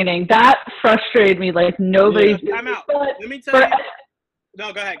training. That frustrated me like nobody's. Yeah, I'm out. Let me tell you.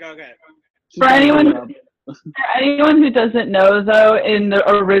 No, go ahead. For anyone who doesn't know, though, in the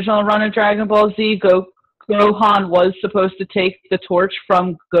original run of Dragon Ball Z, Gohan was supposed to take the torch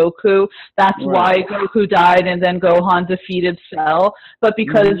from Goku. That's why Goku died, and then Gohan defeated Cell. But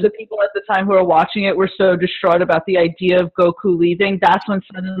because the people at the time who were watching it were so distraught about the idea of Goku leaving, that's when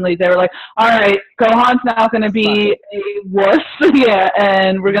suddenly they were like, all right, Gohan's now going to be a wuss,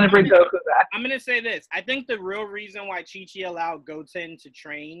 and we're going to bring Goku back. I'm going to say this. I think the real reason why Chi-Chi allowed Goten to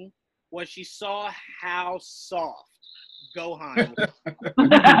train was she saw how soft Gohan was.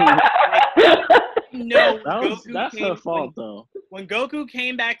 No, that's her fault, though. When Goku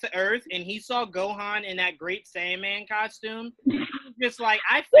came back to Earth and he saw Gohan in that Great Saiyaman costume, he was just like,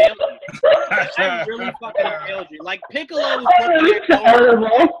 I failed you. I really fucking failed you. Like, Piccolo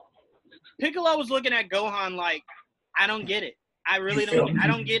was looking at Gohan like, I don't get it. I really don't. I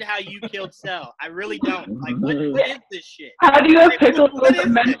don't get how you killed Cell. I really don't. Like, what is this shit? How do you have Piccolo as a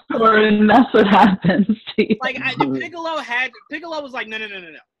mentor and that's what happens to you? Like, Piccolo was like, no.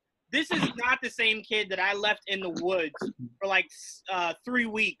 This is not the same kid that I left in the woods for like 3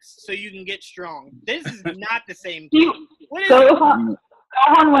 weeks so you can get strong. This is not the same kid. What is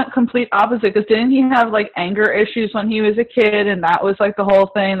Gohan went complete opposite, because didn't he have like anger issues when he was a kid, and that was like the whole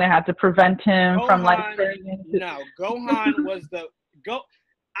thing? They had to prevent him from like turning into... No, Gohan was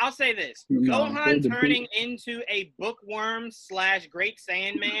I'll say this. Gohan turning into a bookworm / Great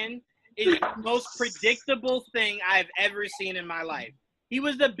Saiyan Man is the most predictable thing I've ever seen in my life. He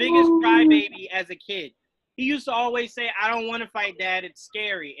was the biggest crybaby as a kid. He used to always say, I don't want to fight, Dad. It's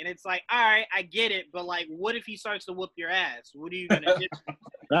scary. And it's like, all right, I get it. But, like, what if he starts to whoop your ass? What are you going to do?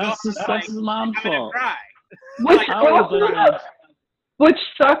 That's his mom's fault. I'm going to cry. Which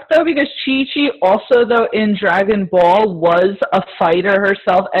sucked, though, because Chi-Chi also, though, in Dragon Ball was a fighter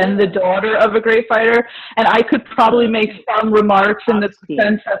herself and the daughter of a great fighter. And I could probably make some remarks in the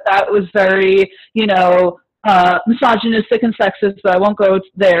sense that was very, misogynistic and sexist, but I won't go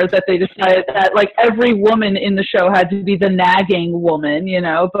there, that they decided that like every woman in the show had to be the nagging woman,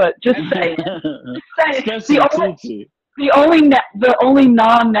 but just saying. The only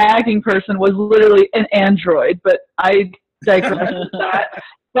non-nagging person was literally an android, but I digress with that.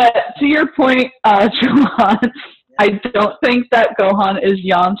 But to your point, Johan, I don't think that Gohan is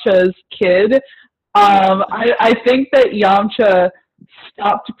Yamcha's kid. I think that Yamcha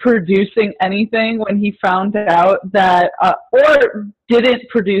stopped producing anything when he found out that, or didn't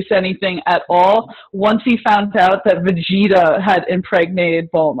produce anything at all once he found out that Vegeta had impregnated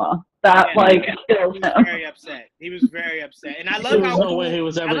Bulma. That killed him. He was very upset. He was very upset, and I love how no way he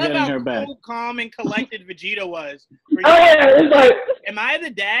was ever getting her back. Cool, calm, and collected Vegeta was. It's like, am I the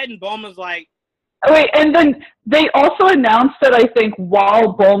dad? And Bulma's like. Wait, and then they also announced that, I think,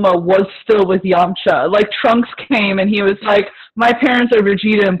 while Bulma was still with Yamcha. Like, Trunks came and he was like, my parents are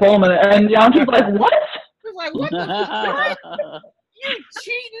Vegeta and Bulma. And Yamcha's like, what? He was like, what the fuck? You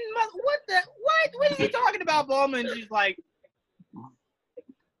cheating what? What is he talking about, Bulma? And she's like,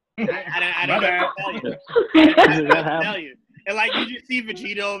 I don't know what to tell you. And, like, you just see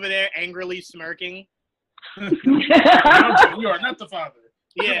Vegeta over there angrily smirking. You are not the father.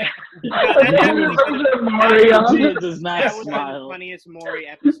 Yeah. That does not was smile. the funniest Mori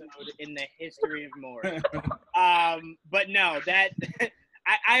episode in the history of Mori. But no, that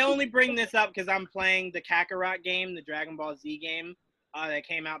I only bring this up because I'm playing the Kakarot game, the Dragon Ball Z game that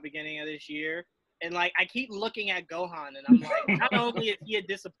came out beginning of this year. And, like, I keep looking at Gohan, and I'm like, not only is he a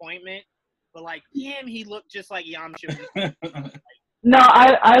disappointment, but, like, damn, he looked just like Yamcha. No,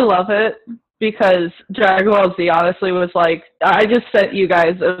 I love it. Because Dragon Ball Z honestly was like, I just sent you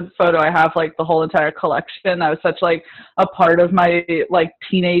guys a photo. I have like the whole entire collection. That was such like a part of my like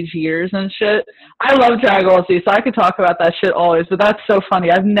teenage years and shit. I love Dragon Ball Z, so I could talk about that shit always. But that's so funny.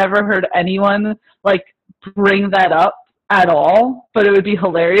 I've never heard anyone like bring that up at all. But it would be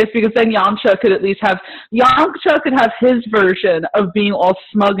hilarious because then Yamcha could have his version of being all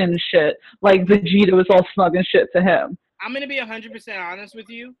smug and shit, like Vegeta was all smug and shit to him. I'm gonna be 100% honest with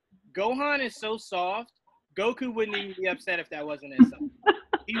you. Gohan is so soft, Goku wouldn't even be upset if that wasn't his son.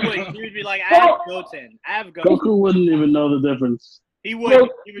 He wouldn't. He would be like, I have Goten. I have Goten. Goku wouldn't even know the difference. He would.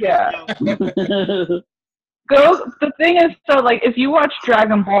 He would just know. The thing is, so, like, if you watch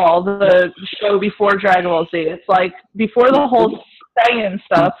Dragon Ball, the show before Dragon Ball Z, it's like, before the whole Saiyan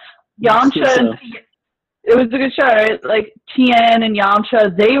stuff, Yamcha, it was a good show, right? Like, Tien and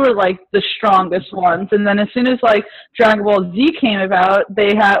Yamcha, they were, like, the strongest ones. And then as soon as, like, Dragon Ball Z came about,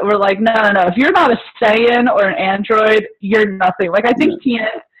 they were like, no. If you're not a Saiyan or an android, you're nothing. Like, I think Tien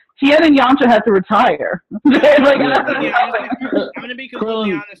and Yamcha had to retire. I'm going to be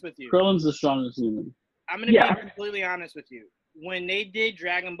completely honest with you. Krillin's the strongest human. I'm going to be completely honest with you. When they did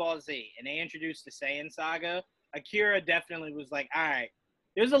Dragon Ball Z and they introduced the Saiyan saga, Akira definitely was like, all right,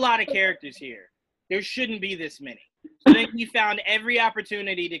 there's a lot of characters here. There shouldn't be this many. So then he found every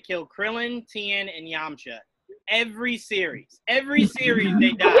opportunity to kill Krillin, Tien, and Yamcha. Every series they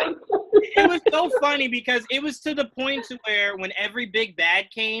died. It was so funny because it was to the point to where when every big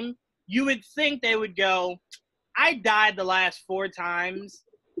bad came, you would think they would go, I died the last 4 times.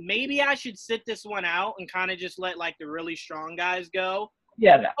 Maybe I should sit this one out and kind of just let like the really strong guys go.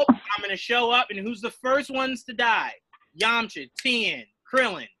 Yeah, no. Oh, I'm gonna show up, and who's the first ones to die? Yamcha, Tien,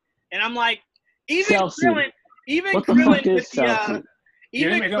 Krillin, and I'm like, even Chelsea. Krillin, even What the Krillin fuck with is the, Chelsea?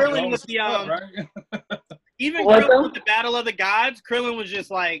 even Krillin with the right? even What Krillin the- with the Battle of the Gods, Krillin was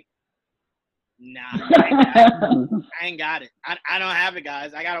just like, nah, I ain't got it. I don't have it,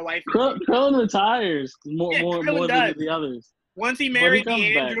 guys. I got a wife. Krillin retires more Krillin than does. the others. Once he But married he the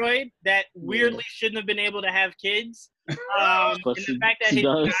comes back. android that weirdly shouldn't have been able to have kids, and But the she- fact that she his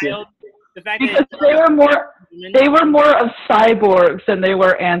does, yeah. child, the fact Because that they were more of cyborgs than they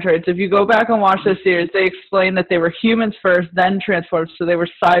were androids. If you go back and watch the series, they explain that they were humans first, then transformed, so they were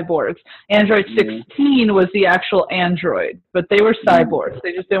cyborgs. Android 16 was the actual android, but they were cyborgs.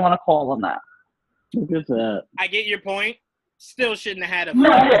 They just didn't want to call them that. Look at that. I get your point. Still shouldn't have had a No.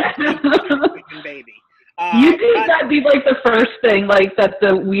 baby. You think that'd be like the first thing, like that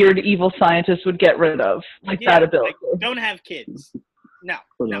the weird evil scientist would get rid of, like that ability. Like, don't have kids. No,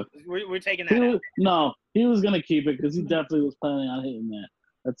 we're taking that out. No, he was gonna keep it because he definitely was planning on hitting that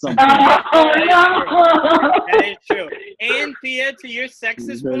at some Oh, point. That is true. And Thea, to your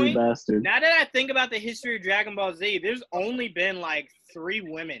sexist Dirty point, bastard. now that I think about the history of Dragon Ball Z, there's only been like 3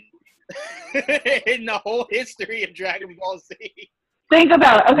 women in the whole history of Dragon Ball Z. Think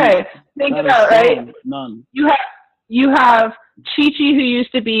about it. Okay, think That about is it, right? None. You have Chi-Chi, who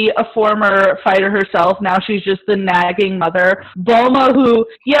used to be a former fighter herself. Now she's just the nagging mother. Bulma, who,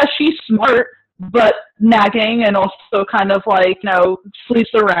 yeah, she's smart, but nagging and also kind of like,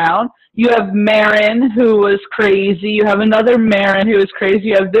 sleeps around. You have Marin, who was crazy. You have another Marin who was crazy.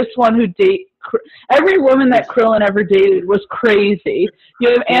 You have this one who every woman that Krillin ever dated was crazy. You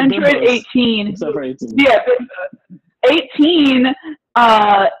have Android 18. Except for 18. Yeah, 18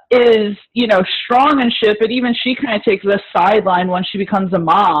 is, strong and shit, but even she kind of takes a sideline when she becomes a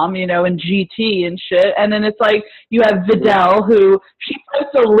mom, in GT and shit. And then it's like you have Videl, who she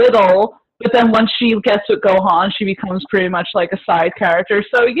fights a little, but then once she gets with Gohan, she becomes pretty much like a side character.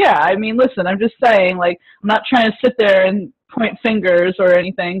 So yeah, I mean, listen, I'm just saying, like, I'm not trying to sit there and point fingers or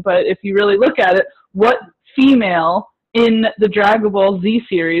anything, but if you really look at it, what female in the Dragon Ball Z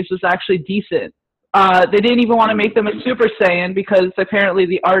series was actually decent? They didn't even want to make them a Super Saiyan because apparently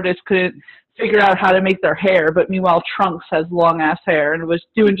the artist couldn't figure out how to make their hair, but meanwhile Trunks has long-ass hair and was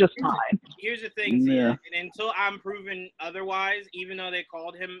doing just fine. Here's the thing, Yeah. and until I'm proven otherwise, even though they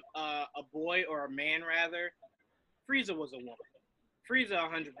called him a boy or a man, rather, Frieza was a woman. Frieza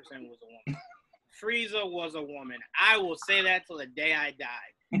 100% was a woman. Frieza was a woman. I will say that till the day I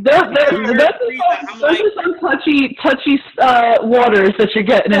die. Those are some touchy waters that you're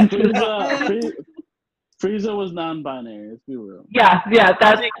getting into. Frieza was non-binary, let's be real. Yeah,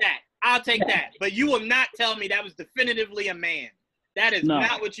 I'll take that. But you will not tell me that was definitively a man. That is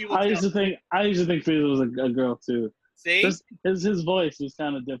not what you will tell me. I used to think Frieza was a girl too. See? His voice was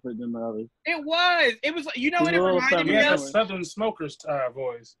kind of different than the others. It was. What it reminded me of? Southern Smoker's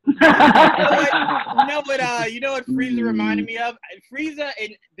voice. You know what Frieza reminded me of? Frieza,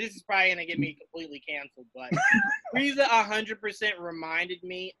 and this is probably gonna get me completely canceled, but Frieza 100% reminded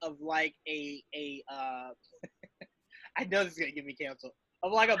me of like a I know this is gonna get me canceled.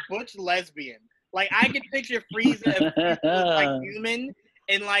 Of like a butch lesbian. Like I could picture Frieza if Frieza was like human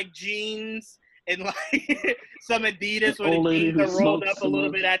in like jeans and like some Adidas where the jeans are rolled up a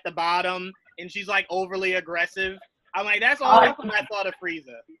little bit at the bottom, and she's like overly aggressive. I'm like, that's all I thought of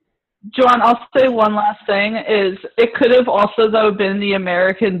Frieza. John, I'll say one last thing is it could have also though been the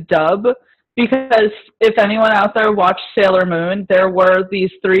American dub, because if anyone out there watched Sailor Moon, there were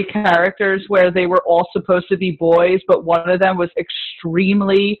these 3 characters where they were all supposed to be boys, but one of them was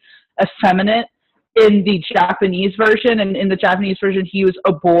extremely effeminate in the Japanese version, and in the Japanese version he was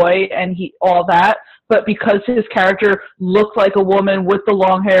a boy and all that, but because his character looked like a woman with the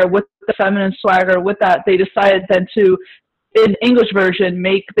long hair, with the feminine swagger, with that, they decided then to, in English version,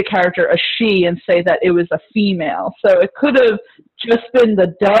 make the character a she and say that it was a female. So it could have just been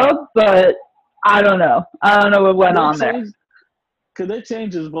the dub, but I don't know. I don't know what went on there. Could they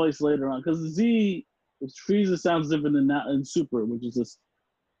change his voice later on? Because Frieza sounds different in Super, which is just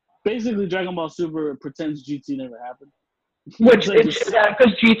basically Dragon Ball Super pretends GT never happened. Which it should have,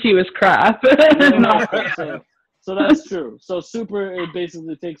 because GT was crap. So that's true. So Super, it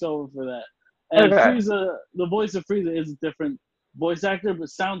basically takes over for that. And Frieza, the voice of Frieza is a different voice actor, but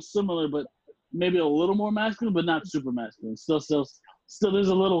sounds similar, but maybe a little more masculine, but not super masculine. Still, there's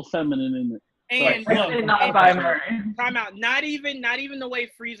a little feminine in it. And time out. Not even the way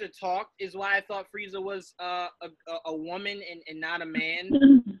Frieza talked is why I thought Frieza was a woman and not a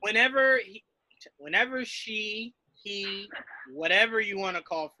man. Whenever she whatever you want to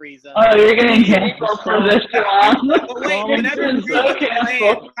call Frieza. Oh, you're getting canceled for this one. But wait, whenever Frieza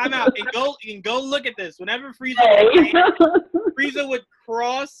lands, time out and go look at this. Whenever Frieza would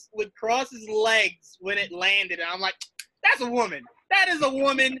cross his legs when it landed, and I'm like, that's a woman. That is a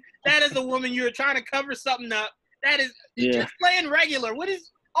woman. That is a woman. You're trying to cover something up. That is just playing regular. What is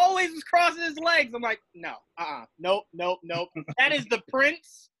always crossing his legs? I'm like, no, nope. That is the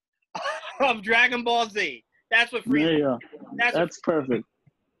Prince of Dragon Ball Z. That's what Frieza. That's perfect.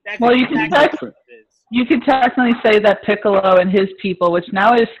 Well, you can technically say that Piccolo and his people, which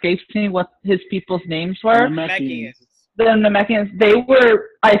now it escapes me what his people's names were. The Namekians, they were,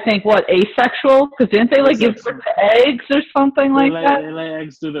 I think, asexual? Because didn't they give birth to eggs or something like that? They lay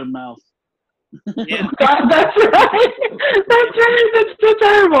eggs through their mouth. Yeah. God, that's right. That's so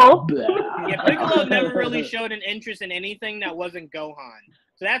terrible. Yeah, Piccolo never really showed an interest in anything that wasn't Gohan.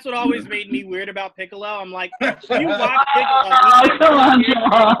 So that's what always made me weird about Piccolo. I'm like, you watch Piccolo,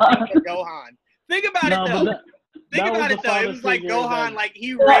 Gohan. Think about it though. It was like Gohan,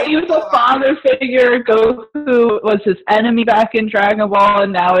 he was a father figure. Goku was his enemy back in Dragon Ball,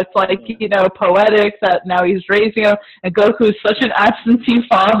 and now it's poetic that now he's raising him. And Goku's such an absentee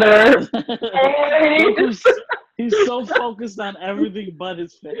father. He's so focused on everything but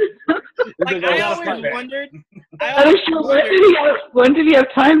his face. I always wondered. When did he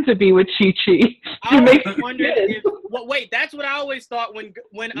have time to be with Chi-Chi? Wait, that's what I always thought when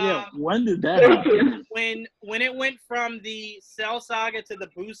did that happen? When it went from the Cell Saga to the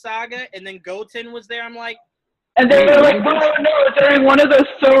Buu Saga, and then Goten was there, I'm like. And they were like, oh no, during one of those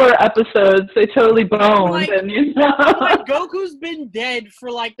filler episodes, they totally boned. Goku's been dead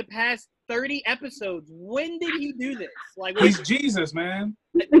for the past 30 episodes. When did he do this? He's Jesus, man.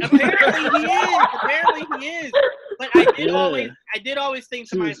 Apparently he is. But I did always think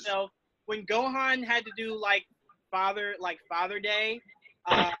to myself, when Gohan had to do Father Day,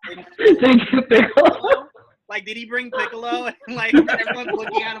 Piccolo, did he bring Piccolo? And everyone's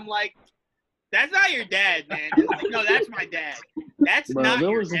looking at him like, that's not your dad, man. No, that's my dad. That's not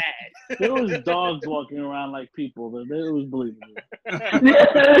your dad. There was dogs walking around like people. But it was believable. That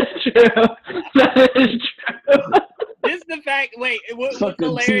is true. Just the fact. Wait, what's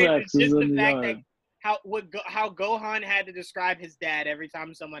hilarious is just the fact that how Gohan had to describe his dad every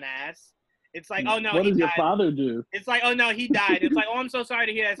time someone asks. It's like, oh no, what he does died. Your father do? It's like, oh no, he died. It's like, oh, I'm so sorry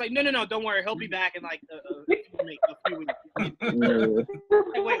to hear that. It's like, no, don't worry, he'll be back in a few weeks.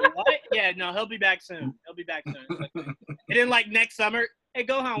 Wait, what? Yeah, no, he'll be back soon. And then next summer, hey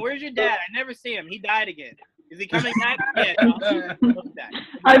Gohan, where's your dad? I never see him. He died again. Is he coming back? Yeah, no, he'll be back.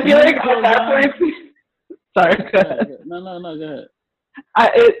 I feel like at that point. Sorry. Go ahead. No, go ahead.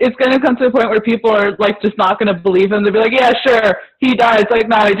 It's going to come to a point where people are just not going to believe him. They'll be like, yeah, sure, he died. It's like,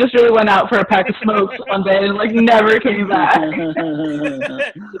 no, he just really went out for a pack of smokes one day and never came back.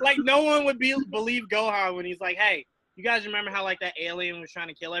 No one would believe Gohan when he's like, hey, you guys remember how that alien was trying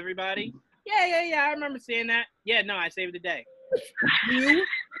to kill everybody? Yeah, I remember seeing that. Yeah, no, I saved the day. You?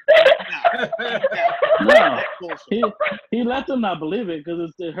 No. He let them not believe it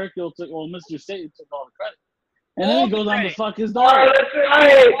because Hercule Mr. Satan took all the credit. And then he goes on to fuck his daughter. Oh, that's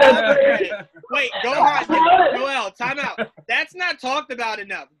right. That's right. Wait, Gohan, Joel, time out. That's not talked about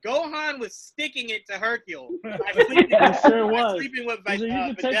enough. Gohan was sticking it to Hercule. He sure was. Sleeping with you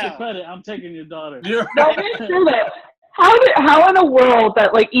can take the credit. I'm taking your daughter. How in a world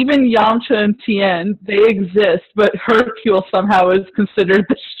that even Yamcha and Tien, they exist, but Hercule somehow is considered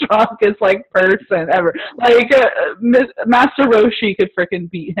the strongest person ever. Master Roshi could freaking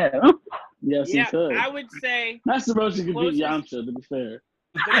beat him. Yes, he could. I would say Master Roshi could beat Yamcha, to be fair.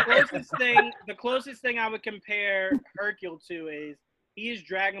 The closest thing I would compare Hercule to is he is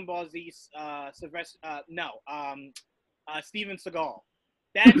Dragon Ball Z's Steven Seagal.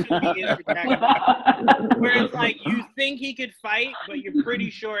 That's who he is for Dragon Ball. Where it's you think he could fight, but you're pretty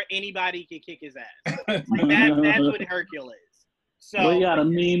sure anybody could kick his ass. That's what Hercule is. So he got a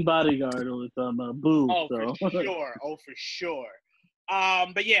mean bodyguard with Boo. Oh, for sure.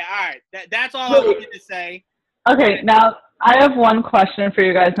 But yeah, all right. That's all I wanted to say. Okay, now I have one question for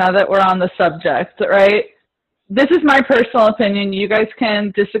you guys now that we're on the subject, right? This is my personal opinion. You guys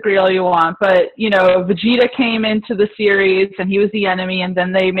can disagree all you want, but, Vegeta came into the series and he was the enemy, and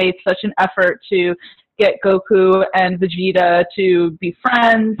then they made such an effort to get Goku and Vegeta to be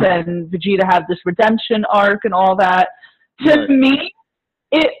friends, and Vegeta had this redemption arc and all that. To me,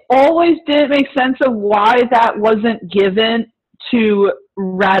 it always didn't make sense of why that wasn't given to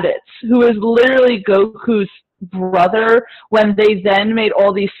Raditz, who is literally Goku's brother when they then made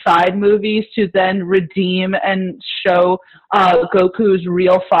all these side movies to then redeem and show Goku's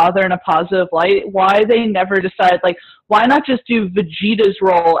real father in a positive light. Why they never decided, like, why not just do Vegeta's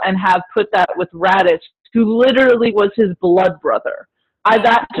role and have put that with Raditz, who literally was his blood brother?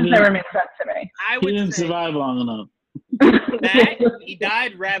 That just never made sense to me. He didn't survive long enough. That, he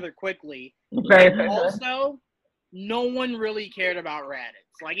died rather quickly. Very quickly. Also, no one really cared about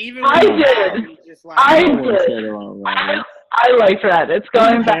Raditz. Like, even I when he did. died, he was just like, I No one did. cared about Raditz. I liked Raditz.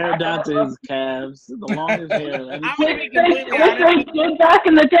 Going Hair back. down to his calves, the longest hair. I'm gonna be Which completely they honest. did back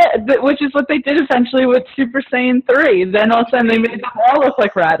in the day, which is what they did essentially with Super Saiyan 3. Then all of a sudden they made them all look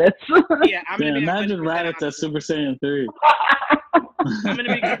like Raditz. Yeah, I'm Yeah, gonna be imagine 100% Raditz at honest. Super Saiyan 3. I'm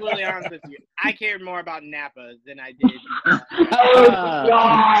gonna be completely honest with you. I cared more about Nappa than I did. Oh,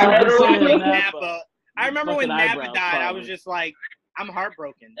 God. Super Saiyan When Nappa. Nappa. I remember when Fucking Nappa eyebrows, died, I probably. was just like, I'm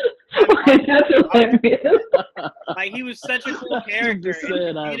heartbroken. That's hilarious. Like, he was such a cool character, Super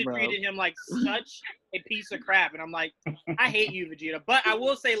and Saiyan Vegeta eyebrows. treated him like such a piece of crap. And I'm like, I hate you, Vegeta. But I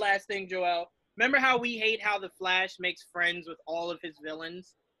will say, last thing, Joel. Remember how we hate how the Flash makes friends with all of his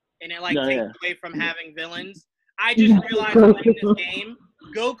villains, and it takes away from having villains? I just realized playing this game,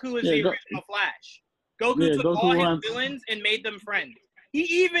 Goku is the original Flash. Goku took Goku all his wants- villains and made them friends. He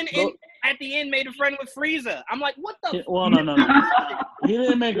even at the end made a friend with Frieza. I'm like, what the? Well, no. He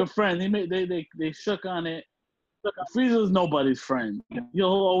didn't make a friend. He made they shook on it. Frieza's nobody's friend. You'll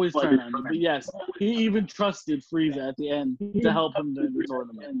always turn on him. But yes, he even trusted Frieza at the end to help him during the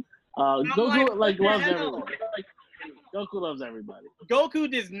tournament. Goku like, what loves the hell? everybody. Goku loves everybody. Goku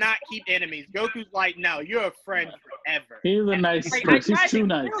does not keep enemies. Goku's like, no, you're a friend forever. He's a nice Like, person. I tried He's too to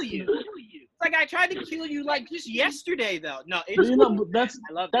nice. kill you. It's like I tried to kill you like just yesterday, though. No, But it's you know, but that's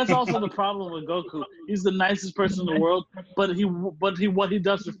I love that's it. also the problem with Goku. He's the nicest person in the world, but what he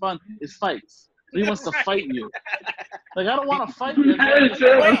does for fun is fights. He wants to fight you. Like, I don't want to fight you. That is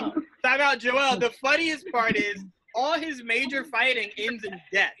true. Wait, time out, Joel. The funniest part is all his major fighting ends in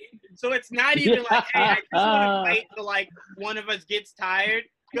death. So it's not even like, hey, I just want to fight till like one of us gets tired.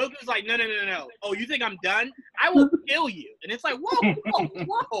 Goku's like, no. Oh, you think I'm done? I will kill you. And it's like, whoa.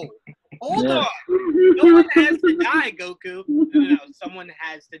 Hold on. No one has to die, Goku. No. Someone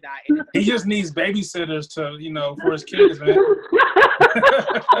has to die. He just needs babysitters to, for his kids, man.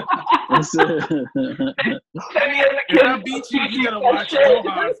 That's it. If I beat you, you gotta watch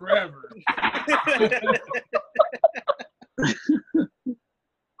Gohan forever.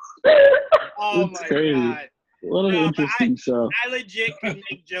 Oh It's my crazy. god. What an No, but interesting show. I legit could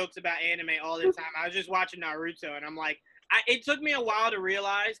make jokes about anime all the time. I was just watching Naruto, and I'm like, it took me a while to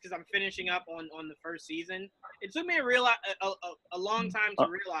realize, because I'm finishing up on the first season. It took me a long time to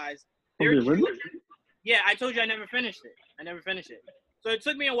realize. Oh, really? Children, yeah, I told you I never finished it. So it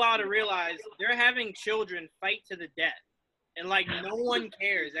took me a while to realize they're having children fight to the death. And, like, no one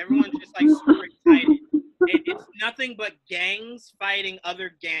cares. Everyone's just, like, super excited. It's nothing but gangs fighting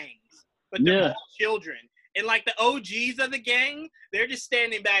other gangs. But they're all children. And, like, the OGs of the gang, they're just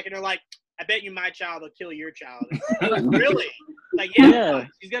standing back and they're like, I bet you my child will kill your child. Like, really? Like, yeah,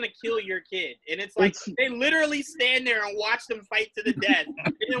 she's going to kill your kid. And it's like, they literally stand there and watch them fight to the death.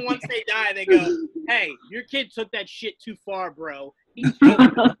 And then once they die, they go, hey, your kid took that shit too far, bro. He killed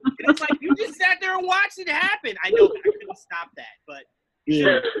him. And it's like, you just sat there and watched it happen. I know, but I couldn't stop that. But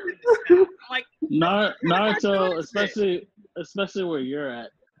Yeah. I'm like, Naruto, especially where you're at,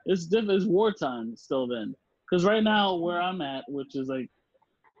 it's different. It's wartime still then. Because right now, where I'm at, which is like,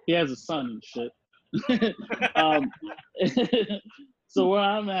 he has a son and shit. So where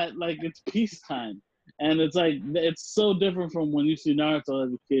I'm at, like, it's peacetime. And it's like, it's so different from when you see Naruto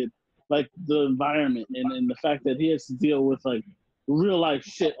as a kid. Like, the environment and the fact that he has to deal with, like, real life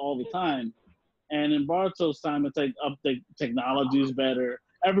shit all the time. And in Boruto's time, it's like, technology is better.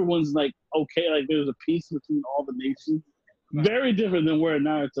 Everyone's like, okay, like, there's a peace between all the nations. Very different than where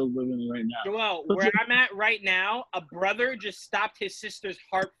Naruto's living right now. Joel, where I'm at right now, a brother just stopped his sister's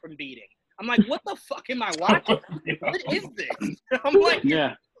heart from beating. I'm like, what the fuck am I watching? What is this? I'm like,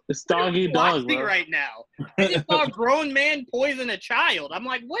 yeah, it's doggy dog, bro. right now. I just saw a grown man poison a child. I'm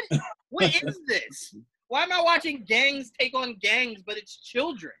like, what is this? Why am I watching gangs take on gangs, but it's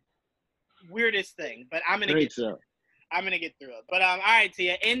children? Weirdest thing, but I'm gonna get through it. But all right,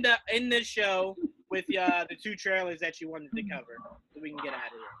 Tia, end this show with the two trailers that you wanted to cover, so we can get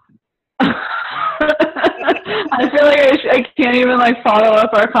out of here. I feel like I can't even like follow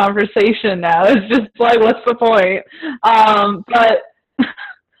up our conversation now. It's just like, what's the point? But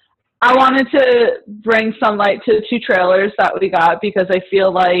I wanted to bring some light to the two trailers that we got, because I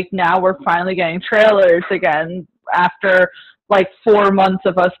feel like now we're finally getting trailers again after like 4 months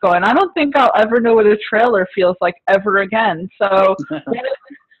of us going, I don't think I'll ever know what a trailer feels like ever again. So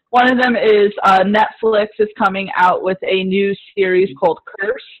one of them is Netflix is coming out with a new series called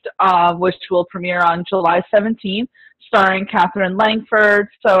Cursed, which will premiere on July 17th, starring Catherine Langford.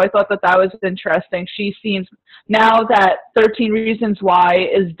 So I thought that was interesting. She seems, now that 13 Reasons Why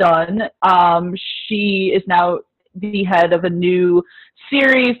is done, she is now the head of a new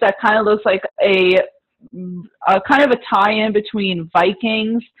series that kind of looks like a kind of a tie-in between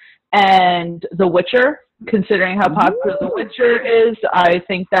Vikings and The Witcher. Considering how popular The Witcher is, I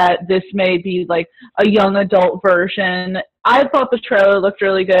think that this may be like a young adult version. I thought the trailer looked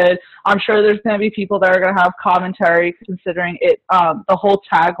really good. I'm sure there's going to be people that are going to have commentary, considering it. The whole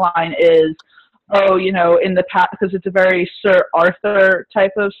tagline is, oh, you know, in the past, because it's a very Sir Arthur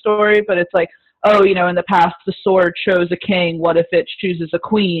type of story, but it's like, oh, you know, in the past the sword chose a king. What if it chooses a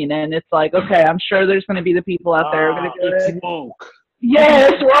queen? And it's like, okay, I'm sure there's going to be the people out there who are going to go, it's woke.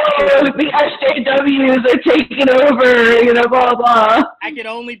 yes, whoa, the SJWs are taking over, you know, blah, blah. I can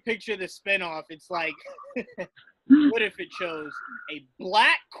only picture the spinoff. It's like, what if it chose a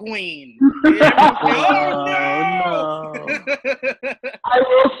black queen? Oh, no! I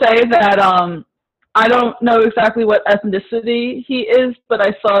will say that I don't know exactly what ethnicity he is, but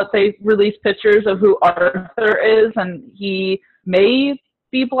I saw they released pictures of who Arthur is, and he may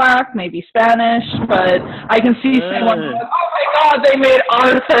be black, maybe Spanish, but I can see someone going, oh my God, they made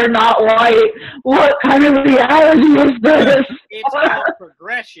Arthur not white. What kind of reality is this? It's called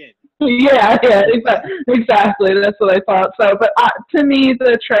progression. Yeah, exactly. That's what I thought. So, but to me,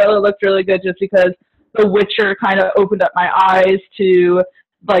 the trailer looked really good just because The Witcher kind of opened up my eyes to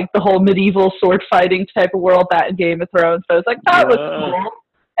like the whole medieval sword fighting type of world that in Game of Thrones. So it's like, that was cool.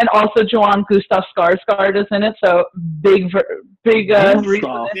 And also Johann Gustav Skarsgård is in it, so big reason.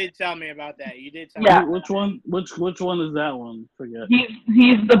 You did tell me about that. You did tell me. Which one? Which one is that one? Forget.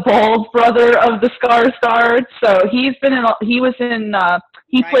 He's the bald brother of the Skarsgård. So he's been in. He was in.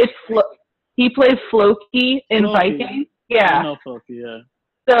 He played Floki in Viking. Yeah. I know Floki. Yeah.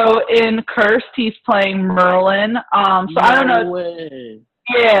 So in Cursed, he's playing Merlin. So I don't know. No way.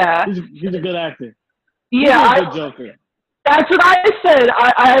 Yeah. He's a good actor. Yeah. He's a good Joker. That's what I said.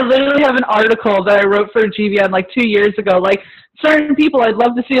 I literally have an article that I wrote for GVN like 2 years ago. Like, certain people I'd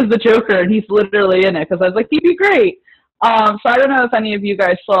love to see as the Joker, and he's literally in it because I was like, he'd be great. So I don't know if any of you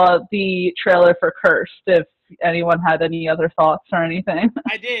guys saw the trailer for Cursed, if anyone had any other thoughts or anything.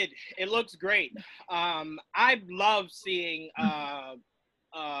 I did. It looks great. I love seeing a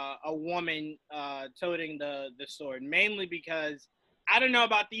woman toting the sword, mainly because I don't know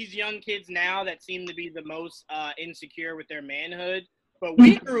about these young kids now that seem to be the most insecure with their manhood, but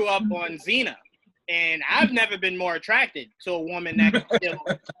we grew up on Xena, and I've never been more attracted to a woman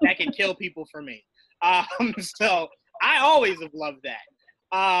that can kill people for me. So I always have loved that.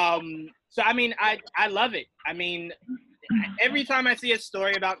 So I mean, I love it. I mean, every time I see a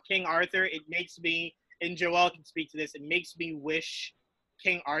story about King Arthur, it makes me, and Joel can speak to this, it makes me wish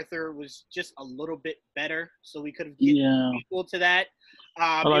King Arthur was just a little bit better, so we could have given equal to that.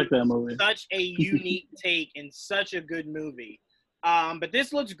 I like that movie. Such a unique take and such a good movie. But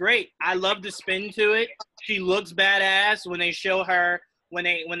this looks great. I love the spin to it. She looks badass when they show her, when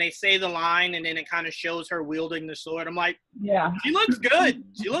they say the line and then it kind of shows her wielding the sword. I'm like, yeah, she looks good.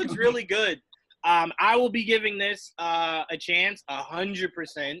 She looks really good. I will be giving this a chance,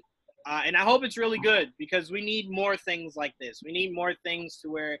 100%. And I hope it's really good because we need more things like this. We need more things to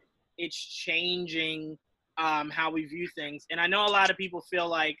where it's changing how we view things. And I know a lot of people feel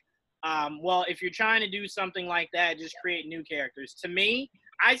like, well, if you're trying to do something like that, just create new characters. To me,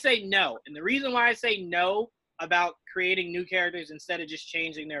 I say no. And the reason why I say no about creating new characters instead of just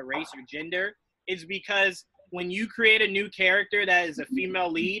changing their race or gender is because when you create a new character that is a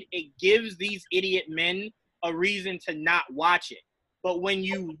female lead, it gives these idiot men a reason to not watch it. But when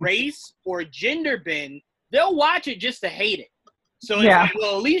you race or gender bend, they'll watch it just to hate it. So it's like,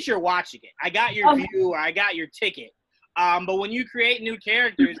 well, at least you're watching it. I got your view or I got your ticket. But when you create new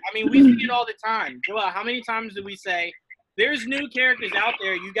characters, I mean, we see it all the time. Joel, how many times do we say, there's new characters out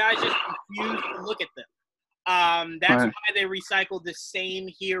there, you guys just refuse to look at them? That's why they recycle the same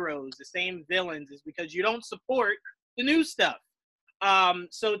heroes, the same villains, is because you don't support the new stuff.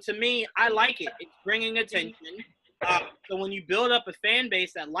 So to me, I like it. It's bringing attention. So when you build up a fan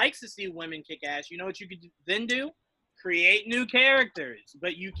base that likes to see women kick ass, you know what you could then do? Create new characters.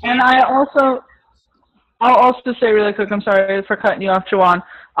 But you can't. And I'll also say really quick, I'm sorry for cutting you off, Juwan.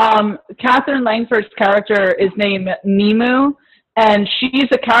 Catherine Langford's character is named Nemu, and she's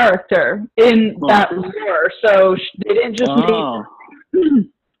a character in that lore. So they didn't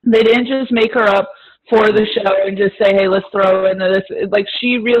just make her up for the show and just say, hey, let's throw in this. Like,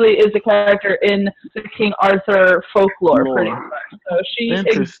 she really is a character in the King Arthur folklore, pretty much. So she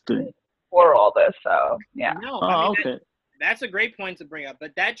exists for all this. So yeah. No, okay. That's a great point to bring up.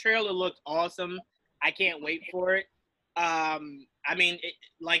 But that trailer looked awesome. I can't wait for it. I mean,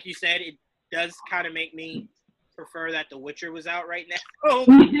 like you said, it does kind of make me prefer that The Witcher was out right now.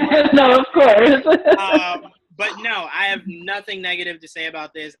 No, of course. But no, I have nothing negative to say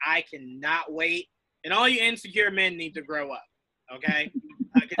about this. I cannot wait. And all you insecure men need to grow up, okay?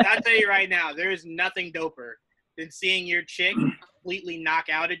 Because I'll tell you right now, there is nothing doper than seeing your chick completely knock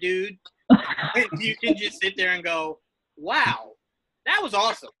out a dude. And you can just sit there and go, wow, that was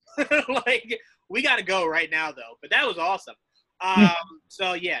awesome. Like, we got to go right now, though. But that was awesome.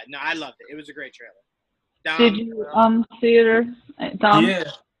 So, yeah, no, I loved it. It was a great trailer. Dom, did you see it, or Dom?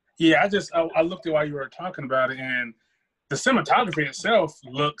 Yeah. I looked at while you were talking about it, and the cinematography itself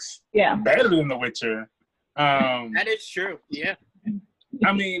looks better than The Witcher. That is true. Yeah.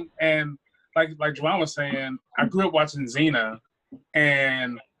 I mean, and like Juwan was saying, I grew up watching Xena,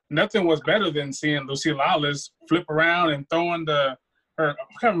 and nothing was better than seeing Lucy Lawless flip around and throwing her. I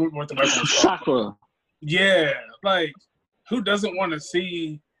can't remember what the weapon was called. Chakra. Yeah, like who doesn't want to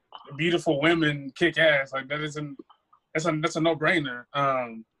see beautiful women kick ass? Like that's a no-brainer.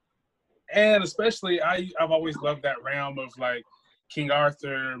 And especially I've always loved that realm of like King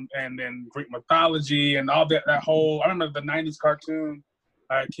Arthur and then Greek mythology and all that whole. I remember the '90s cartoon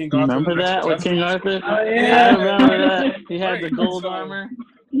King Arthur. Remember that with King Arthur? Oh, yeah. I remember that. He had the gold armor.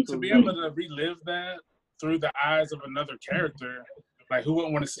 To be able to relive that through the eyes of another character, like who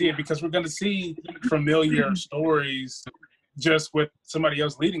wouldn't want to see it? Because we're going to see familiar stories just with somebody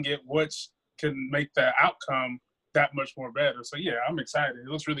else leading it, which can make the outcome that much more better. So yeah, I'm excited. It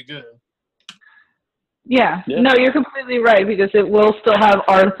looks really good. Yeah. No, you're completely right, because it will still have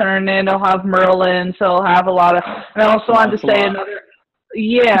Arthur in it. It'll have Merlin, so it'll have a lot of. And I also wanted to say another.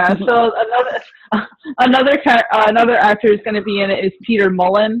 Yeah. So another actor who's going to be in it is Peter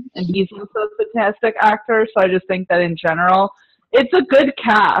Mullen, and he's also a fantastic actor. So I just think that in general, it's a good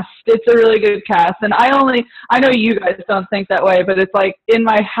cast. It's a really good cast, and I know you guys don't think that way, but it's like in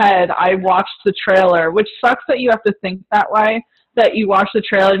my head, I watched the trailer, which sucks that you have to think that way. That you watch the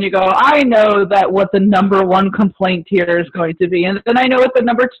trailer and you go, I know that what the number one complaint here is going to be. And then I know what the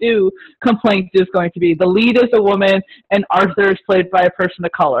number two complaint is going to be. The lead is a woman and Arthur is played by a person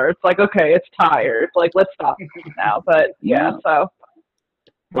of color. It's like, okay, it's tired. Like, let's stop now. But yeah, so.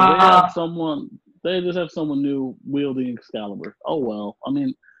 But they just have someone new wielding Excalibur. Oh, well. I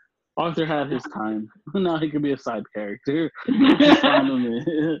mean, Arthur had his time. Now he can be a side character.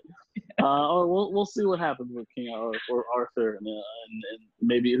 We'll see what happens with King Arthur and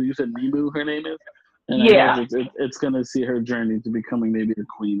maybe you said Nimu, her name is. And it's gonna see her journey to becoming maybe the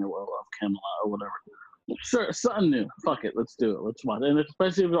queen of Camelot or whatever. Sure, something new. Fuck it, let's do it. Let's watch it. And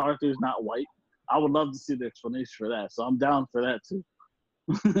especially if Arthur's not white, I would love to see the explanation for that. So I'm down for that too.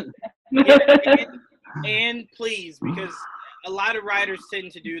 and please, because a lot of writers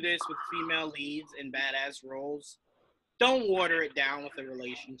tend to do this with female leads in badass roles. Don't water it down with a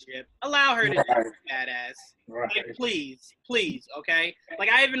relationship. Allow her to be badass. Right. Like, please, okay? Like,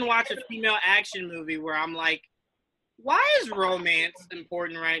 I even watched a female action movie where I'm like, why is romance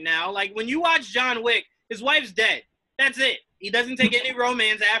important right now? Like, when you watch John Wick, his wife's dead. That's it. He doesn't take any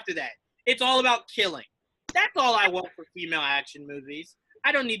romance after that. It's all about killing. That's all I want for female action movies.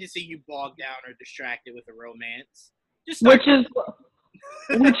 I don't need to see you bogged down or distracted with a romance. Which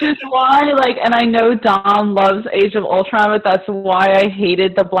is why, like, and I know Dom loves Age of Ultron, but that's why I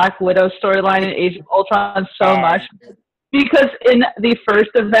hated the Black Widow storyline in Age of Ultron so much. Because in the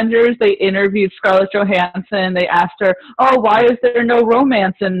first Avengers, they interviewed Scarlett Johansson. They asked her, oh, why is there no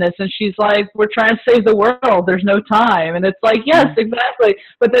romance in this? And she's like, we're trying to save the world. There's no time. And it's like, yes, exactly.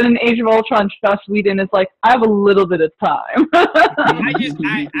 But then in Age of Ultron, Joss Whedon is like, I have a little bit of time.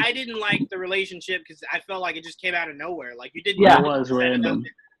 I didn't like the relationship because I felt like it just came out of nowhere. Like, you didn't. Yeah, it was random.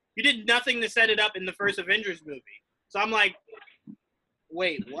 You did nothing to set it up in the first Avengers movie. So I'm like,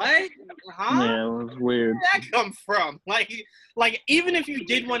 wait, what? Huh? Yeah, it was weird. Where did that come from? Like, even if you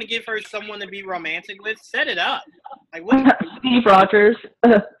did want to give her someone to be romantic with, set it up. Like, what? Steve Rogers.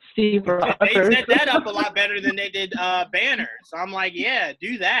 They set that up a lot better than they did Banner. So I'm like, yeah,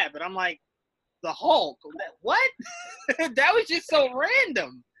 do that. But I'm like, the Hulk. What? That was just so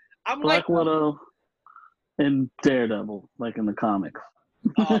random. I'm Black Widow and Daredevil, like in the comics.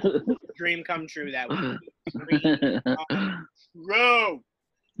 Dream come true, that would Bro.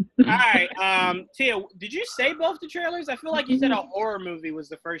 All right, Tia, did you say both the trailers? I feel like you said a horror movie was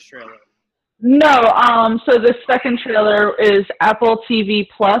the first trailer. No, so the second trailer is Apple TV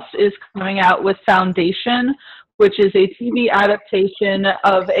Plus is coming out with Foundation, which is a TV adaptation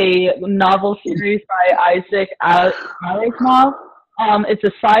of a novel series by Isaac Asimov. It's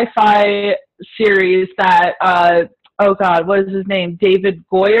a sci-fi series that, oh God, what is his name? David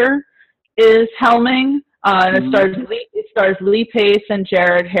Goyer is helming, and it stars Lee Pace and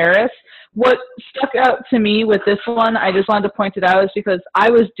Jared Harris. What stuck out to me with this one, I just wanted to point it out, is because I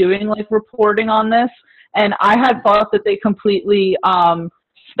was doing like reporting on this, and I had thought that they completely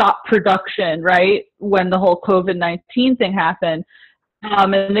stopped production right when the whole COVID-19 thing happened.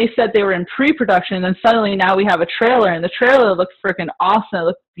 And they said they were in pre-production, and then suddenly now we have a trailer, and the trailer looks freaking awesome. It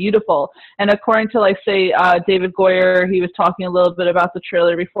looks beautiful. And according to, like, say, David Goyer, he was talking a little bit about the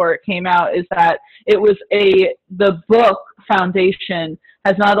trailer before it came out, is that it was the book Foundation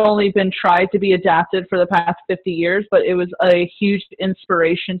has not only been tried to be adapted for the past 50 years, but it was a huge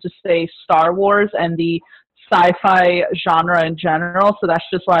inspiration to, say, Star Wars and the sci-fi genre in general, so that's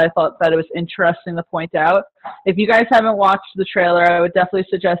just why I thought that it was interesting to point out. If you guys haven't watched the trailer, I would definitely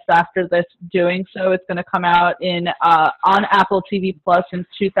suggest after this doing so. It's going to come out on Apple TV Plus in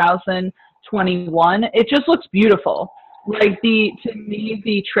 2021. It just looks beautiful. Like to me,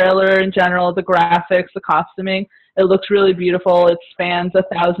 the trailer in general, the graphics, the costuming, it looks really beautiful. It spans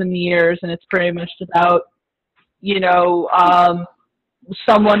 1,000 years, and it's pretty much about,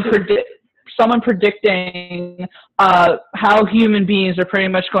 someone predicting how human beings are pretty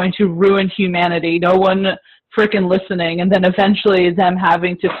much going to ruin humanity. No one freaking listening, and then eventually them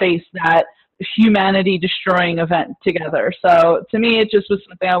having to face that humanity-destroying event together. So to me, it just was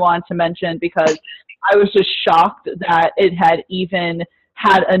something I wanted to mention because I was just shocked that it had even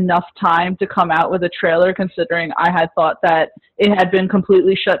had enough time to come out with a trailer, considering I had thought that it had been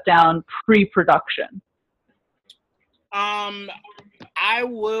completely shut down pre-production. I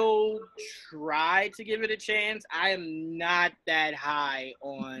will try to give it a chance. I am not that high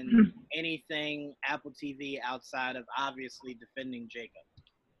on anything Apple TV outside of obviously defending Jacob.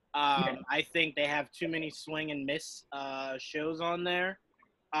 I think they have too many swing and miss shows on there,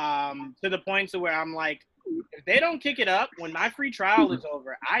 to the point to where I'm like, if they don't kick it up when my free trial is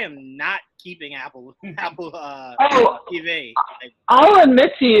over, I am not keeping Apple TV. I'll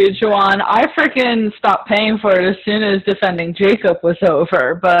admit to you, Juwan, I freaking stopped paying for it as soon as Defending Jacob was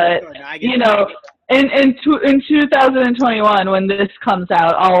over. But in 2021, when this comes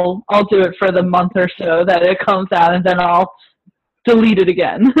out, I'll do it for the month or so that it comes out, and then I'll delete it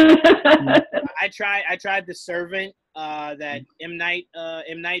again. I tried The Servant that M. Night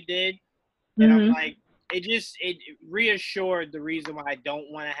did, and I'm like, it reassured the reason why I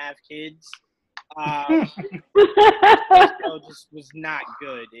don't want to have kids. It just was not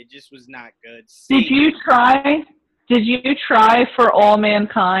good. It just was not good. Did you try For All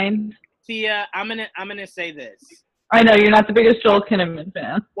Mankind? Tia, I'm gonna say this. I know you're not the biggest Joel Kinnaman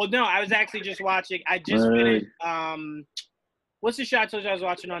fan. Well, no, I was actually just watching. I just finished. What's the show I told you I was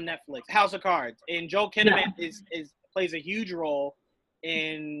watching on Netflix? House of Cards. And Joel Kinnaman plays a huge role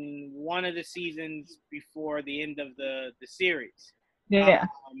in one of the seasons before the end of the series. Yeah.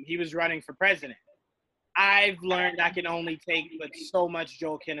 He was running for president. I've learned I can only take but so much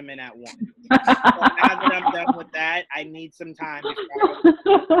Joel Kinnaman at once. So now that I'm done with that, I need some time to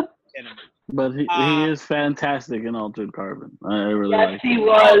But he is fantastic in Altered Carbon. I really like he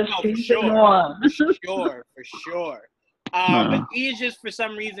was. For sure. But he is just, for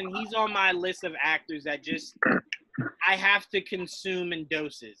some reason, he's on my list of actors that just I have to consume in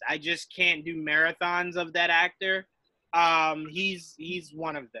doses. I just can't do marathons of that actor. He's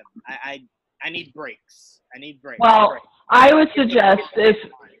one of them. I need breaks. Well, I would suggest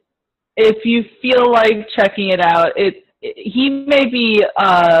if you feel like checking it out, he may be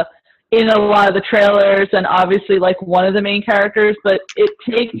in a lot of the trailers and obviously like one of the main characters, but it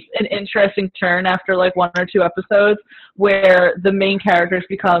takes an interesting turn after like one or two episodes where the main characters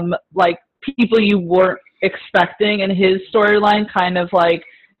become like people you weren't expecting, and his storyline kind of like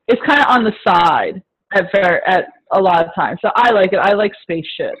it's kind of on the side at a lot of times. So I like it. I like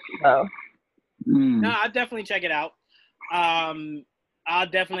spaceships. So no, I'll definitely check it out. I'll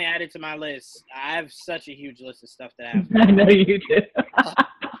definitely add it to my list. I have such a huge list of stuff that I have. I know you do.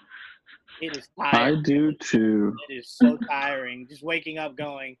 It is tiring. I do too. It is so tiring. Just waking up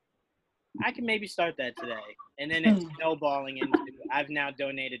going, I can maybe start that today. And then it's snowballing into, I've now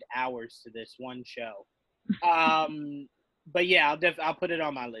donated hours to this one show. But yeah, I'll put it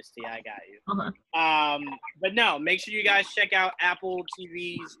on my list. Yeah, I got you. But no, make sure you guys check out Apple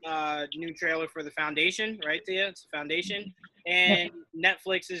TV's new trailer for The Foundation, right, Tia? It's The Foundation. And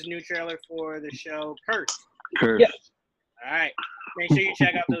Netflix's new trailer for the show Cursed. Cursed. All right. Make sure you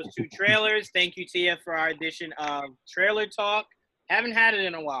check out those 2 trailers. Thank you, Tia, for our edition of Trailer Talk. Haven't had it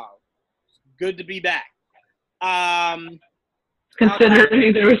in a while. Good to be back.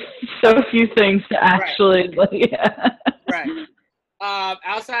 Considering there was so few things to actually Right.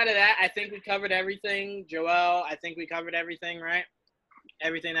 Outside of that, I think we covered everything. Joel, I think we covered everything, right?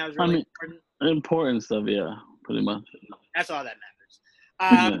 Everything that was really important. Important stuff, yeah, pretty much. That's all that matters.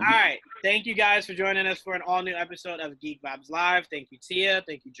 All right. Thank you guys for joining us for an all-new episode of Geek Vibes Live. Thank you, Tia.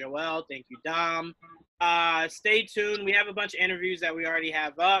 Thank you, Joel. Thank you, Dom. Stay tuned. We have a bunch of interviews that we already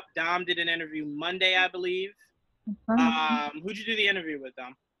have up. Dom did an interview Monday, I believe. Who'd you do the interview with,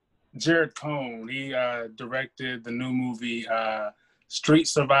 Dom? Jared Cohn. He directed the new movie Street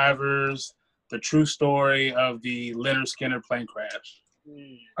Survivors, the true story of the Leonard Skinner plane crash.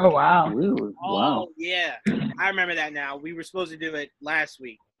 Oh, wow. Really? Wow. Oh, yeah. I remember that now. We were supposed to do it last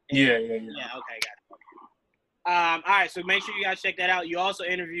week. Yeah. Yeah, okay, got it. All right, so make sure you guys check that out. You also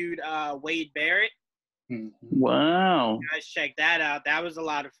interviewed Wade Barrett. Wow. You guys check that out. That was a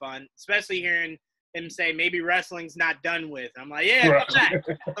lot of fun, especially hearing him say maybe wrestling's not done with. I'm like, yeah,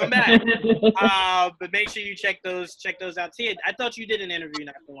 come back. But make sure you check those out. Tia, I thought you did an interview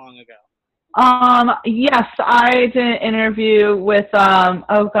not so long ago. Yes, I did an interview with,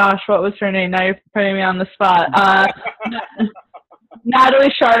 oh gosh, what was her name? Now you're putting me on the spot.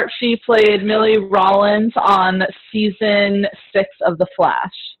 Natalie Sharp. She played Millie Rollins on season 6 of The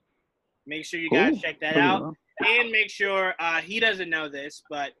Flash. Make sure you guys check that out. And make sure, he doesn't know this,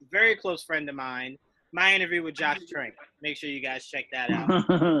 but very close friend of mine, my interview with Josh Trank. Make sure you guys check that out.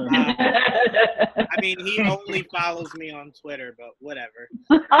 I mean, he only follows me on Twitter, but whatever.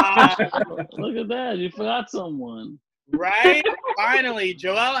 Look at that. You forgot someone. Right? Finally.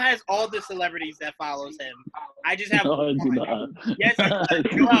 Joel has all the celebrities that follows him. I just have No, I do one. not. Yes,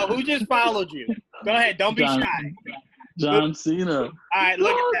 Joel, who just followed you? Go ahead. Don't be shy. John Cena. All right,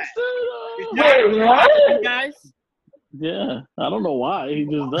 look at that. Wait, what? Guys? Yeah, I don't know why. He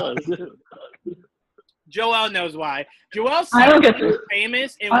just does. Joel knows why. Joel's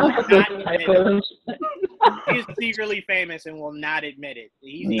famous and will not admit it. He is secretly famous and will not admit it.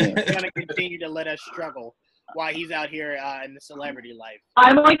 He's going to continue to let us struggle while he's out here in the celebrity life.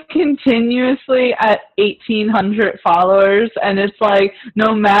 I'm like continuously at 1,800 followers, and it's like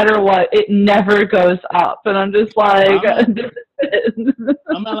no matter what, it never goes up. And I'm just like, I'm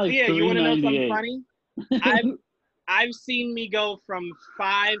at like yeah, you want to know something 398. funny? I've seen me go from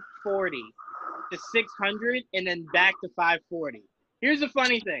 540 to 600 and then back to 540. Here's the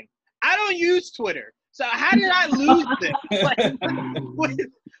funny thing. I don't use Twitter. So how did I lose this? Like,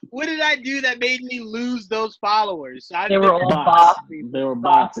 what did I do that made me lose those followers? They were all bots. They were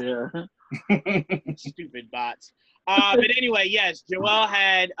bots, yeah. Stupid bots. But anyway, yes, Joel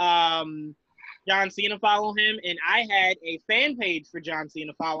had John Cena follow him, and I had a fan page for John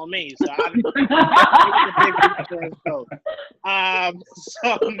Cena follow me. So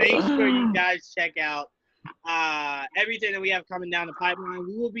so make sure you guys check out everything that we have coming down the pipeline.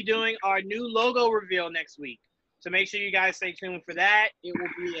 We will be doing our new logo reveal next week. So make sure you guys stay tuned for that. It will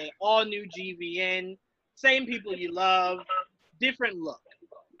be an all-new GVN. Same people you love, different look.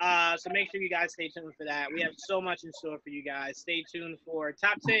 So make sure you guys stay tuned for that. We have so much in store for you guys. Stay tuned for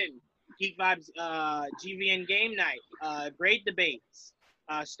Top 10, Geek Vibes GVN Game Night, great debates,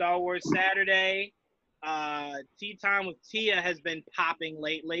 Star Wars Saturday, Tea Time with Tia has been popping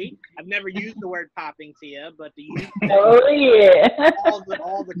lately. I've never used the word popping, Tia, but the use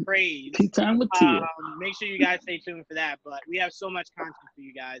all the craze. Tea Time with Tia. Make sure you guys stay tuned for that. But we have so much content for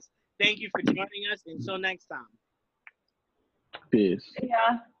you guys. Thank you for joining us. Until next time. Peace.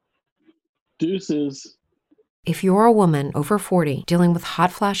 Yeah. Deuces. If you're a woman over 40 dealing with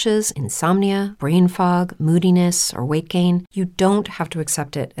hot flashes, insomnia, brain fog, moodiness, or weight gain, you don't have to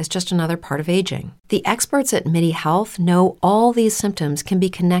accept it as just another part of aging. The experts at MIDI Health know all these symptoms can be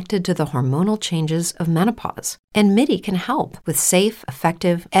connected to the hormonal changes of menopause. And MIDI can help with safe,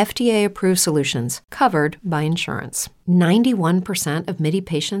 effective, FDA-approved solutions covered by insurance. 91% of MIDI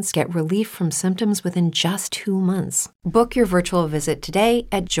patients get relief from symptoms within just 2 months. Book your virtual visit today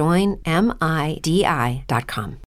at joinmidi.com.